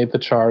doesn't lead the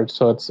charge,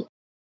 so it's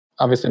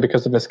obviously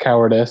because of his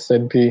cowardice.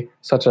 It'd be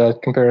such a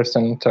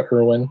comparison to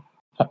Erwin,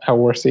 how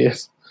worse he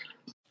is.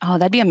 Oh,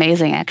 that'd be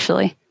amazing,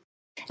 actually.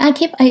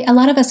 A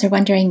lot of us are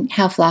wondering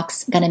how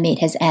Flock's going to meet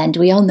his end.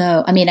 We all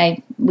know. I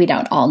mean, we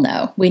don't all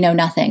know. We know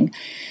nothing.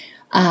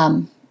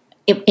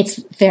 It's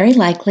very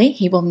likely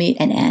he will meet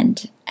an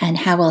end, and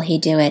how will he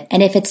do it?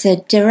 And if it's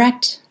a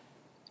direct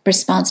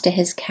response to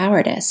his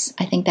cowardice,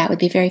 I think that would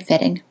be very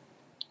fitting.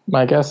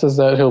 My guess is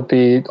that he'll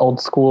be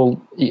old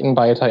school, eaten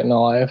by a Titan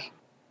alive.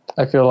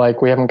 I feel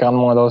like we haven't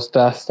gotten one of those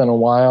deaths in a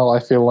while. I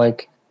feel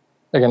like,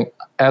 again,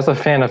 as a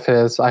fan of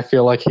his, I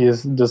feel like he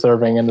is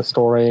deserving in the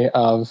story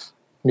of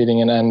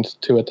meeting an end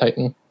to a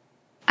Titan.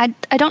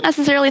 I don't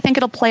necessarily think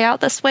it'll play out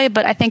this way,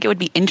 but I think it would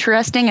be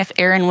interesting if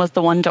Eren was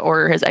the one to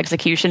order his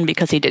execution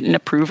because he didn't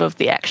approve of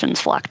the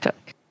actions Floch took.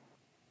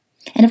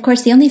 And of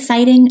course, the only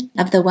sighting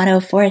of the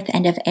 104th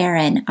and of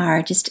Eren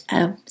are just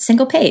a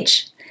single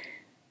page.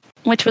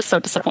 Which was so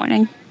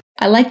disappointing.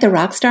 I like the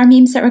Rockstar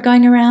memes that were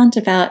going around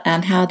about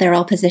how they're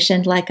all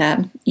positioned like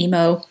a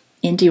emo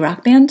indie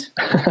rock band.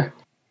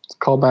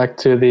 Call back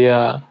to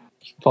the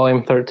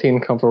Volume 13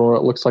 cover where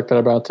it looks like they're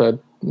about to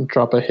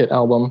drop a hit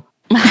album.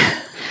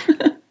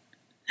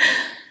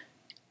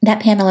 That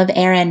panel of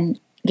Eren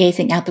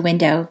gazing out the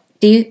window,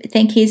 do you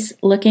think he's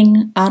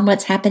looking on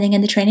what's happening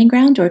in the training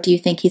ground, or do you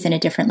think he's in a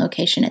different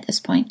location at this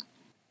point?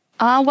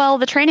 Well,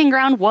 the training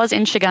ground was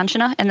in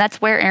Shiganshina, and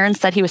that's where Eren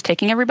said he was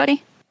taking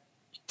everybody.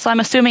 So I'm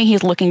assuming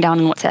he's looking down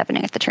on what's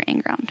happening at the training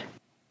ground.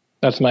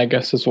 That's my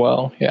guess as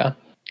well, yeah.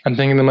 I'm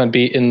thinking they might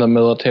be in the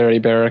military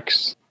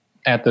barracks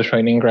at the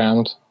training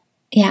ground.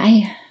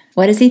 Yeah,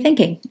 what is he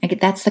thinking?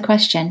 That's the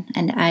question.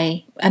 And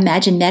I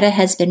imagine meta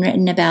has been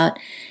written about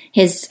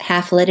his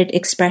half-lidded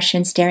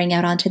expression staring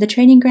out onto the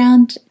training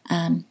ground.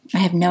 I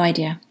have no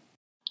idea.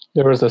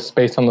 There was a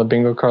space on the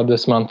bingo card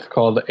this month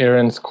called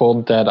Eren's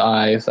Cold Dead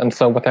Eyes. And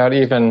so without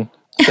even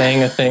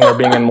saying a thing or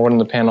being in more than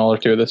a panel or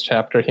two of this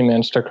chapter, he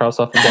managed to cross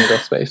off a bingo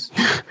space.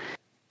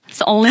 It's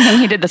the only thing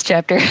he did this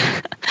chapter.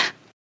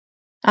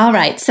 All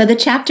right, so the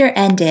chapter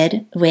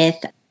ended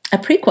with a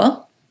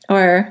prequel,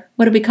 or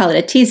what do we call it,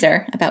 a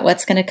teaser about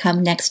what's going to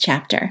come next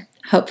chapter,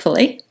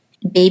 hopefully.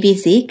 Baby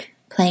Zeke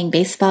playing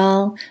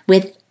baseball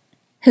with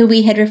who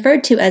we had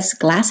referred to as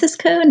Glasses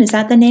Coon. Is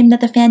that the name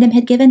that the fandom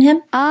had given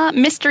him?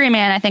 Mystery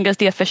Man, I think, is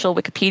the official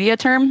Wikipedia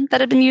term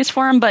that had been used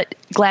for him, but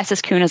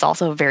Glasses Coon is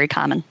also very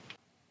common.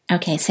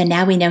 Okay, so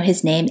now we know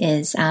his name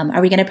is,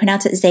 are we going to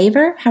pronounce it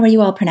Xaver? How are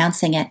you all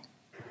pronouncing it?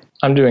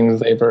 I'm doing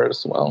Xaver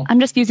as well. I'm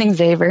just using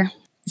Xaver.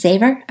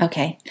 Xaver?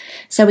 Okay.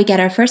 So we get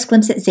our first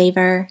glimpse at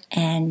Xaver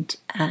and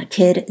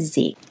Kid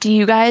Zeke. Do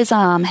you guys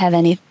have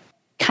any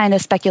kind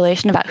of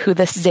speculation about who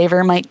this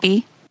Xaver might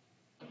be?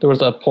 There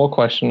was a poll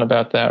question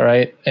about that,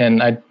 right?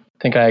 And I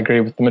think I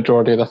agree with the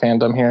majority of the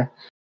fandom here.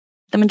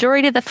 The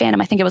majority of the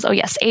fandom, I think it was,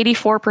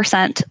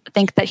 84%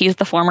 think that he's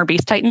the former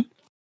Beast Titan.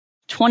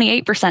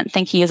 28%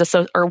 think he is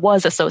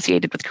was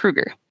associated with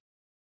Kruger.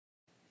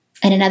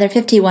 And another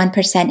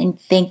 51%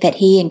 think that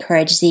he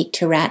encouraged Zeke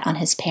to rat on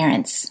his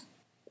parents.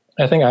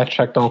 I think I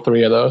checked all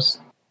three of those.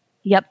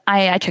 Yep,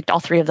 I checked all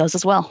three of those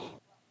as well.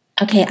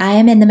 Okay, I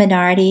am in the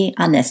minority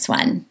on this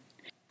one.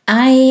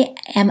 I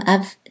am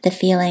of the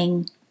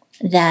feeling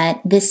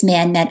that this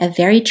man met a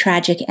very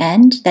tragic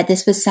end, that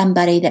this was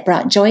somebody that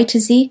brought joy to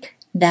Zeke,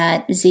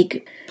 that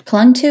Zeke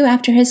clung to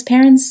after his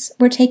parents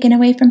were taken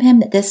away from him,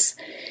 that this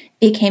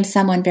became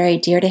someone very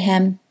dear to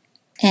him,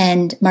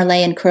 and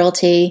Marleyan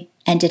cruelty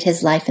ended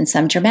his life in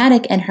some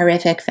dramatic and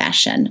horrific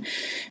fashion.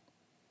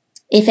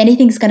 If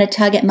anything's going to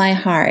tug at my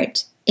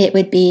heart, it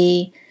would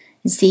be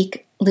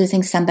Zeke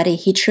losing somebody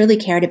he truly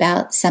cared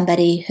about,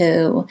 somebody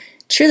who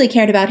truly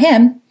cared about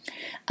him,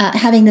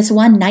 having this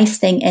one nice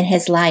thing in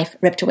his life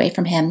ripped away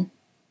from him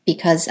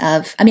because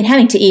of,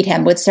 having to eat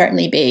him would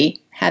certainly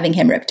be having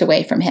him ripped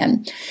away from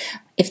him.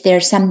 If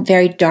there's some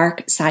very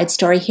dark side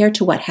story here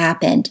to what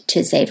happened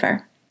to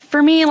Xaver.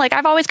 For me,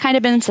 I've always kind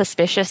of been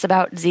suspicious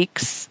about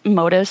Zeke's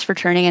motives for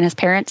turning in his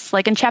parents.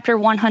 In chapter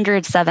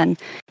 107,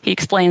 he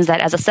explains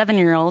that as a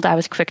 7-year-old, I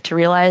was quick to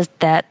realize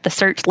that the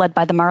search led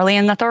by the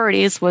Marleyan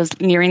authorities was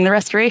nearing the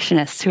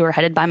Restorationists, who were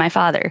headed by my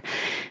father,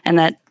 and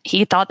that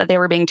he thought that they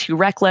were being too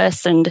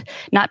reckless and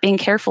not being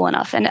careful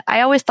enough. And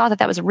I always thought that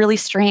that was really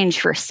strange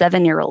for a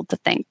 7-year-old to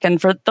think. And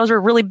those were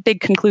really big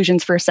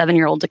conclusions for a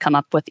 7-year-old to come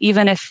up with,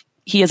 even if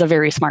he is a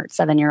very smart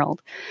 7-year-old.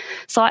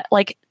 So,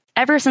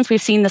 ever since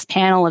we've seen this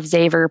panel of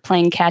Xaver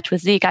playing catch with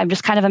Zeke, I've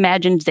just kind of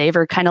imagined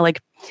Xaver kind of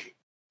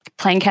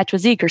playing catch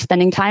with Zeke or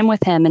spending time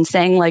with him and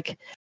saying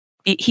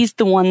he's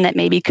the one that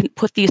maybe can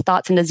put these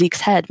thoughts into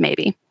Zeke's head,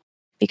 maybe,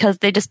 because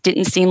they just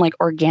didn't seem like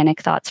organic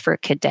thoughts for a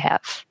kid to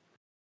have.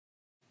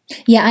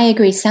 Yeah, I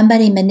agree.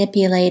 Somebody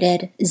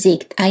manipulated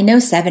Zeke. I know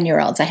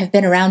 7-year-olds. I have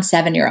been around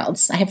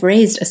 7-year-olds. I have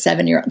raised a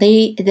 7-year-old.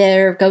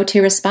 Their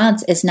go-to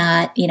response is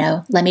not,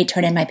 let me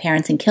turn in my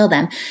parents and kill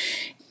them.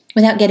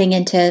 Without getting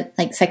into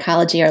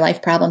psychology or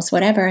life problems,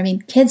 whatever,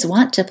 kids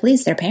want to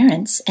please their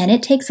parents, and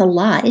it takes a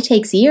lot. It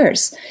takes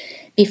years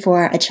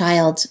before a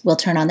child will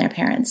turn on their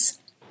parents.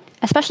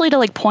 Especially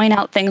to point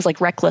out things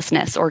like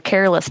recklessness or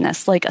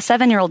carelessness. A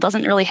 7-year-old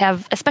doesn't really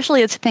have,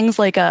 especially it's things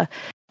like an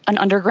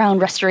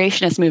underground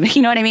restorationist movement.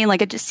 You know what I mean?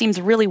 It just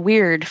seems really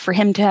weird for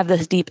him to have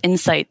this deep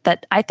insight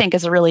that I think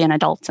is really an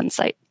adult's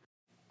insight.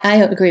 I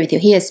agree with you.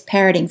 He is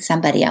parroting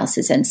somebody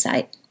else's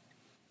insight.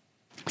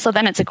 So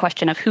then it's a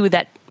question of who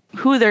it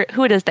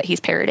is that he's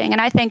parroting.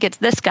 And I think it's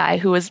this guy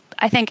who was,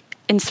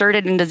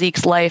 inserted into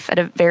Zeke's life at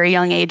a very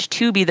young age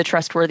to be the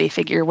trustworthy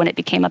figure when it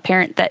became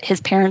apparent that his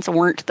parents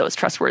weren't those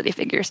trustworthy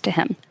figures to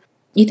him.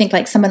 You think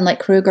like someone like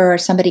Kruger or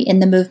somebody in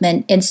the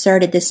movement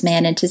inserted this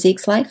man into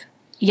Zeke's life?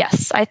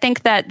 Yes, I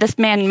think that this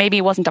man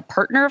maybe wasn't a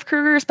partner of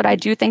Kruger's, but I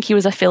do think he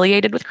was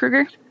affiliated with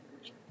Kruger.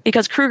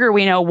 Because Kruger,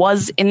 we know,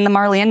 was in the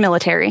Marleyan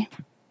military.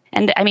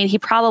 And, I mean, he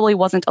probably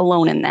wasn't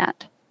alone in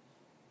that.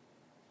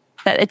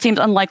 That it seems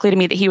unlikely to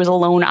me that he was a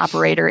lone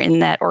operator in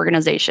that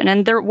organization.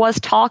 And there was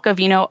talk of,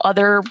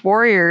 other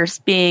warriors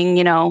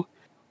being,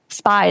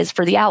 spies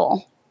for the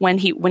Owl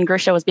when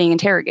Grisha was being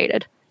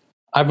interrogated.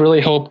 I've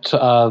really hoped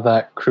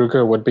that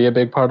Kruger would be a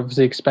big part of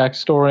Zeke's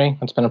backstory.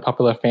 It's been a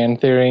popular fan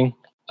theory.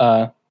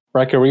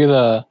 Riker,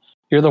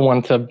 you're the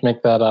one to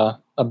make that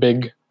a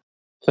big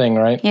thing,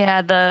 right?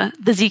 Yeah,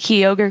 the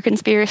Zeke ogre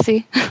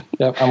conspiracy.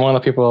 Yep, I'm one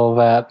of the people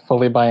that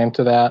fully buy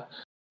into that.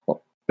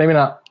 Well, maybe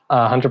not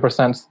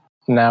 100%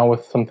 now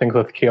with some things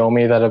with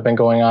Kiyomi that have been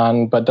going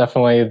on, but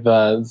definitely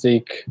the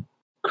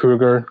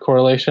Zeke-Kruger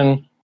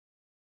correlation.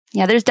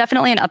 Yeah, there's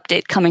definitely an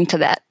update coming to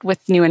that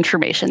with new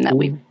information that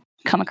we've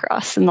come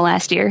across in the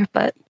last year,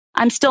 but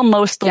I'm still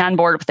mostly on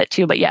board with it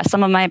too. But yeah,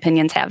 some of my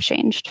opinions have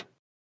changed.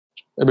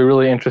 It'd be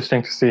really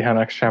interesting to see how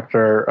next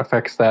chapter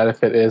affects that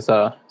if it is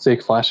a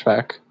Zeke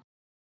flashback.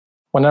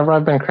 Whenever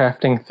I've been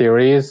crafting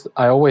theories,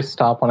 I always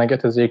stop when I get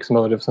to Zeke's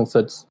motive since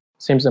it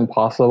seems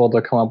impossible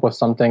to come up with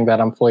something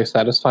that I'm fully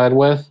satisfied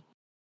with.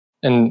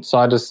 And so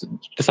I just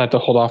decide to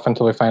hold off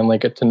until we finally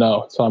get to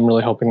know. So I'm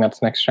really hoping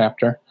that's next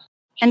chapter.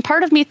 And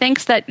part of me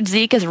thinks that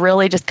Zeke is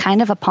really just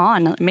kind of a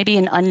pawn, maybe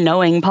an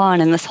unknowing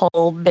pawn in this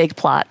whole big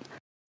plot.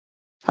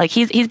 Like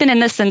he's been in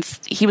this since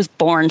he was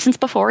born, since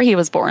before he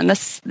was born.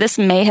 This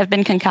may have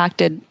been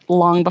concocted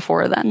long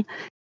before then.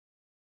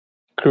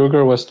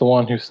 Kruger was the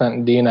one who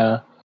sent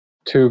Dina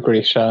to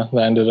Grisha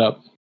that ended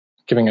up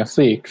giving us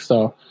Zeke.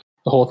 So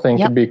the whole thing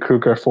could be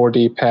Kruger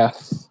 4D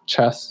path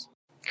chess.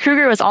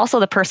 Kruger was also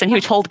the person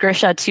who told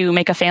Grisha to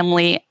make a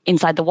family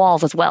inside the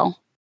walls as well.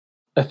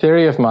 A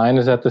theory of mine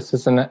is that this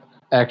isn't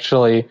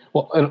actually,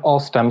 well, it all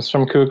stems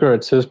from Kruger.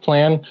 It's his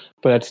plan,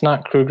 but it's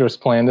not Kruger's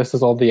plan. This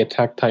is all the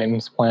Attack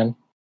Titans' plan.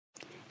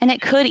 And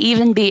it could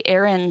even be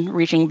Aaron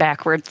reaching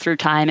backward through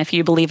time if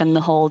you believe in the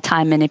whole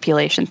time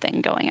manipulation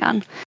thing going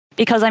on.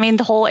 Because, I mean,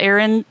 the whole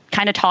Aaron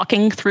kind of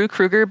talking through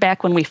Kruger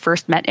back when we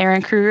first met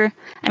Aaron Kruger,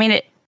 I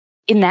mean,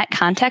 in that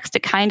context,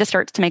 it kind of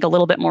starts to make a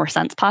little bit more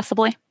sense,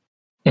 possibly.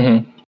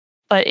 Mm-hmm.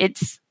 But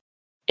it's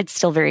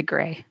still very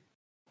gray.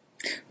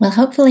 Well,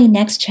 hopefully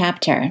next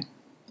chapter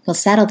we'll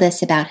settle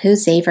this about who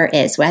Xaver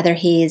is, whether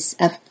he's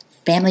a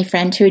family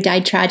friend who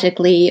died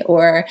tragically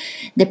or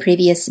the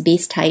previous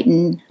Beast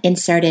Titan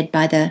inserted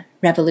by the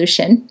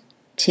Revolution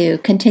to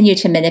continue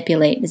to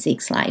manipulate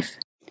Zeke's life.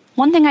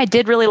 One thing I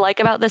did really like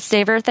about this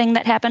Xaver thing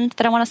that happened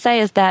that I want to say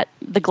is that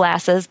the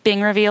glasses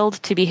being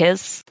revealed to be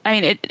his. I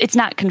mean, it's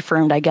not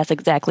confirmed, I guess,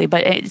 exactly,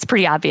 but it's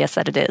pretty obvious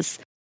that it is.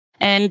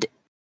 And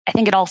I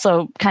think it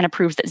also kind of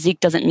proves that Zeke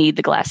doesn't need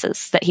the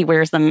glasses, that he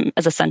wears them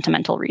as a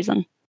sentimental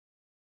reason.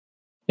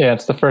 Yeah,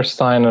 it's the first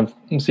sign of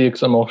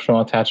Zeke's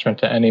emotional attachment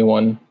to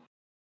anyone.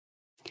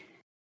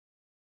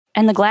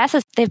 And the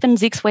glasses, they've been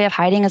Zeke's way of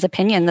hiding his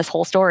opinion this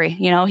whole story.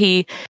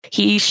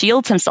 He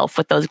shields himself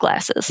with those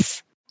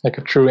glasses. Like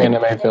a true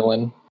anime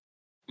villain.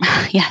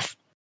 Yes.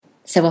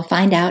 So we'll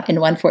find out in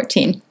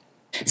 114.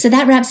 So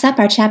that wraps up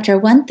our chapter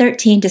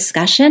 113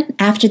 discussion.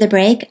 After the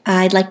break,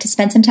 I'd like to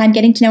spend some time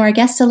getting to know our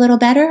guests a little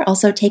better,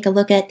 also take a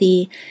look at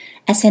the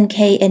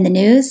SNK in the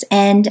news,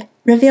 and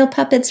reveal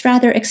Puppet's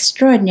rather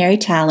extraordinary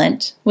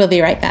talent. We'll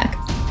be right back.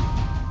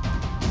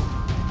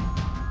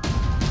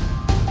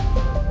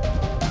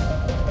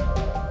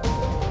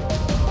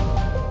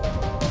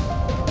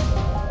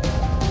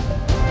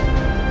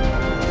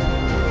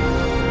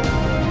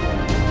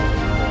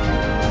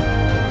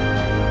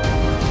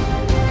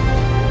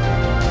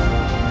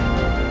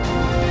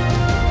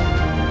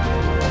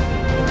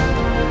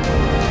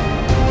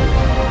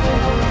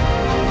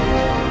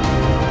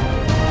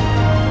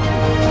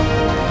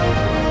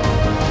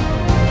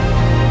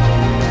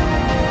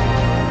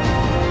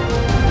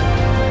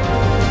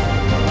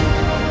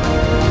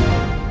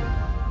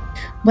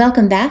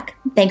 Welcome back.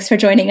 Thanks for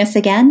joining us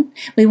again.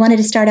 We wanted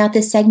to start out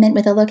this segment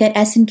with a look at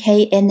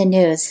SNK in the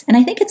news. And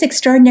I think it's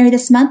extraordinary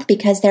this month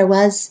because there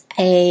was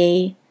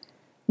a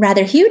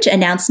rather huge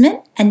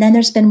announcement, and then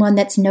there's been one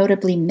that's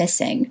notably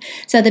missing.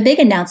 So the big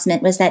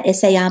announcement was that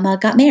Isayama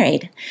got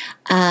married.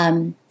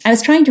 I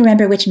was trying to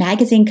remember which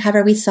magazine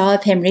cover we saw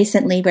of him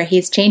recently where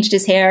he's changed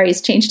his hair,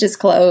 he's changed his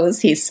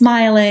clothes, he's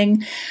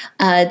smiling.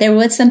 There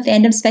was some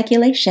fandom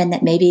speculation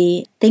that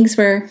maybe things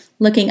were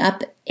looking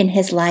up in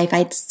his life.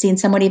 I'd seen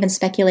someone even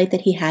speculate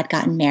that he had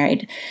gotten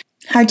married.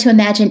 Hard to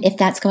imagine if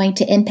that's going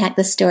to impact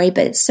the story,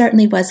 but it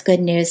certainly was good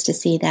news to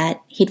see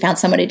that he'd found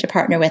somebody to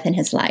partner with in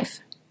his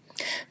life.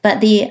 But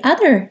the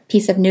other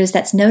piece of news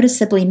that's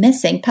noticeably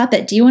missing,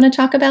 Puppet, do you want to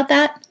talk about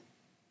that?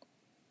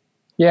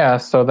 Yeah,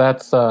 so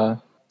that's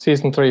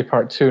Season 3,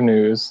 Part 2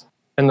 news.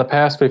 In the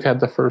past, we've had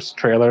the first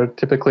trailer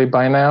typically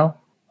by now,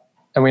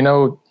 and we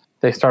know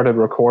they started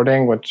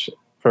recording, which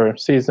for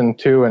Season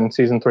 2 and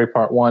Season 3,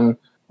 Part 1,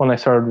 when they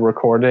started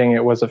recording,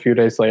 it was a few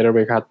days later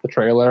we got the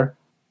trailer.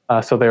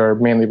 So they were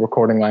mainly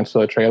recording lines for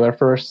the trailer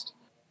first.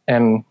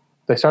 And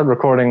They started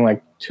recording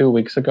like 2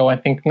 weeks ago, I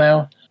think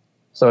now.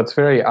 So it's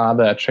very odd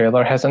that a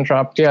trailer hasn't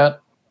dropped yet.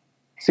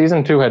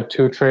 Season 2 had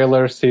 2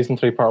 trailers. Season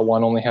 3 Part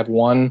 1 only had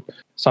 1.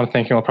 So I'm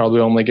thinking we'll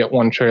probably only get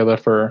 1 trailer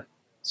for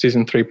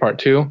Season 3 Part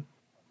 2.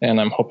 And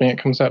I'm hoping it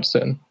comes out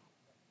soon.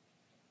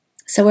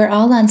 So we're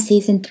all on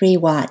Season 3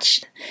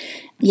 watch.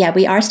 Yeah,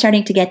 we are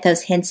starting to get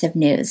those hints of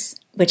news,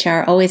 which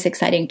are always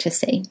exciting to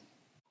see.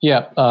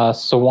 Yeah,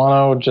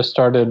 Sawano just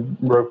started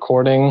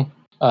recording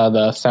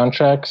the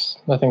soundtracks,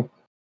 I think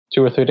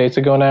 2 or 3 days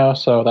ago now.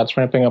 So that's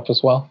ramping up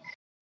as well.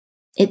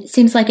 It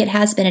seems like it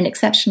has been an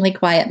exceptionally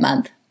quiet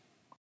month.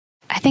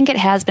 I think it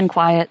has been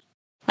quiet.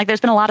 Like,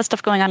 there's been a lot of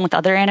stuff going on with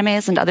other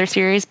animes and other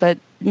series, but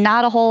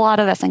not a whole lot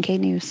of SNK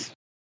news.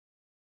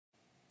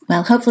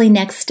 Well, hopefully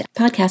next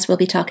podcast we'll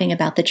be talking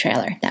about the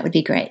trailer. That would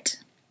be great.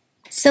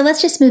 So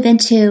let's just move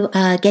into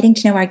getting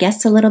to know our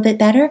guests a little bit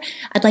better.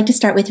 I'd like to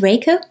start with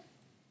Reiku.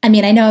 I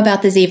mean, I know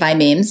about the Zevi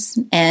memes,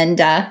 and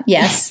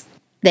yes,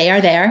 they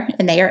are there,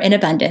 and they are in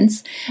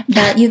abundance.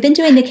 But you've been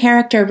doing the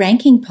character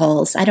ranking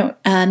polls.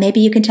 Maybe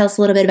you can tell us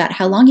a little bit about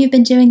how long you've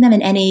been doing them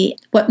and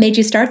what made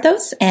you start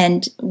those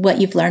and what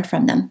you've learned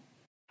from them.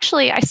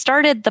 Actually, I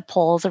started the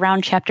polls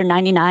around chapter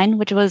 99,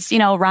 which was,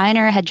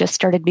 Reiner had just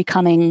started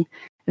becoming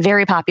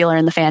very popular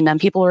in the fandom.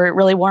 People were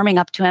really warming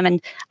up to him,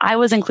 and I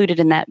was included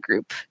in that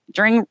group.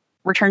 During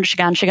Return to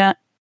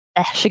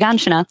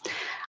Shiganshina,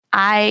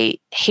 I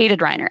hated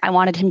Reiner. I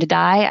wanted him to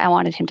die. I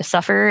wanted him to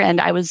suffer,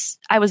 and I was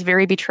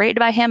very betrayed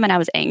by him, and I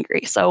was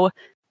angry. So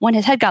when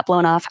his head got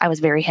blown off, I was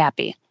very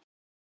happy.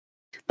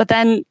 But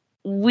then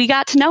we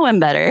got to know him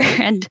better,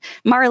 and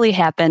Marley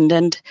happened,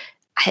 and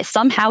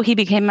somehow he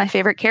became my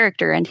favorite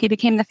character, and he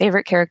became the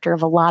favorite character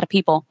of a lot of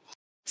people.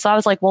 So I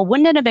was like, well,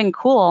 wouldn't it have been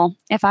cool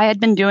if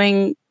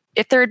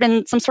there had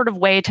been some sort of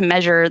way to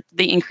measure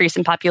the increase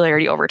in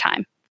popularity over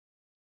time?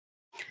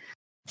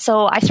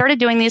 So I started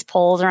doing these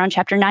polls around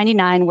chapter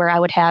 99 where I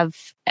would have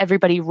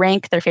everybody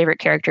rank their favorite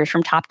characters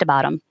from top to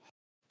bottom,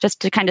 just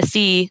to kind of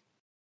see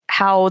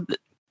how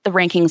the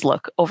rankings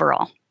look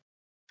overall.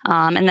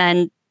 And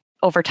then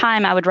over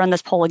time, I would run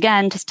this poll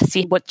again just to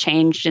see what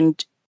changed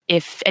and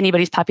if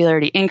anybody's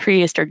popularity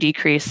increased or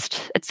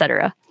decreased,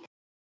 etc.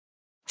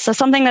 So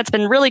something that's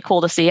been really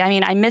cool to see, I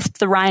mean, I missed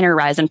the Reiner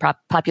rise in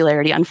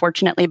popularity,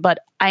 unfortunately, but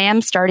I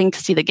am starting to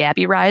see the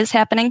Gabby rise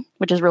happening,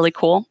 which is really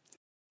cool.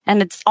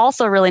 And it's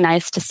also really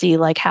nice to see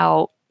like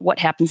how what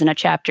happens in a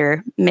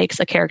chapter makes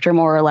a character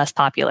more or less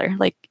popular.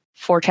 Like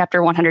for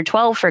chapter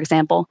 112, for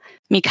example,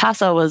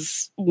 Mikasa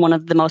was one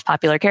of the most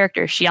popular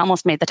characters. She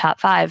almost made the top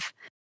 5,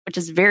 which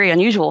is very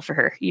unusual for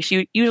her.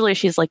 Usually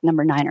she's like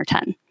number 9 or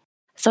 10.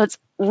 So it's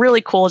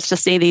really cool to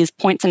see these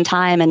points in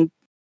time and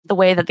the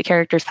way that the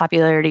character's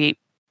popularity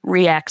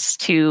reacts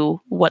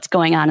to what's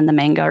going on in the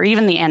manga or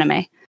even the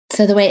anime.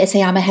 So the way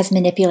Isayama has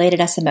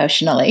manipulated us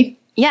emotionally.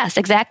 Yes,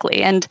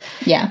 exactly. And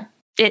yeah.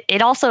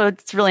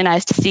 It's really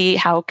nice to see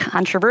how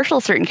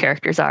controversial certain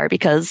characters are,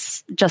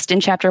 because just in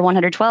chapter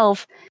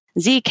 112,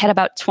 Zeke had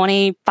about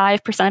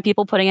 25% of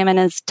people putting him in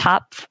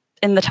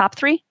the top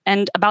 3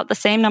 and about the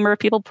same number of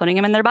people putting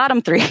him in their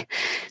bottom 3.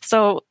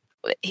 So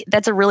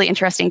that's a really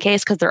interesting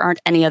case because there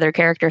aren't any other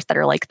characters that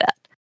are like that.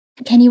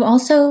 Can you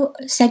also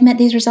segment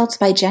these results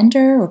by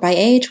gender or by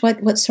age?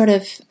 What sort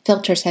of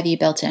filters have you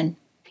built in?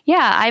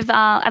 Yeah,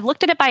 I've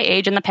looked at it by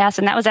age in the past,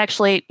 and that was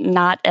actually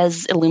not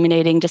as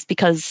illuminating just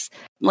because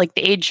like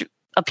the age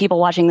of people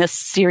watching this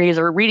series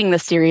or reading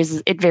this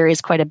series, it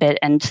varies quite a bit,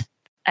 and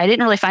I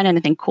didn't really find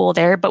anything cool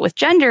there. But with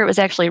gender, it was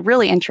actually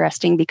really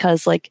interesting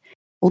because like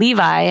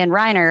Levi and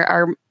Reiner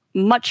are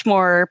much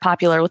more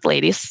popular with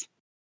ladies,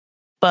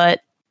 but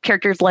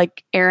characters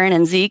like Eren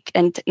and Zeke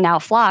and now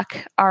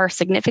Flock are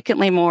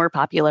significantly more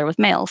popular with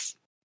males.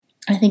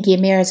 I think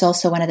Ymir is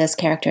also one of those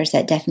characters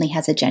that definitely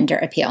has a gender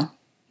appeal.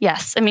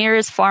 Yes, Ymir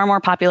is far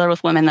more popular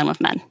with women than with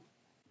men.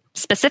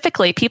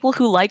 Specifically, people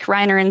who like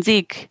Reiner and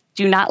Zeke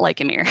do not like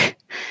Ymir.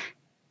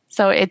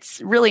 So it's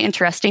really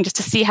interesting just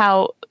to see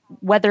how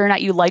whether or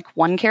not you like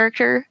one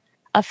character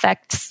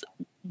affects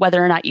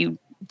whether or not you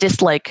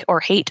dislike or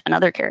hate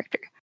another character.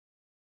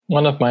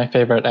 One of my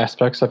favorite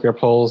aspects of your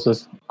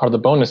polls are the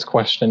bonus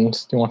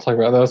questions. Do you want to talk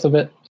about those a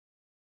bit?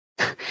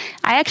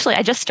 I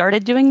just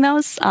started doing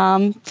those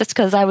just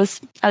because I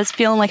was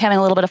feeling like having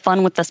a little bit of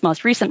fun with this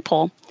most recent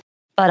poll.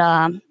 But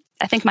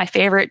I think my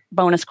favorite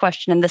bonus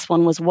question in this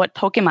one was, what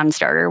Pokemon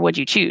starter would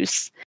you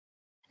choose?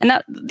 And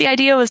the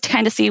idea was to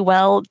kind of see,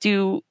 well,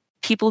 do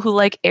people who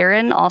like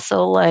Eren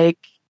also like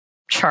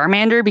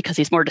Charmander because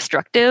he's more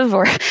destructive?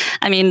 Or,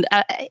 I mean,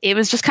 it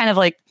was just kind of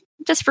like,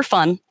 just for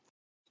fun.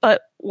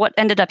 But what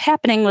ended up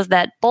happening was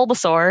that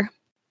Bulbasaur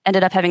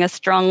ended up having a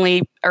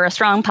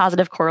strong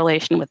positive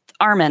correlation with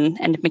Armin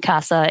and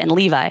Mikasa and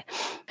Levi.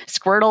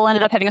 Squirtle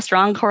ended up having a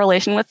strong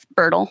correlation with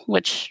Birtle,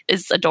 which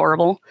is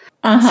adorable.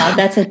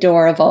 That's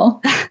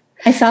adorable.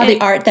 I saw the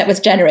art that was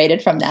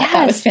generated from that. Yes,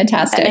 that was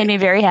fantastic. That made me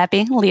very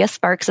happy. Leah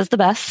Sparks is the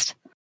best.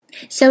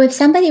 So if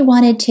somebody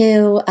wanted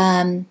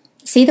to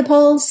see the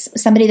polls,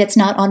 somebody that's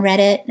not on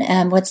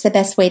Reddit, what's the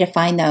best way to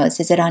find those?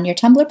 Is it on your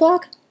Tumblr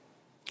blog?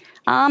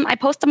 I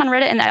post them on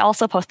Reddit, and I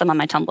also post them on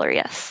my Tumblr,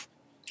 yes.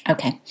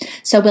 Okay.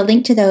 So we'll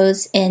link to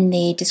those in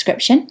the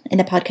description, in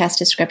the podcast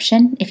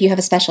description, if you have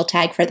a special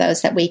tag for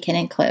those that we can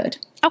include.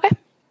 Okay.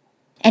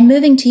 And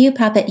moving to you,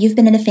 Puppet, you've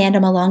been in the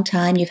fandom a long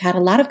time. You've had a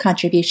lot of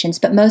contributions,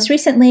 but most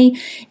recently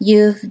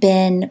you've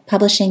been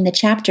publishing the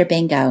chapter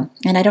bingo.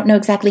 And I don't know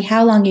exactly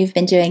how long you've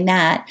been doing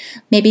that.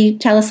 Maybe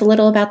tell us a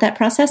little about that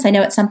process. I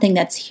know it's something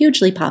that's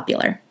hugely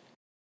popular.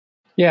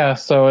 Yeah,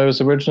 so it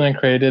was originally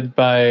created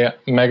by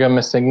Mega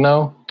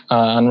Missigno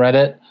on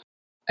Reddit,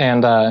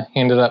 and he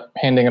ended up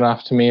handing it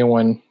off to me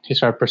when he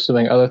started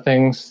pursuing other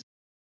things.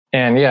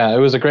 And yeah, it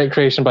was a great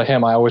creation by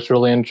him. I always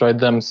really enjoyed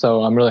them,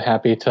 so I'm really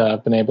happy to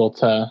have been able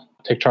to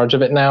take charge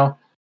of it now.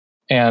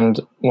 And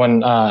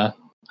when I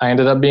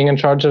ended up being in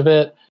charge of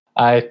it,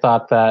 I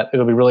thought that it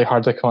would be really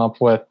hard to come up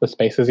with the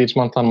spaces each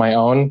month on my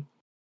own.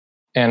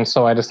 And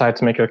so I decided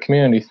to make it a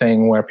community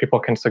thing where people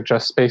can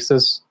suggest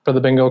spaces for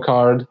the bingo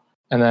card,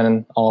 and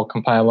then I'll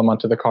compile them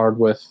onto the card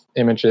with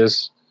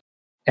images,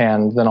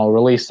 and then I'll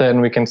release it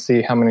and we can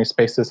see how many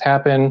spaces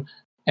happen.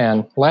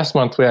 And last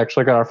month we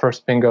actually got our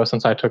first bingo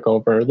since I took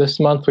over. This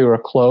month we were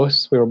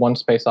close. We were one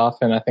space off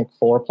in I think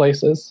 4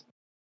 places.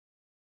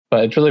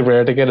 But it's really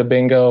rare to get a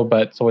bingo,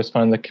 but it's always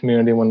fun in the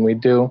community when we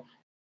do.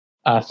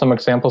 Some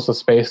examples of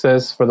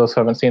spaces for those who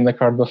haven't seen the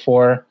card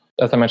before.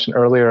 As I mentioned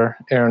earlier,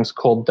 Aaron's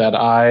Cold Dead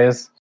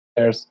Eyes.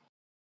 There's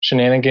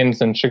Shenanigans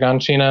and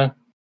Shiganshina.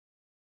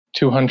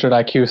 200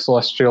 IQ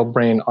Celestial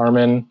Brain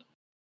Armin.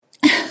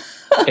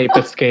 Ape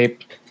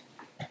Escape.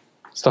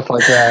 Stuff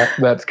like that.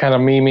 That's kind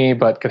of memey,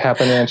 but could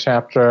happen in a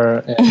chapter.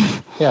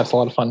 And yeah, it's a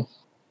lot of fun.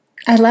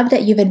 I love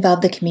that you've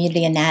involved the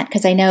community in that,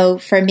 because I know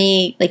for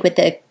me, like with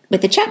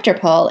the chapter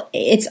poll,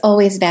 it's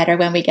always better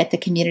when we get the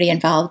community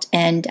involved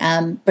and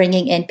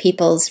bringing in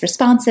people's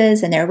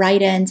responses and their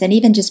write-ins, and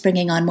even just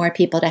bringing on more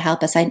people to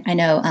help us. I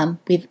know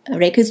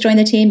Reiku's joined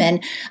the team,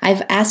 and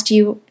I've asked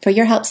you for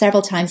your help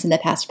several times in the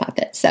past,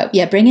 Puppet. So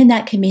yeah, bring in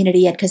that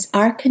community in, because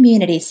our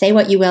community, say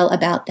what you will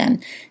about them,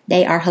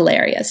 they are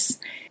hilarious.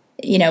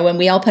 You know, when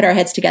we all put our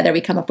heads together,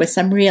 we come up with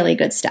some really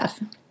good stuff.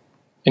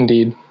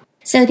 Indeed.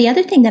 So the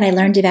other thing that I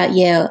learned about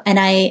you, and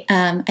I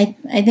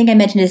think I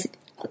mentioned this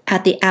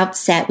at the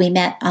outset, we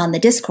met on the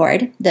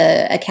Discord,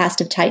 a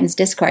Cast of Titans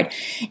Discord,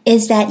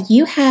 is that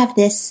you have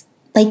this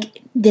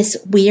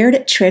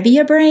weird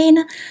trivia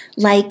brain.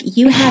 Like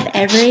you have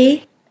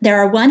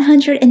there are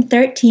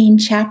 113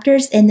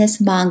 chapters in this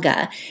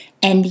manga,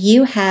 and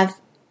you have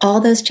all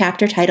those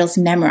chapter titles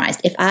memorized.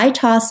 If I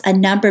toss a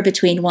number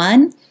between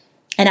 1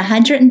 and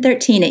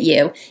 113 at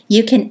you,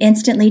 you can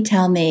instantly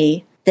tell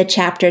me the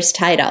chapter's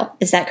title.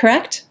 Is that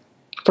correct?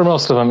 For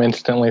most of them,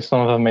 instantly.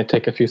 Some of them may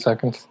take a few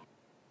seconds.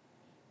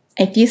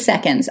 A few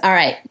seconds. All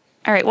right.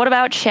 All right. What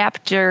about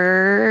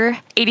chapter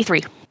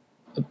 83?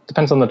 It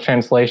depends on the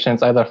translation.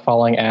 It's either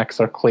Falling Axe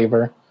or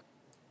Cleaver.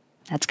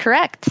 That's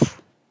correct.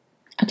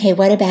 Okay.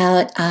 What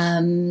about,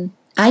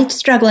 I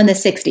struggle in the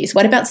 60s.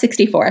 What about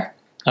 64?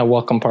 A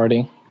Welcome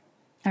Party.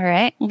 All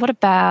right. What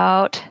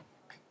about,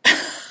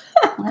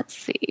 let's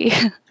see.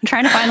 I'm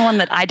trying to find one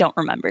that I don't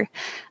remember.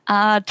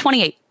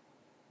 28.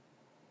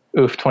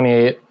 Oof,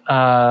 28.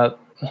 I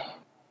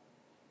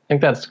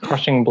think that's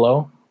Crushing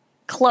Blow.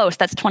 Close.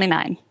 That's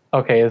 29.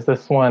 Okay, is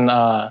this one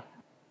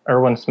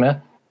Erwin Smith?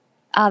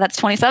 That's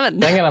 27.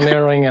 Dang it, I'm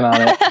narrowing in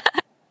on it.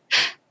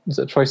 Is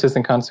it Choices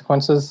and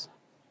Consequences?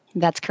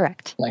 That's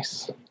correct.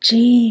 Nice.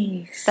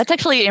 Jeez. That's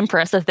actually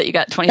impressive that you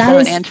got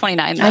 27 and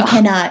 29, though. I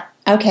cannot.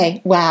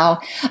 Okay,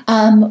 wow.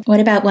 What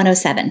about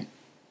 107?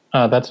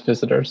 That's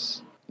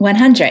Visitors.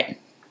 100.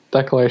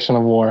 Declaration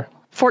of War.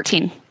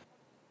 14.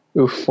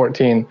 Oof,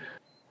 14.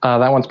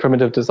 That one's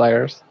Primitive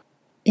Desires.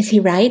 Is he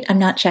right? I'm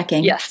not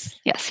checking. Yes,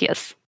 he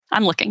is.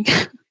 I'm looking.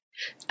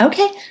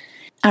 Okay.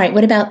 All right,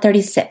 what about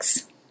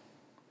 36?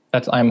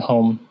 That's I'm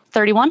Home.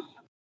 31?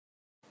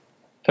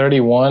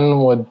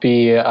 31 would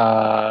be,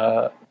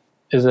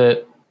 is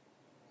it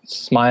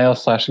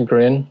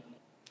Smile/Grin?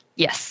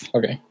 Yes.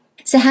 Okay.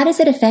 So how does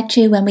it affect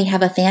you when we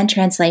have a fan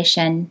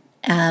translation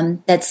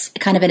that's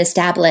kind of an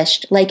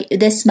established, like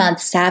this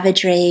month,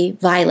 savagery,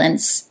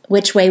 violence?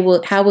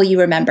 How will you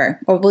remember?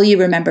 Or will you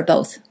remember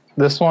both?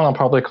 This one I'll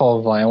probably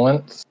call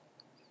Violence.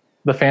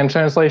 The fan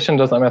translation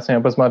doesn't mess me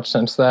up as much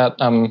since that.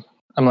 I'm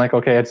like,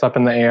 okay, it's up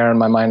in the air, and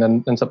my mind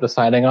ends up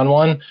deciding on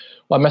one.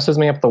 What messes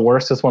me up the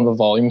worst is when the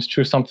volumes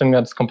choose something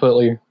that's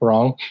completely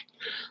wrong.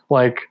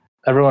 Like,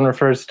 everyone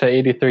refers to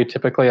 83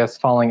 typically as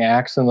Falling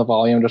Axe, and the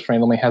volume just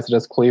randomly has it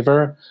as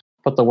Cleaver.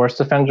 But the worst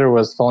offender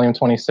was volume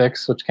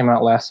 26, which came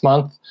out last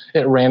month.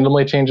 It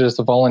randomly changes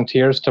the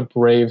Volunteers to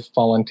Brave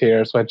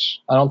Volunteers,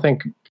 which I don't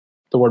think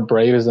the word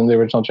brave is in the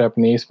original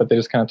Japanese, but they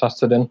just kind of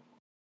tossed it in.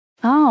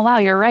 Oh, wow,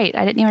 you're right.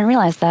 I didn't even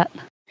realize that.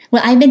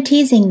 Well, I've been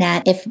teasing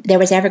that if there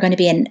was ever going to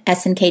be an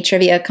SNK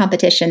trivia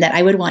competition, that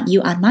I would want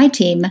you on my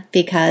team,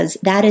 because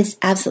that is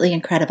absolutely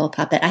incredible,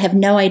 Puppet. I have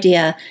no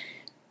idea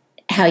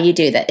how you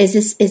do that. Is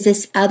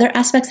this other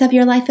aspects of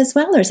your life as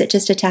well, or is it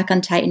just Attack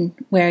on Titan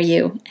where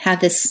you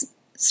have this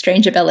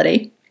strange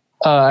ability?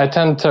 I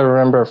tend to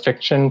remember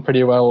fiction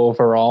pretty well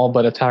overall,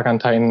 but Attack on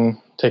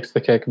Titan takes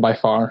the cake by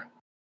far.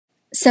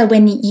 So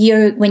when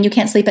you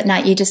can't sleep at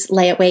night, you just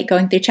lay awake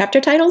going through chapter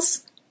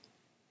titles?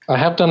 I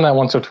have done that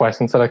once or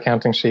twice instead of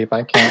counting sheep.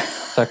 I count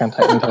Attack on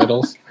Titan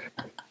titles.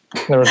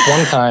 There was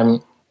one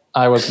time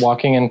I was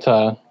walking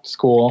into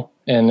school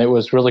and it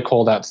was really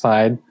cold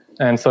outside.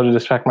 And so to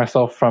distract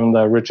myself from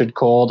the rigid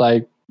cold,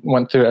 I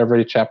went through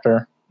every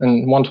chapter.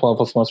 And 112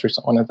 was the most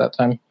recent one at that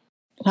time.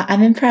 Well,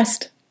 I'm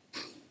impressed.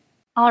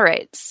 All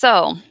right,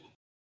 so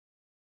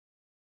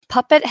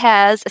Puppet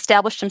has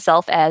established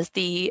himself as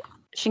the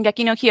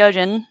Shingeki no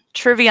Kyojin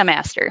trivia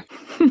master.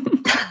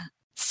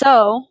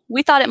 So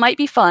we thought it might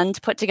be fun to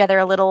put together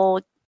a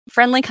little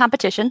friendly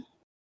competition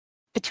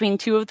between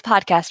two of the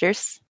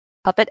podcasters,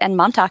 Puppet and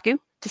Momtaku,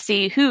 to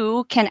see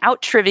who can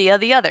out-trivia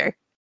the other.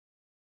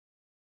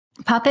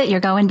 Puppet, you're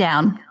going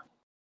down.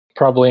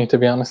 Probably, to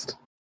be honest.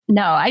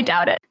 No, I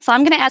doubt it. So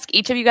I'm going to ask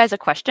each of you guys a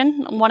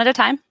question, one at a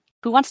time.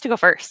 Who wants to go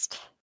first?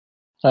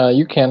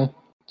 You can.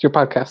 It's your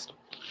podcast.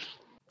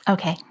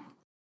 Okay.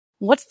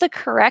 What's the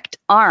correct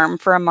arm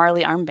for a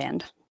Marley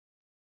armband?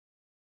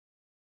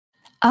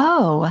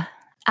 Oh,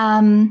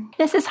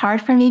 this is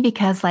hard for me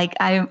because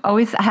I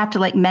always have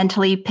to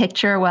mentally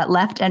picture what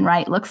left and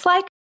right looks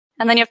like.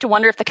 And then you have to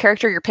wonder if the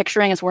character you're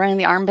picturing is wearing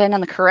the armband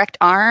on the correct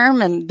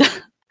arm. And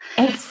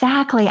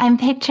Exactly. I'm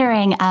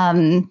picturing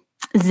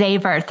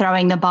Xaver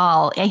throwing the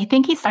ball. I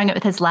think he's throwing it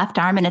with his left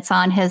arm and it's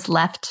on his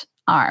left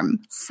arm.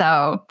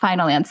 So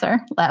final answer,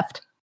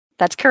 left.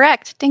 That's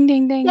correct. Ding,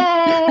 ding, ding.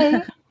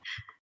 Yay!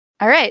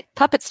 All right,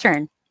 Puppet's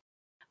turn.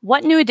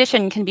 What new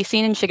addition can be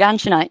seen in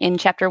Shiganshina in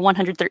chapter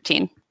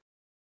 113?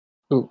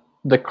 Ooh,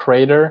 the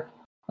crater,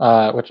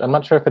 which I'm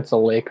not sure if it's a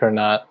lake or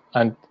not.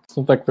 It's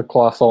like the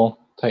colossal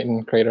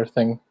Titan crater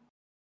thing.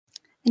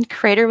 And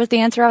crater was the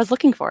answer I was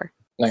looking for.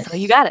 Nice. So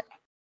you got it.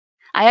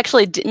 I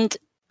actually didn't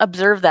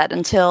observe that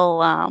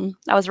until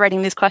I was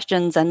writing these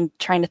questions and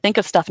trying to think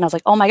of stuff. And I was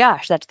like, oh my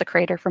gosh, that's the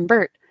crater from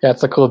Bert. Yeah,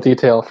 it's a cool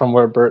detail from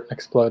where Bert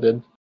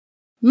exploded.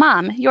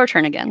 Mom, your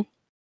turn again.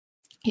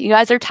 You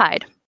guys are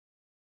tied.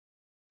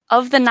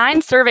 Of the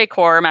 9 Survey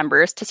Corps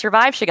members to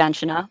survive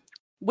Shiganshina,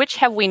 which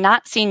have we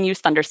not seen use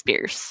Thunder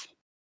Spears?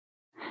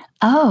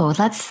 Oh,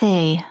 let's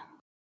see.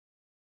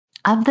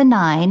 Of the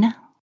 9,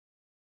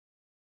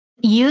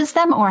 use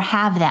them or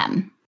have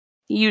them?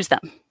 Use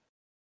them.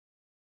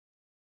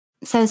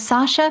 So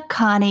Sasha,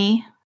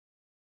 Connie,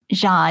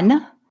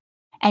 Jean,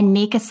 and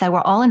Mikasa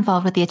were all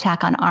involved with the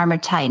attack on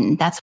Armored Titan.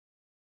 That's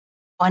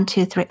 1,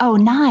 2, 3. Oh,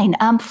 9.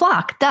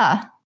 Flock,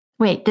 duh.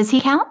 Wait, does he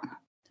count?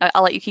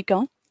 I'll let you keep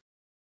going.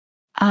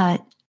 Yeah,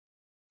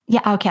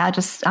 okay,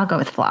 I'll go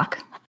with Flock.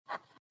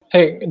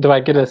 Hey, do I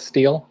get a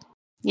steal?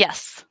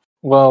 Yes.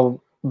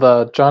 Well,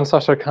 the John,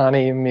 Sasha,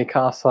 Connie,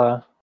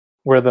 Mikasa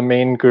were the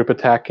main group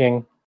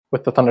attacking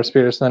with the Thunder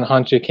Spears, and then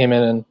Hanji came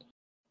in and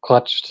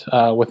clutched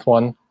with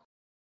one.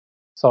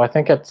 So I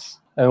think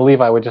and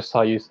Levi we just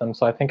saw use them,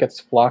 so I think it's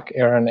Flock,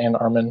 Aaron, and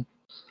Armin.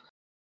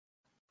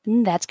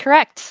 That's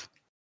correct.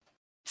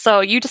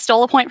 So you just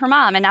stole a point from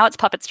Mom, and now it's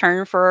Puppet's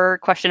turn for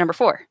question number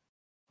 4.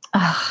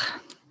 Ugh.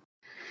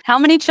 How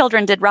many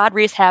children did Rod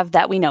Reese have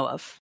that we know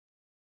of?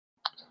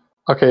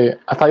 Okay,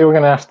 I thought you were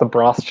going to ask the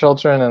Broth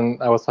children,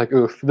 and I was like,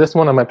 oof, this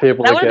one I might be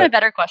able to That would have been a get.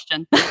 better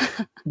question.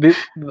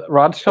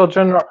 Rod's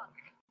children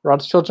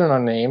are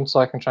named, so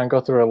I can try and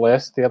go through a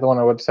list. The other one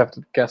I would just have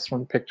to guess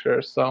from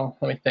pictures, so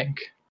let me think.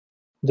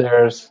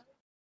 There's...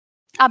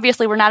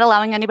 Obviously, we're not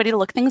allowing anybody to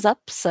look things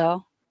up,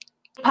 so...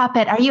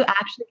 Puppet, are you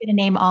actually going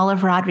to name all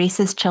of Rod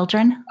Reese's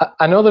children?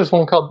 I know there's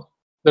one called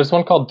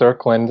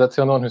Dirkland. That's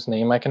the only one whose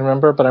name I can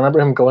remember, but I remember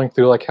him going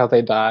through how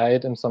they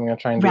died, and so I'm going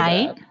to try and do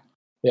that.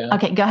 Yeah.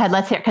 Okay, go ahead.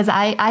 Let's hear, because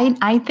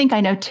I think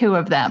I know 2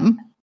 of them.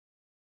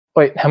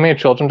 Wait, how many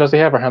children does he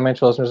have, or how many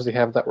children does he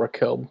have that were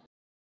killed?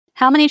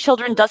 How many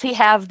children does he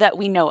have that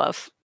we know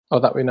of? Oh,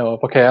 that we know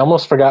of. Okay, I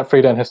almost forgot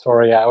Frida and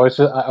Historia. I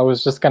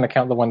was just going to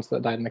count the ones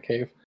that died in the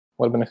cave.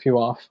 Would have been a few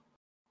off.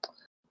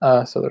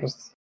 So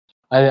there's...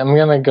 I'm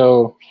going to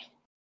go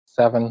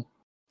 7.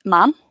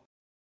 Mom?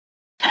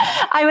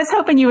 I was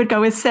hoping you would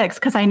go with 6,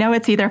 because I know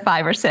it's either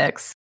 5 or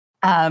 6.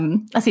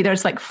 Let's see,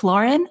 there's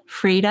Florin,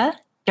 Frida,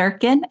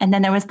 Durkin, and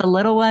then there was the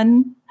little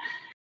one,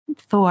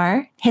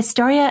 4.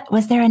 Historia,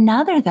 was there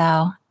another,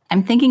 though?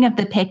 I'm thinking of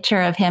the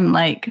picture of him,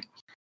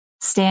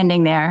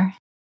 standing there.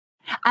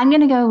 I'm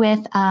going to go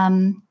with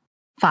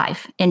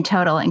 5 in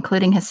total,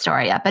 including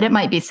Historia, but it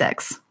might be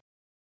 6.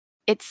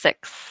 It's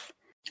 6.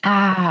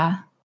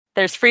 Ah.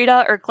 There's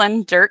Frida,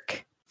 Erklin,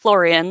 Dirk,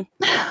 Florian,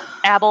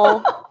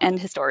 Abel, and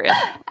Historia.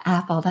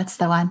 Apple, that's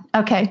the one.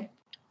 Okay.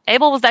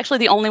 Abel was actually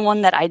the only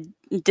one that I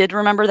did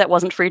remember that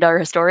wasn't Frida or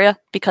Historia,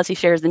 because he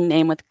shares the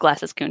name with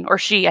Glasses-kun. Or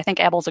she. I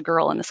think Abel's a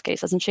girl in this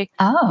case, isn't she?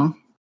 Oh.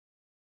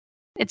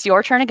 It's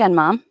your turn again,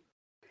 Mom.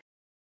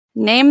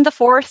 Name the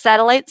 4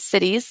 satellite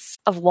cities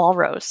of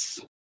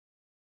Walrose.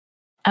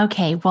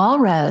 Okay,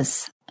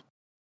 Walrose.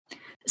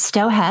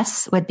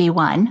 Stohess would be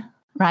 1,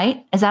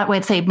 right? Is that what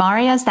I'd say?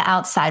 Maria's the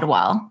outside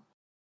wall.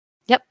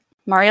 Yep,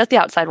 Mario's the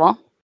outside wall.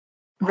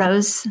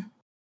 Rose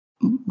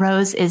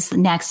is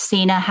next.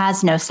 Sina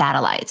has no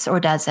satellites, or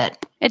does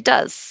it? It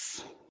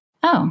does.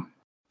 Oh.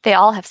 They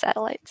all have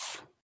satellites.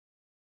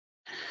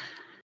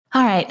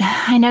 All right.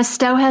 I know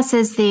Stohess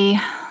is the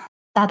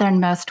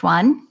southernmost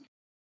one.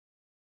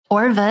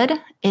 Orvad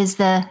is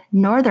the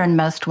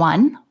northernmost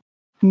one.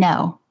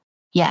 No.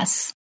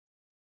 Yes.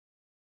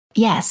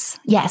 Yes.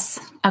 Yes.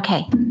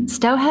 Okay.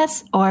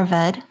 Stohess,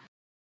 Orvad.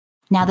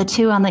 Now the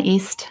two on the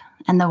east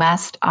and the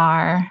west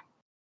are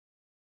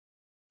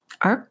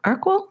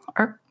Urquell?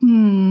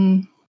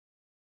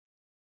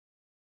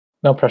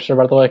 No pressure,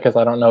 by the way, because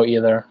I don't know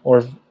either.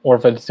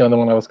 Orvid's the only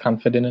one I was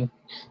confident in.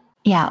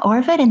 Yeah,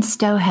 Orvad and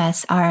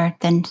Stohess are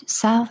the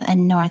south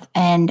and north.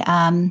 And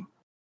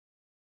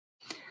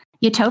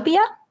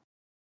Utopia?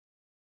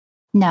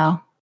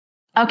 No.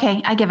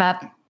 Okay, I give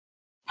up.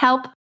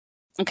 Help.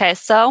 Okay,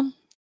 so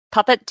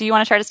Puppet, do you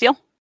want to try to steal?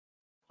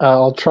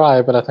 I'll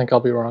try, but I think I'll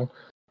be wrong.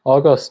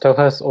 I'll go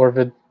Stohess,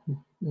 Orvad.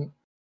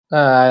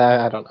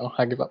 I don't know.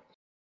 I give up.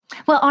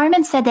 Well,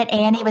 Armin said that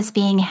Annie was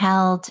being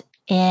held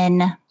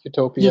in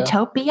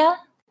Utopia.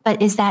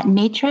 But is that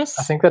Matris?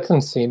 I think that's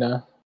in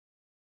Cena.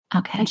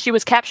 Okay. And she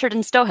was captured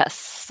in Stohess,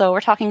 so we're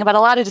talking about a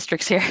lot of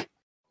districts here.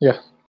 Yeah.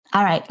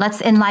 All right,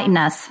 let's enlighten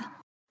us.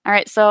 All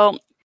right, so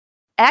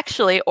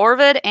actually,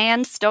 Orvad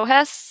and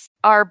Stohess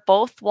are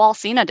both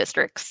Walsena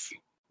districts.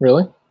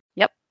 Really?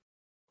 Yep.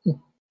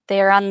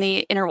 They are on the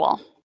inner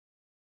wall.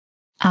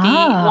 Oh.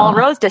 The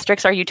Walrose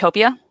districts are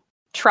Utopia,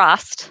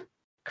 Trost,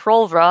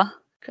 Krolvra,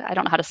 I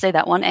don't know how to say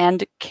that one,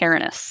 and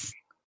Carinus.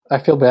 I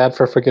feel bad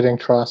for forgetting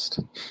Trust.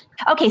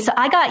 Okay, so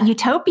I got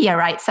Utopia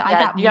right. So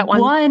Yeah, I you got got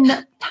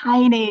one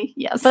tiny,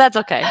 yes. But that's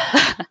okay.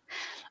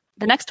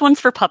 The next one's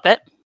for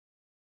Puppet.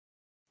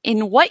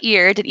 In what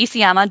year did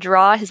Isayama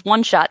draw his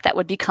one-shot that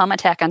would become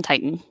Attack on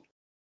Titan?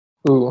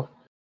 Ooh.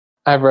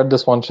 I've read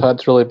this one shot.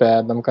 It's really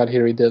bad. I'm glad he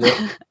redid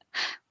it.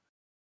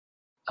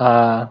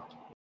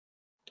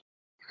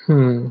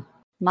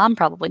 Mom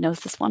probably knows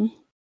this one.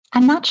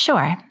 I'm not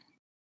sure.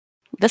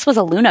 This was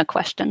a Luna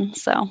question,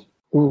 so.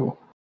 Ooh.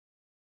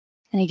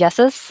 Any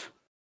guesses?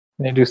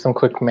 Let me do some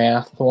quick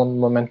math. One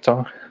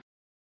memento.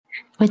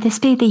 Would this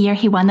be the year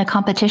he won the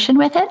competition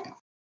with it?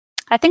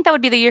 I think that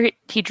would be the year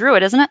he drew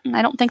it, isn't it?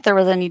 I don't think there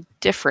was any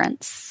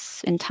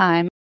difference in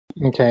time.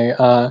 Okay.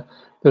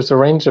 There's a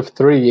range of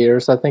 3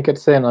 years. I think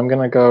it's in. I'm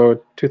going to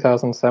go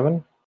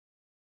 2007.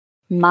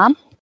 Mom?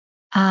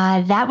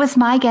 That was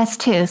my guess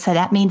too. So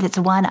that means it's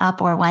one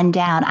up or one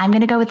down. I'm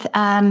going to go with,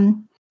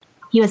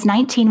 he was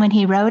 19 when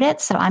he wrote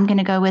it. So I'm going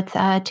to go with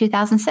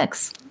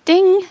 2006.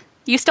 Ding!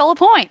 You stole a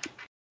point.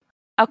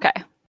 Okay.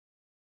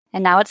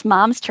 And now it's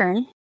Mom's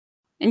turn.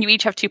 And you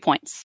each have 2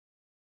 points.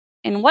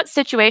 In what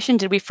situation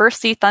did we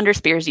first see Thunder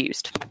Spears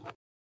used?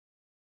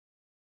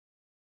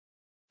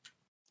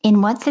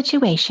 In what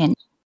situation?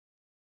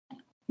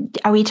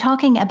 Are we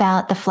talking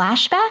about the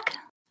flashback?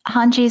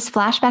 Hanji's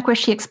flashback where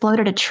she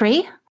exploded a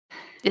tree?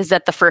 Is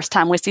that the first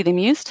time we see them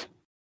used?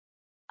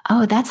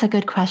 Oh, that's a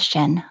good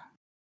question.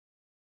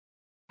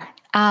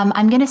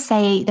 I'm going to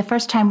say the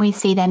first time we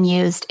see them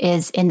used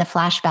is in the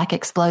flashback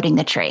exploding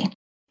the tree.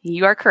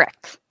 You are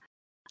correct.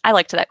 I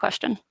liked that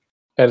question.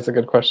 That is a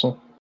good question.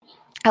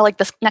 I like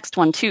this next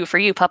one too for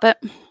you, Puppet.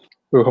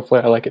 Ooh,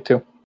 hopefully I like it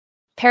too.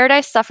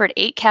 Paradise suffered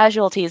 8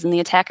 casualties in the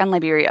attack on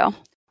Liberio.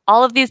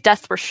 All of these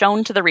deaths were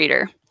shown to the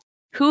reader.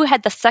 Who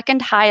had the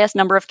second highest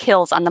number of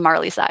kills on the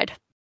Marley side?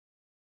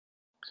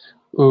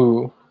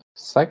 Ooh,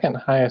 second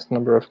highest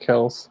number of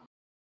kills.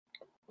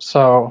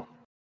 So,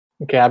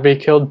 Gabby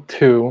killed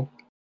 2.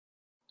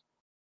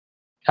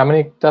 How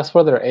many deaths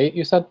were there? 8,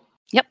 you said?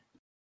 Yep.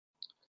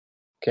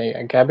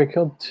 Okay, Gabby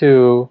killed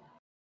 2.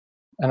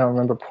 I don't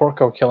remember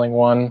Porco killing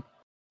 1.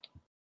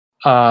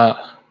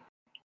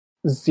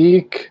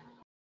 Zeke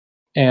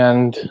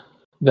and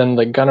then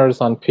the gunners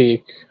on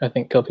Peak, I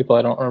think, killed people.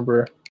 I don't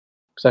remember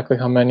exactly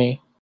how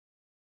many.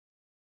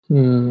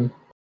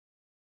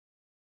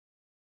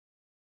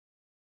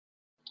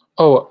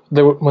 Oh,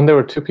 when there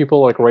were 2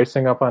 people like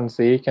racing up on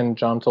Zeke, and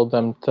John told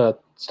them to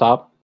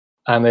stop,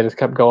 and they just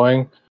kept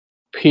going.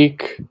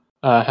 Peak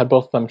had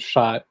both of them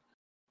shot,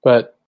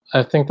 but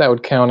I think that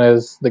would count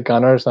as the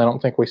gunners. I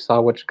don't think we saw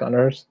which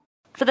gunners.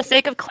 For the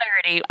sake of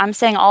clarity, I'm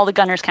saying all the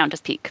gunners count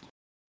as Peak.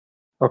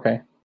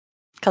 Okay.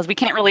 Because we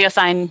can't really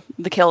assign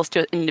the kills to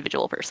an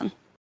individual person.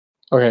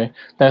 Okay.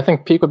 Then I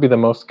think Peak would be the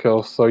most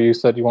kills, so you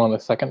said you wanted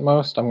the second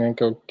most. I'm going to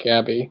go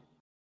Gabby.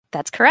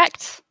 That's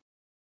correct.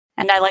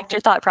 And I liked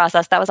your thought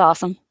process. That was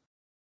awesome.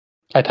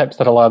 I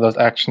typeset a lot of those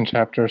action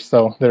chapters,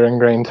 so they're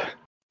ingrained.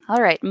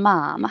 All right,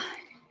 Mom.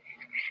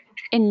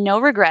 In No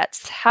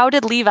Regrets, how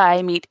did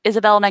Levi meet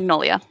Isabel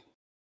Magnolia?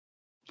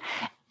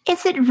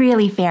 Is it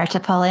really fair to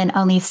pull in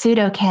only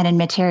pseudo-canon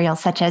material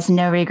such as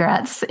No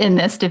Regrets in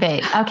this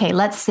debate? Okay,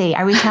 let's see.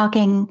 Are we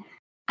talking...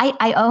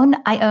 I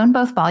own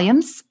both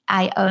volumes.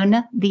 I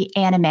own the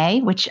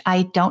anime, which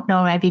I don't know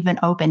I've even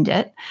opened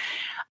it.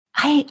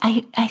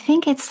 I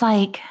think it's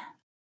like...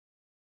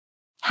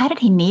 How did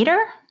he meet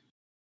her?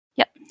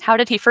 Yep. How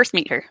did he first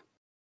meet her?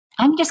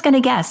 I'm just going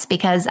to guess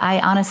because I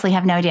honestly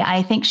have no idea.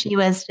 I think she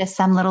was just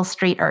some little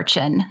street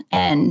urchin.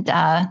 And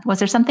was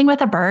there something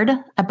with a bird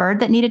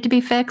that needed to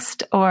be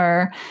fixed?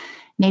 Or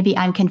maybe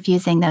I'm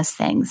confusing those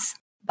things.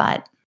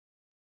 But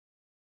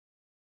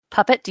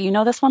Puppet, do you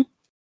know this one?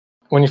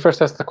 When you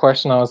first asked the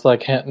question, I was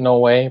like, no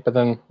way. But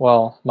then,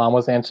 Mom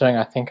was answering.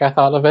 I think I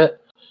thought of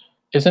it.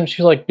 Isn't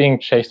she like being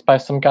chased by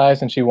some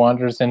guys and she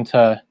wanders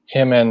into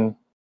him and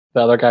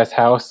the other guy's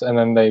house and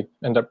then they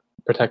end up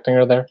protecting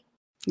her there?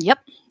 Yep,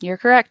 you're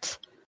correct.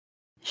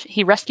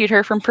 He rescued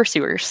her from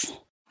pursuers.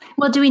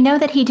 Well, do we know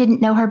that he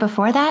didn't know her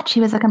before that?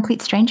 She was a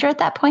complete stranger at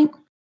that point?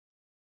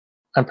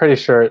 I'm pretty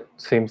sure it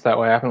seems that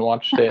way. I haven't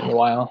watched it in a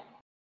while.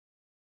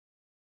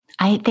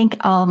 I think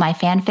all my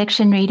fan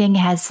fiction reading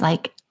has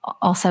like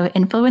also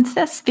influenced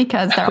this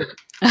because they're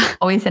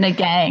always in a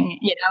gang,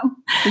 you know?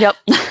 Yep.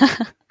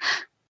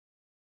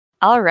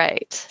 All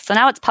right. So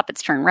now it's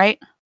Puppet's turn, right?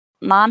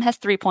 Mom has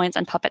 3 points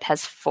and Puppet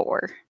has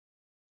 4.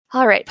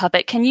 All right,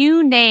 Puppet, can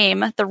you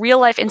name the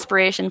real-life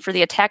inspiration for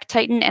the Attack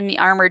Titan and the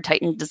Armored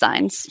Titan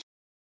designs?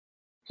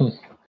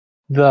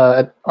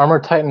 The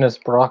Armored Titan is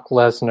Brock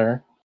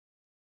Lesnar.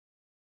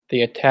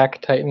 The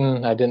Attack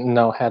Titan, I didn't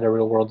know had a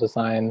real-world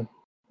design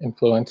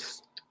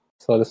influence.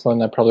 So this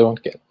one I probably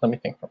won't get. Let me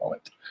think for a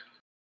moment.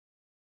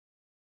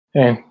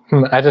 And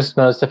I just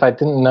noticed if I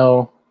didn't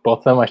know both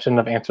of them, I shouldn't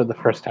have answered the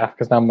first half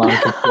because now Mom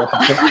can still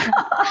have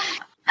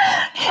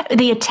it.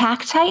 The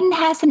Attack Titan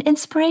has an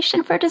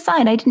inspiration for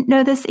design. I didn't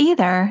know this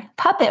either.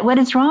 Puppet, what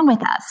is wrong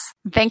with us?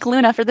 Thank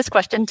Luna for this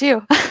question,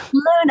 too.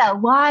 Luna,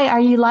 why are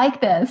you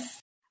like this?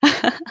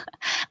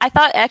 I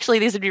thought actually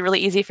these would be really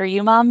easy for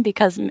you, Mom,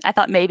 because I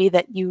thought maybe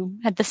that you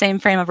had the same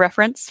frame of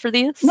reference for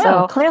these.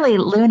 No, clearly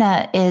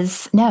Luna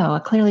is,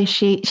 clearly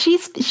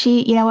she's,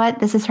 you know what?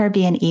 This is her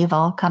being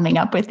evil coming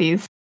up with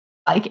these.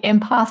 Like,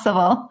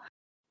 impossible.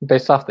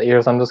 Based off the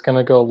ears, I'm just going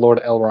to go Lord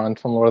Elrond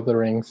from Lord of the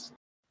Rings.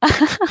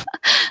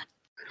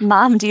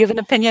 Mom, do you have an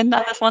opinion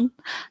on this one?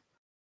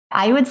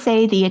 I would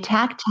say the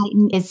Attack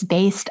Titan is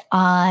based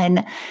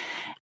on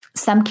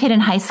some kid in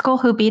high school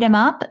who beat him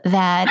up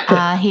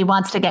that he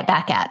wants to get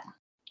back at.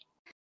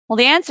 Well,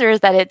 the answer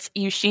is that it's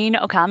Yushin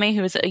Okami,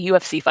 who's a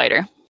UFC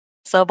fighter.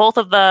 So both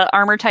of the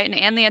Armor Titan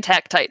and the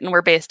Attack Titan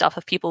were based off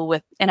of people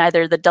in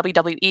either the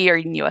WWE or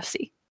in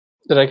UFC.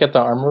 Did I get the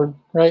armored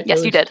right?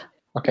 Yes, you did.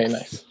 Okay,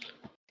 nice.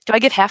 Do I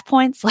get half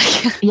points?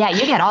 Yeah,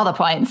 you get all the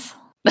points.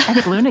 I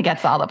think Luna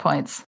gets all the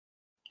points.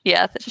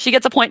 Yeah, she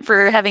gets a point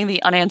for having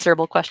the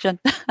unanswerable question.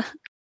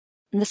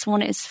 And this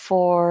one is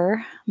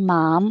for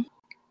Mom.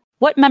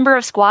 What member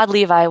of Squad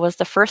Levi was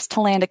the first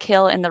to land a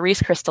kill in the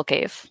Reese Crystal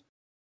Cave?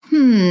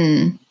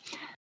 The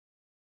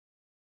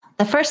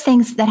first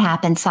things that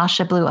happened,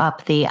 Sasha blew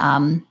up the,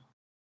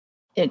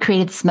 it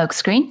created the smoke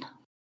screen.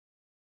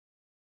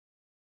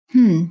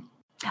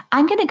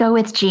 I'm going to go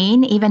with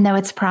Jean, even though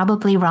it's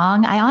probably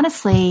wrong. I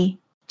honestly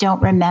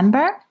don't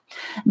remember,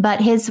 but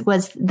his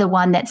was the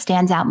one that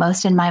stands out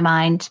most in my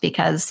mind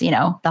because, you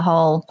know, the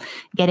whole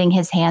getting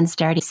his hands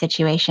dirty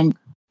situation.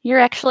 You're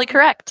actually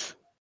correct.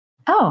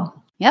 Oh.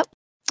 Yep,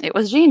 it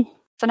was Jean.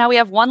 So now we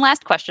have one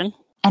last question.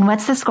 And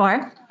what's the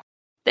score?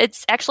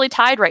 It's actually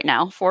tied right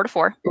now,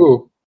 4-4.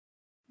 Ooh.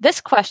 This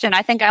question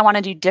I think I want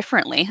to do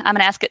differently. I'm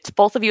going to ask it to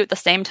both of you at the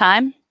same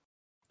time.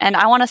 And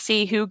I want to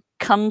see who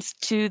comes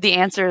to the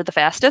answer the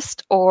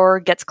fastest or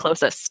gets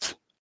closest.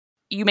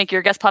 You make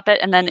your guess, Puppet,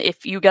 and then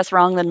if you guess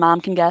wrong, then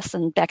Mom can guess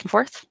and back and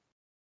forth.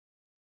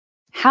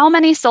 How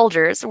many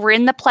soldiers were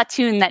in the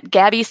platoon that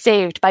Gabby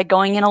saved by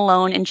going in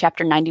alone in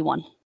Chapter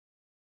 91?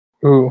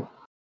 Ooh.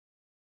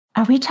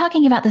 Are we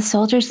talking about the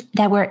soldiers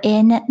that were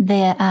in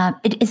the...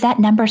 is that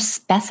number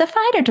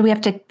specified, or do we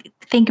have to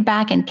think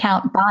back and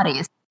count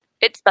bodies?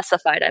 It's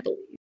specified, I believe.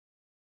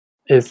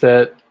 Is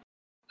it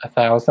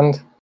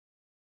 1,000?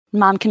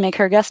 Mom can make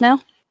her guess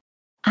now.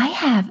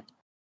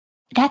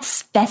 That's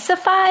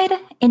specified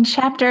in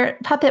chapter...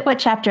 Puppet, what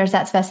chapter is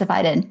that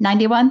specified in?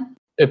 91?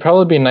 It'd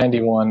probably be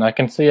 91. I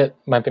can see it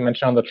might be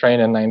mentioned on the train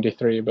in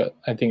 93, but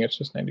I think it's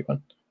just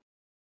 91.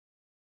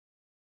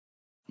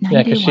 91.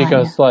 Yeah, because she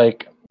goes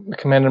like,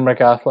 Commander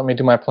McGoth, let me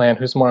do my plan.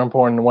 Who's more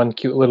important, one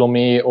cute little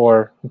me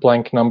or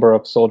blank number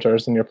of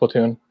soldiers in your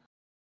platoon?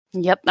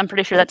 Yep, I'm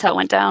pretty sure that's how it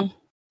went down.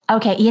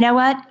 Okay, you know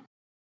what?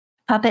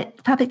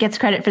 Puppet gets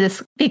credit for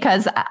this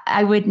because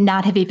I would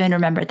not have even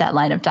remembered that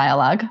line of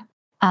dialogue.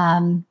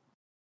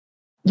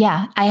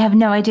 Yeah, I have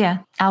no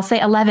idea. I'll say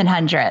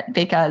 1,100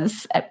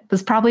 because it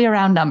was probably a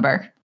round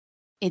number.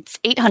 It's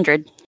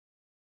 800.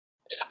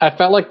 I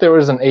felt like there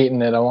was an 8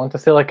 in it. I want to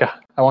say like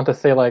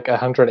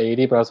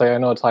 180, but I was like, I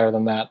know it's higher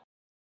than that.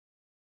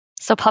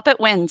 So Puppet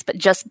wins, but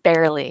just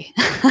barely.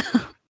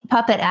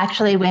 Puppet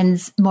actually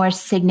wins more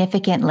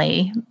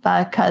significantly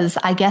because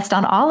I guessed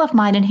on all of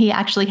mine and he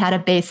actually had a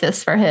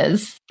basis for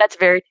his. That's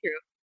very true.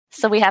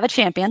 So we have a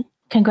champion.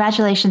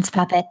 Congratulations,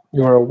 Puppet.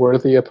 You are a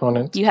worthy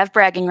opponent. You have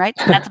bragging rights,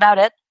 and that's about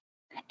it.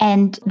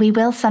 And we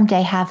will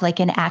someday have like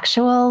an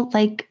actual,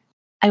 like,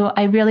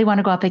 I really want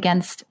to go up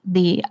against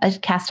the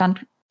Cast on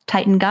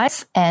Titan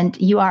guys, and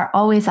you are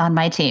always on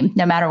my team,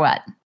 no matter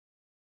what.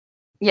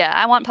 Yeah,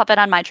 I want Puppet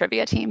on my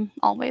trivia team,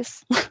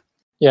 always.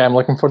 Yeah, I'm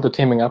looking forward to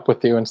teaming up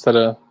with you instead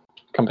of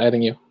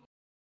combating you.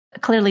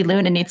 Clearly,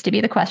 Luna needs to be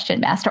the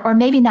question master, or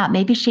maybe not.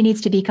 Maybe she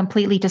needs to be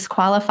completely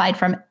disqualified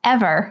from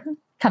ever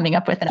coming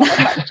up with another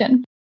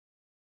question.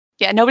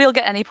 Yeah, nobody will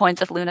get any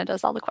points if Luna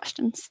does all the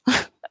questions.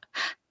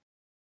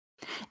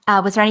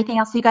 Was there anything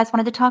else you guys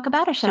wanted to talk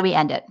about, or should we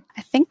end it?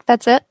 I think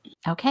that's it.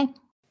 Okay.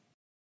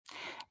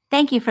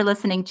 Thank you for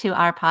listening to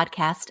our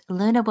podcast.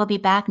 Luna will be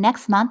back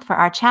next month for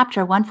our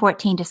Chapter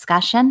 114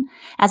 discussion.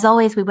 As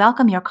always, we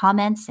welcome your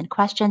comments and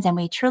questions, and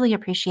we truly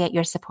appreciate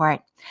your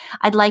support.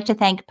 I'd like to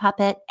thank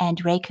Puppet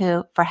and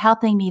Reiku for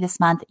helping me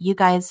this month. You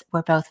guys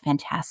were both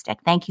fantastic.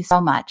 Thank you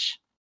so much.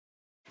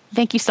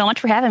 Thank you so much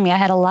for having me. I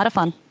had a lot of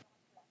fun.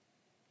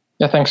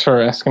 Yeah, thanks for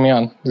asking me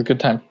on. It was a good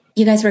time.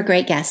 You guys were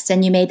great guests,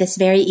 and you made this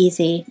very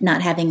easy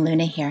not having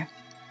Luna here.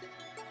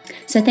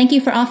 So thank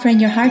you for offering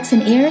your hearts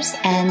and ears,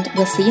 and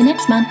we'll see you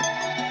next month.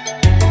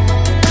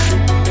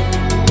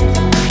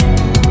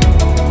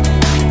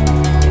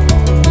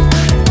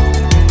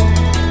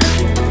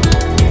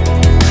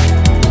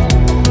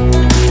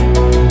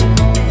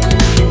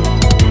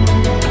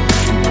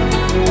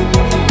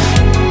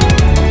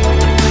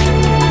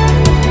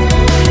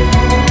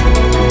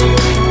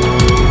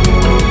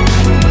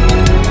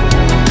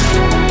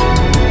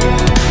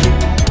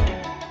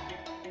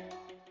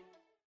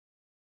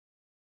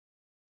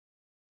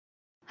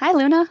 Hi,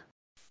 Luna.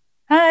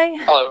 Hi.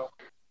 Hello.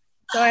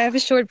 So I have a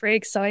short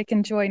break, so I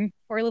can join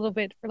for a little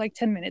bit, for like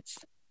 10 minutes.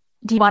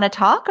 Do you want to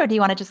talk or do you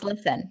want to just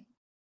listen?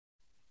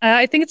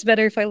 I think it's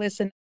better if I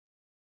listen.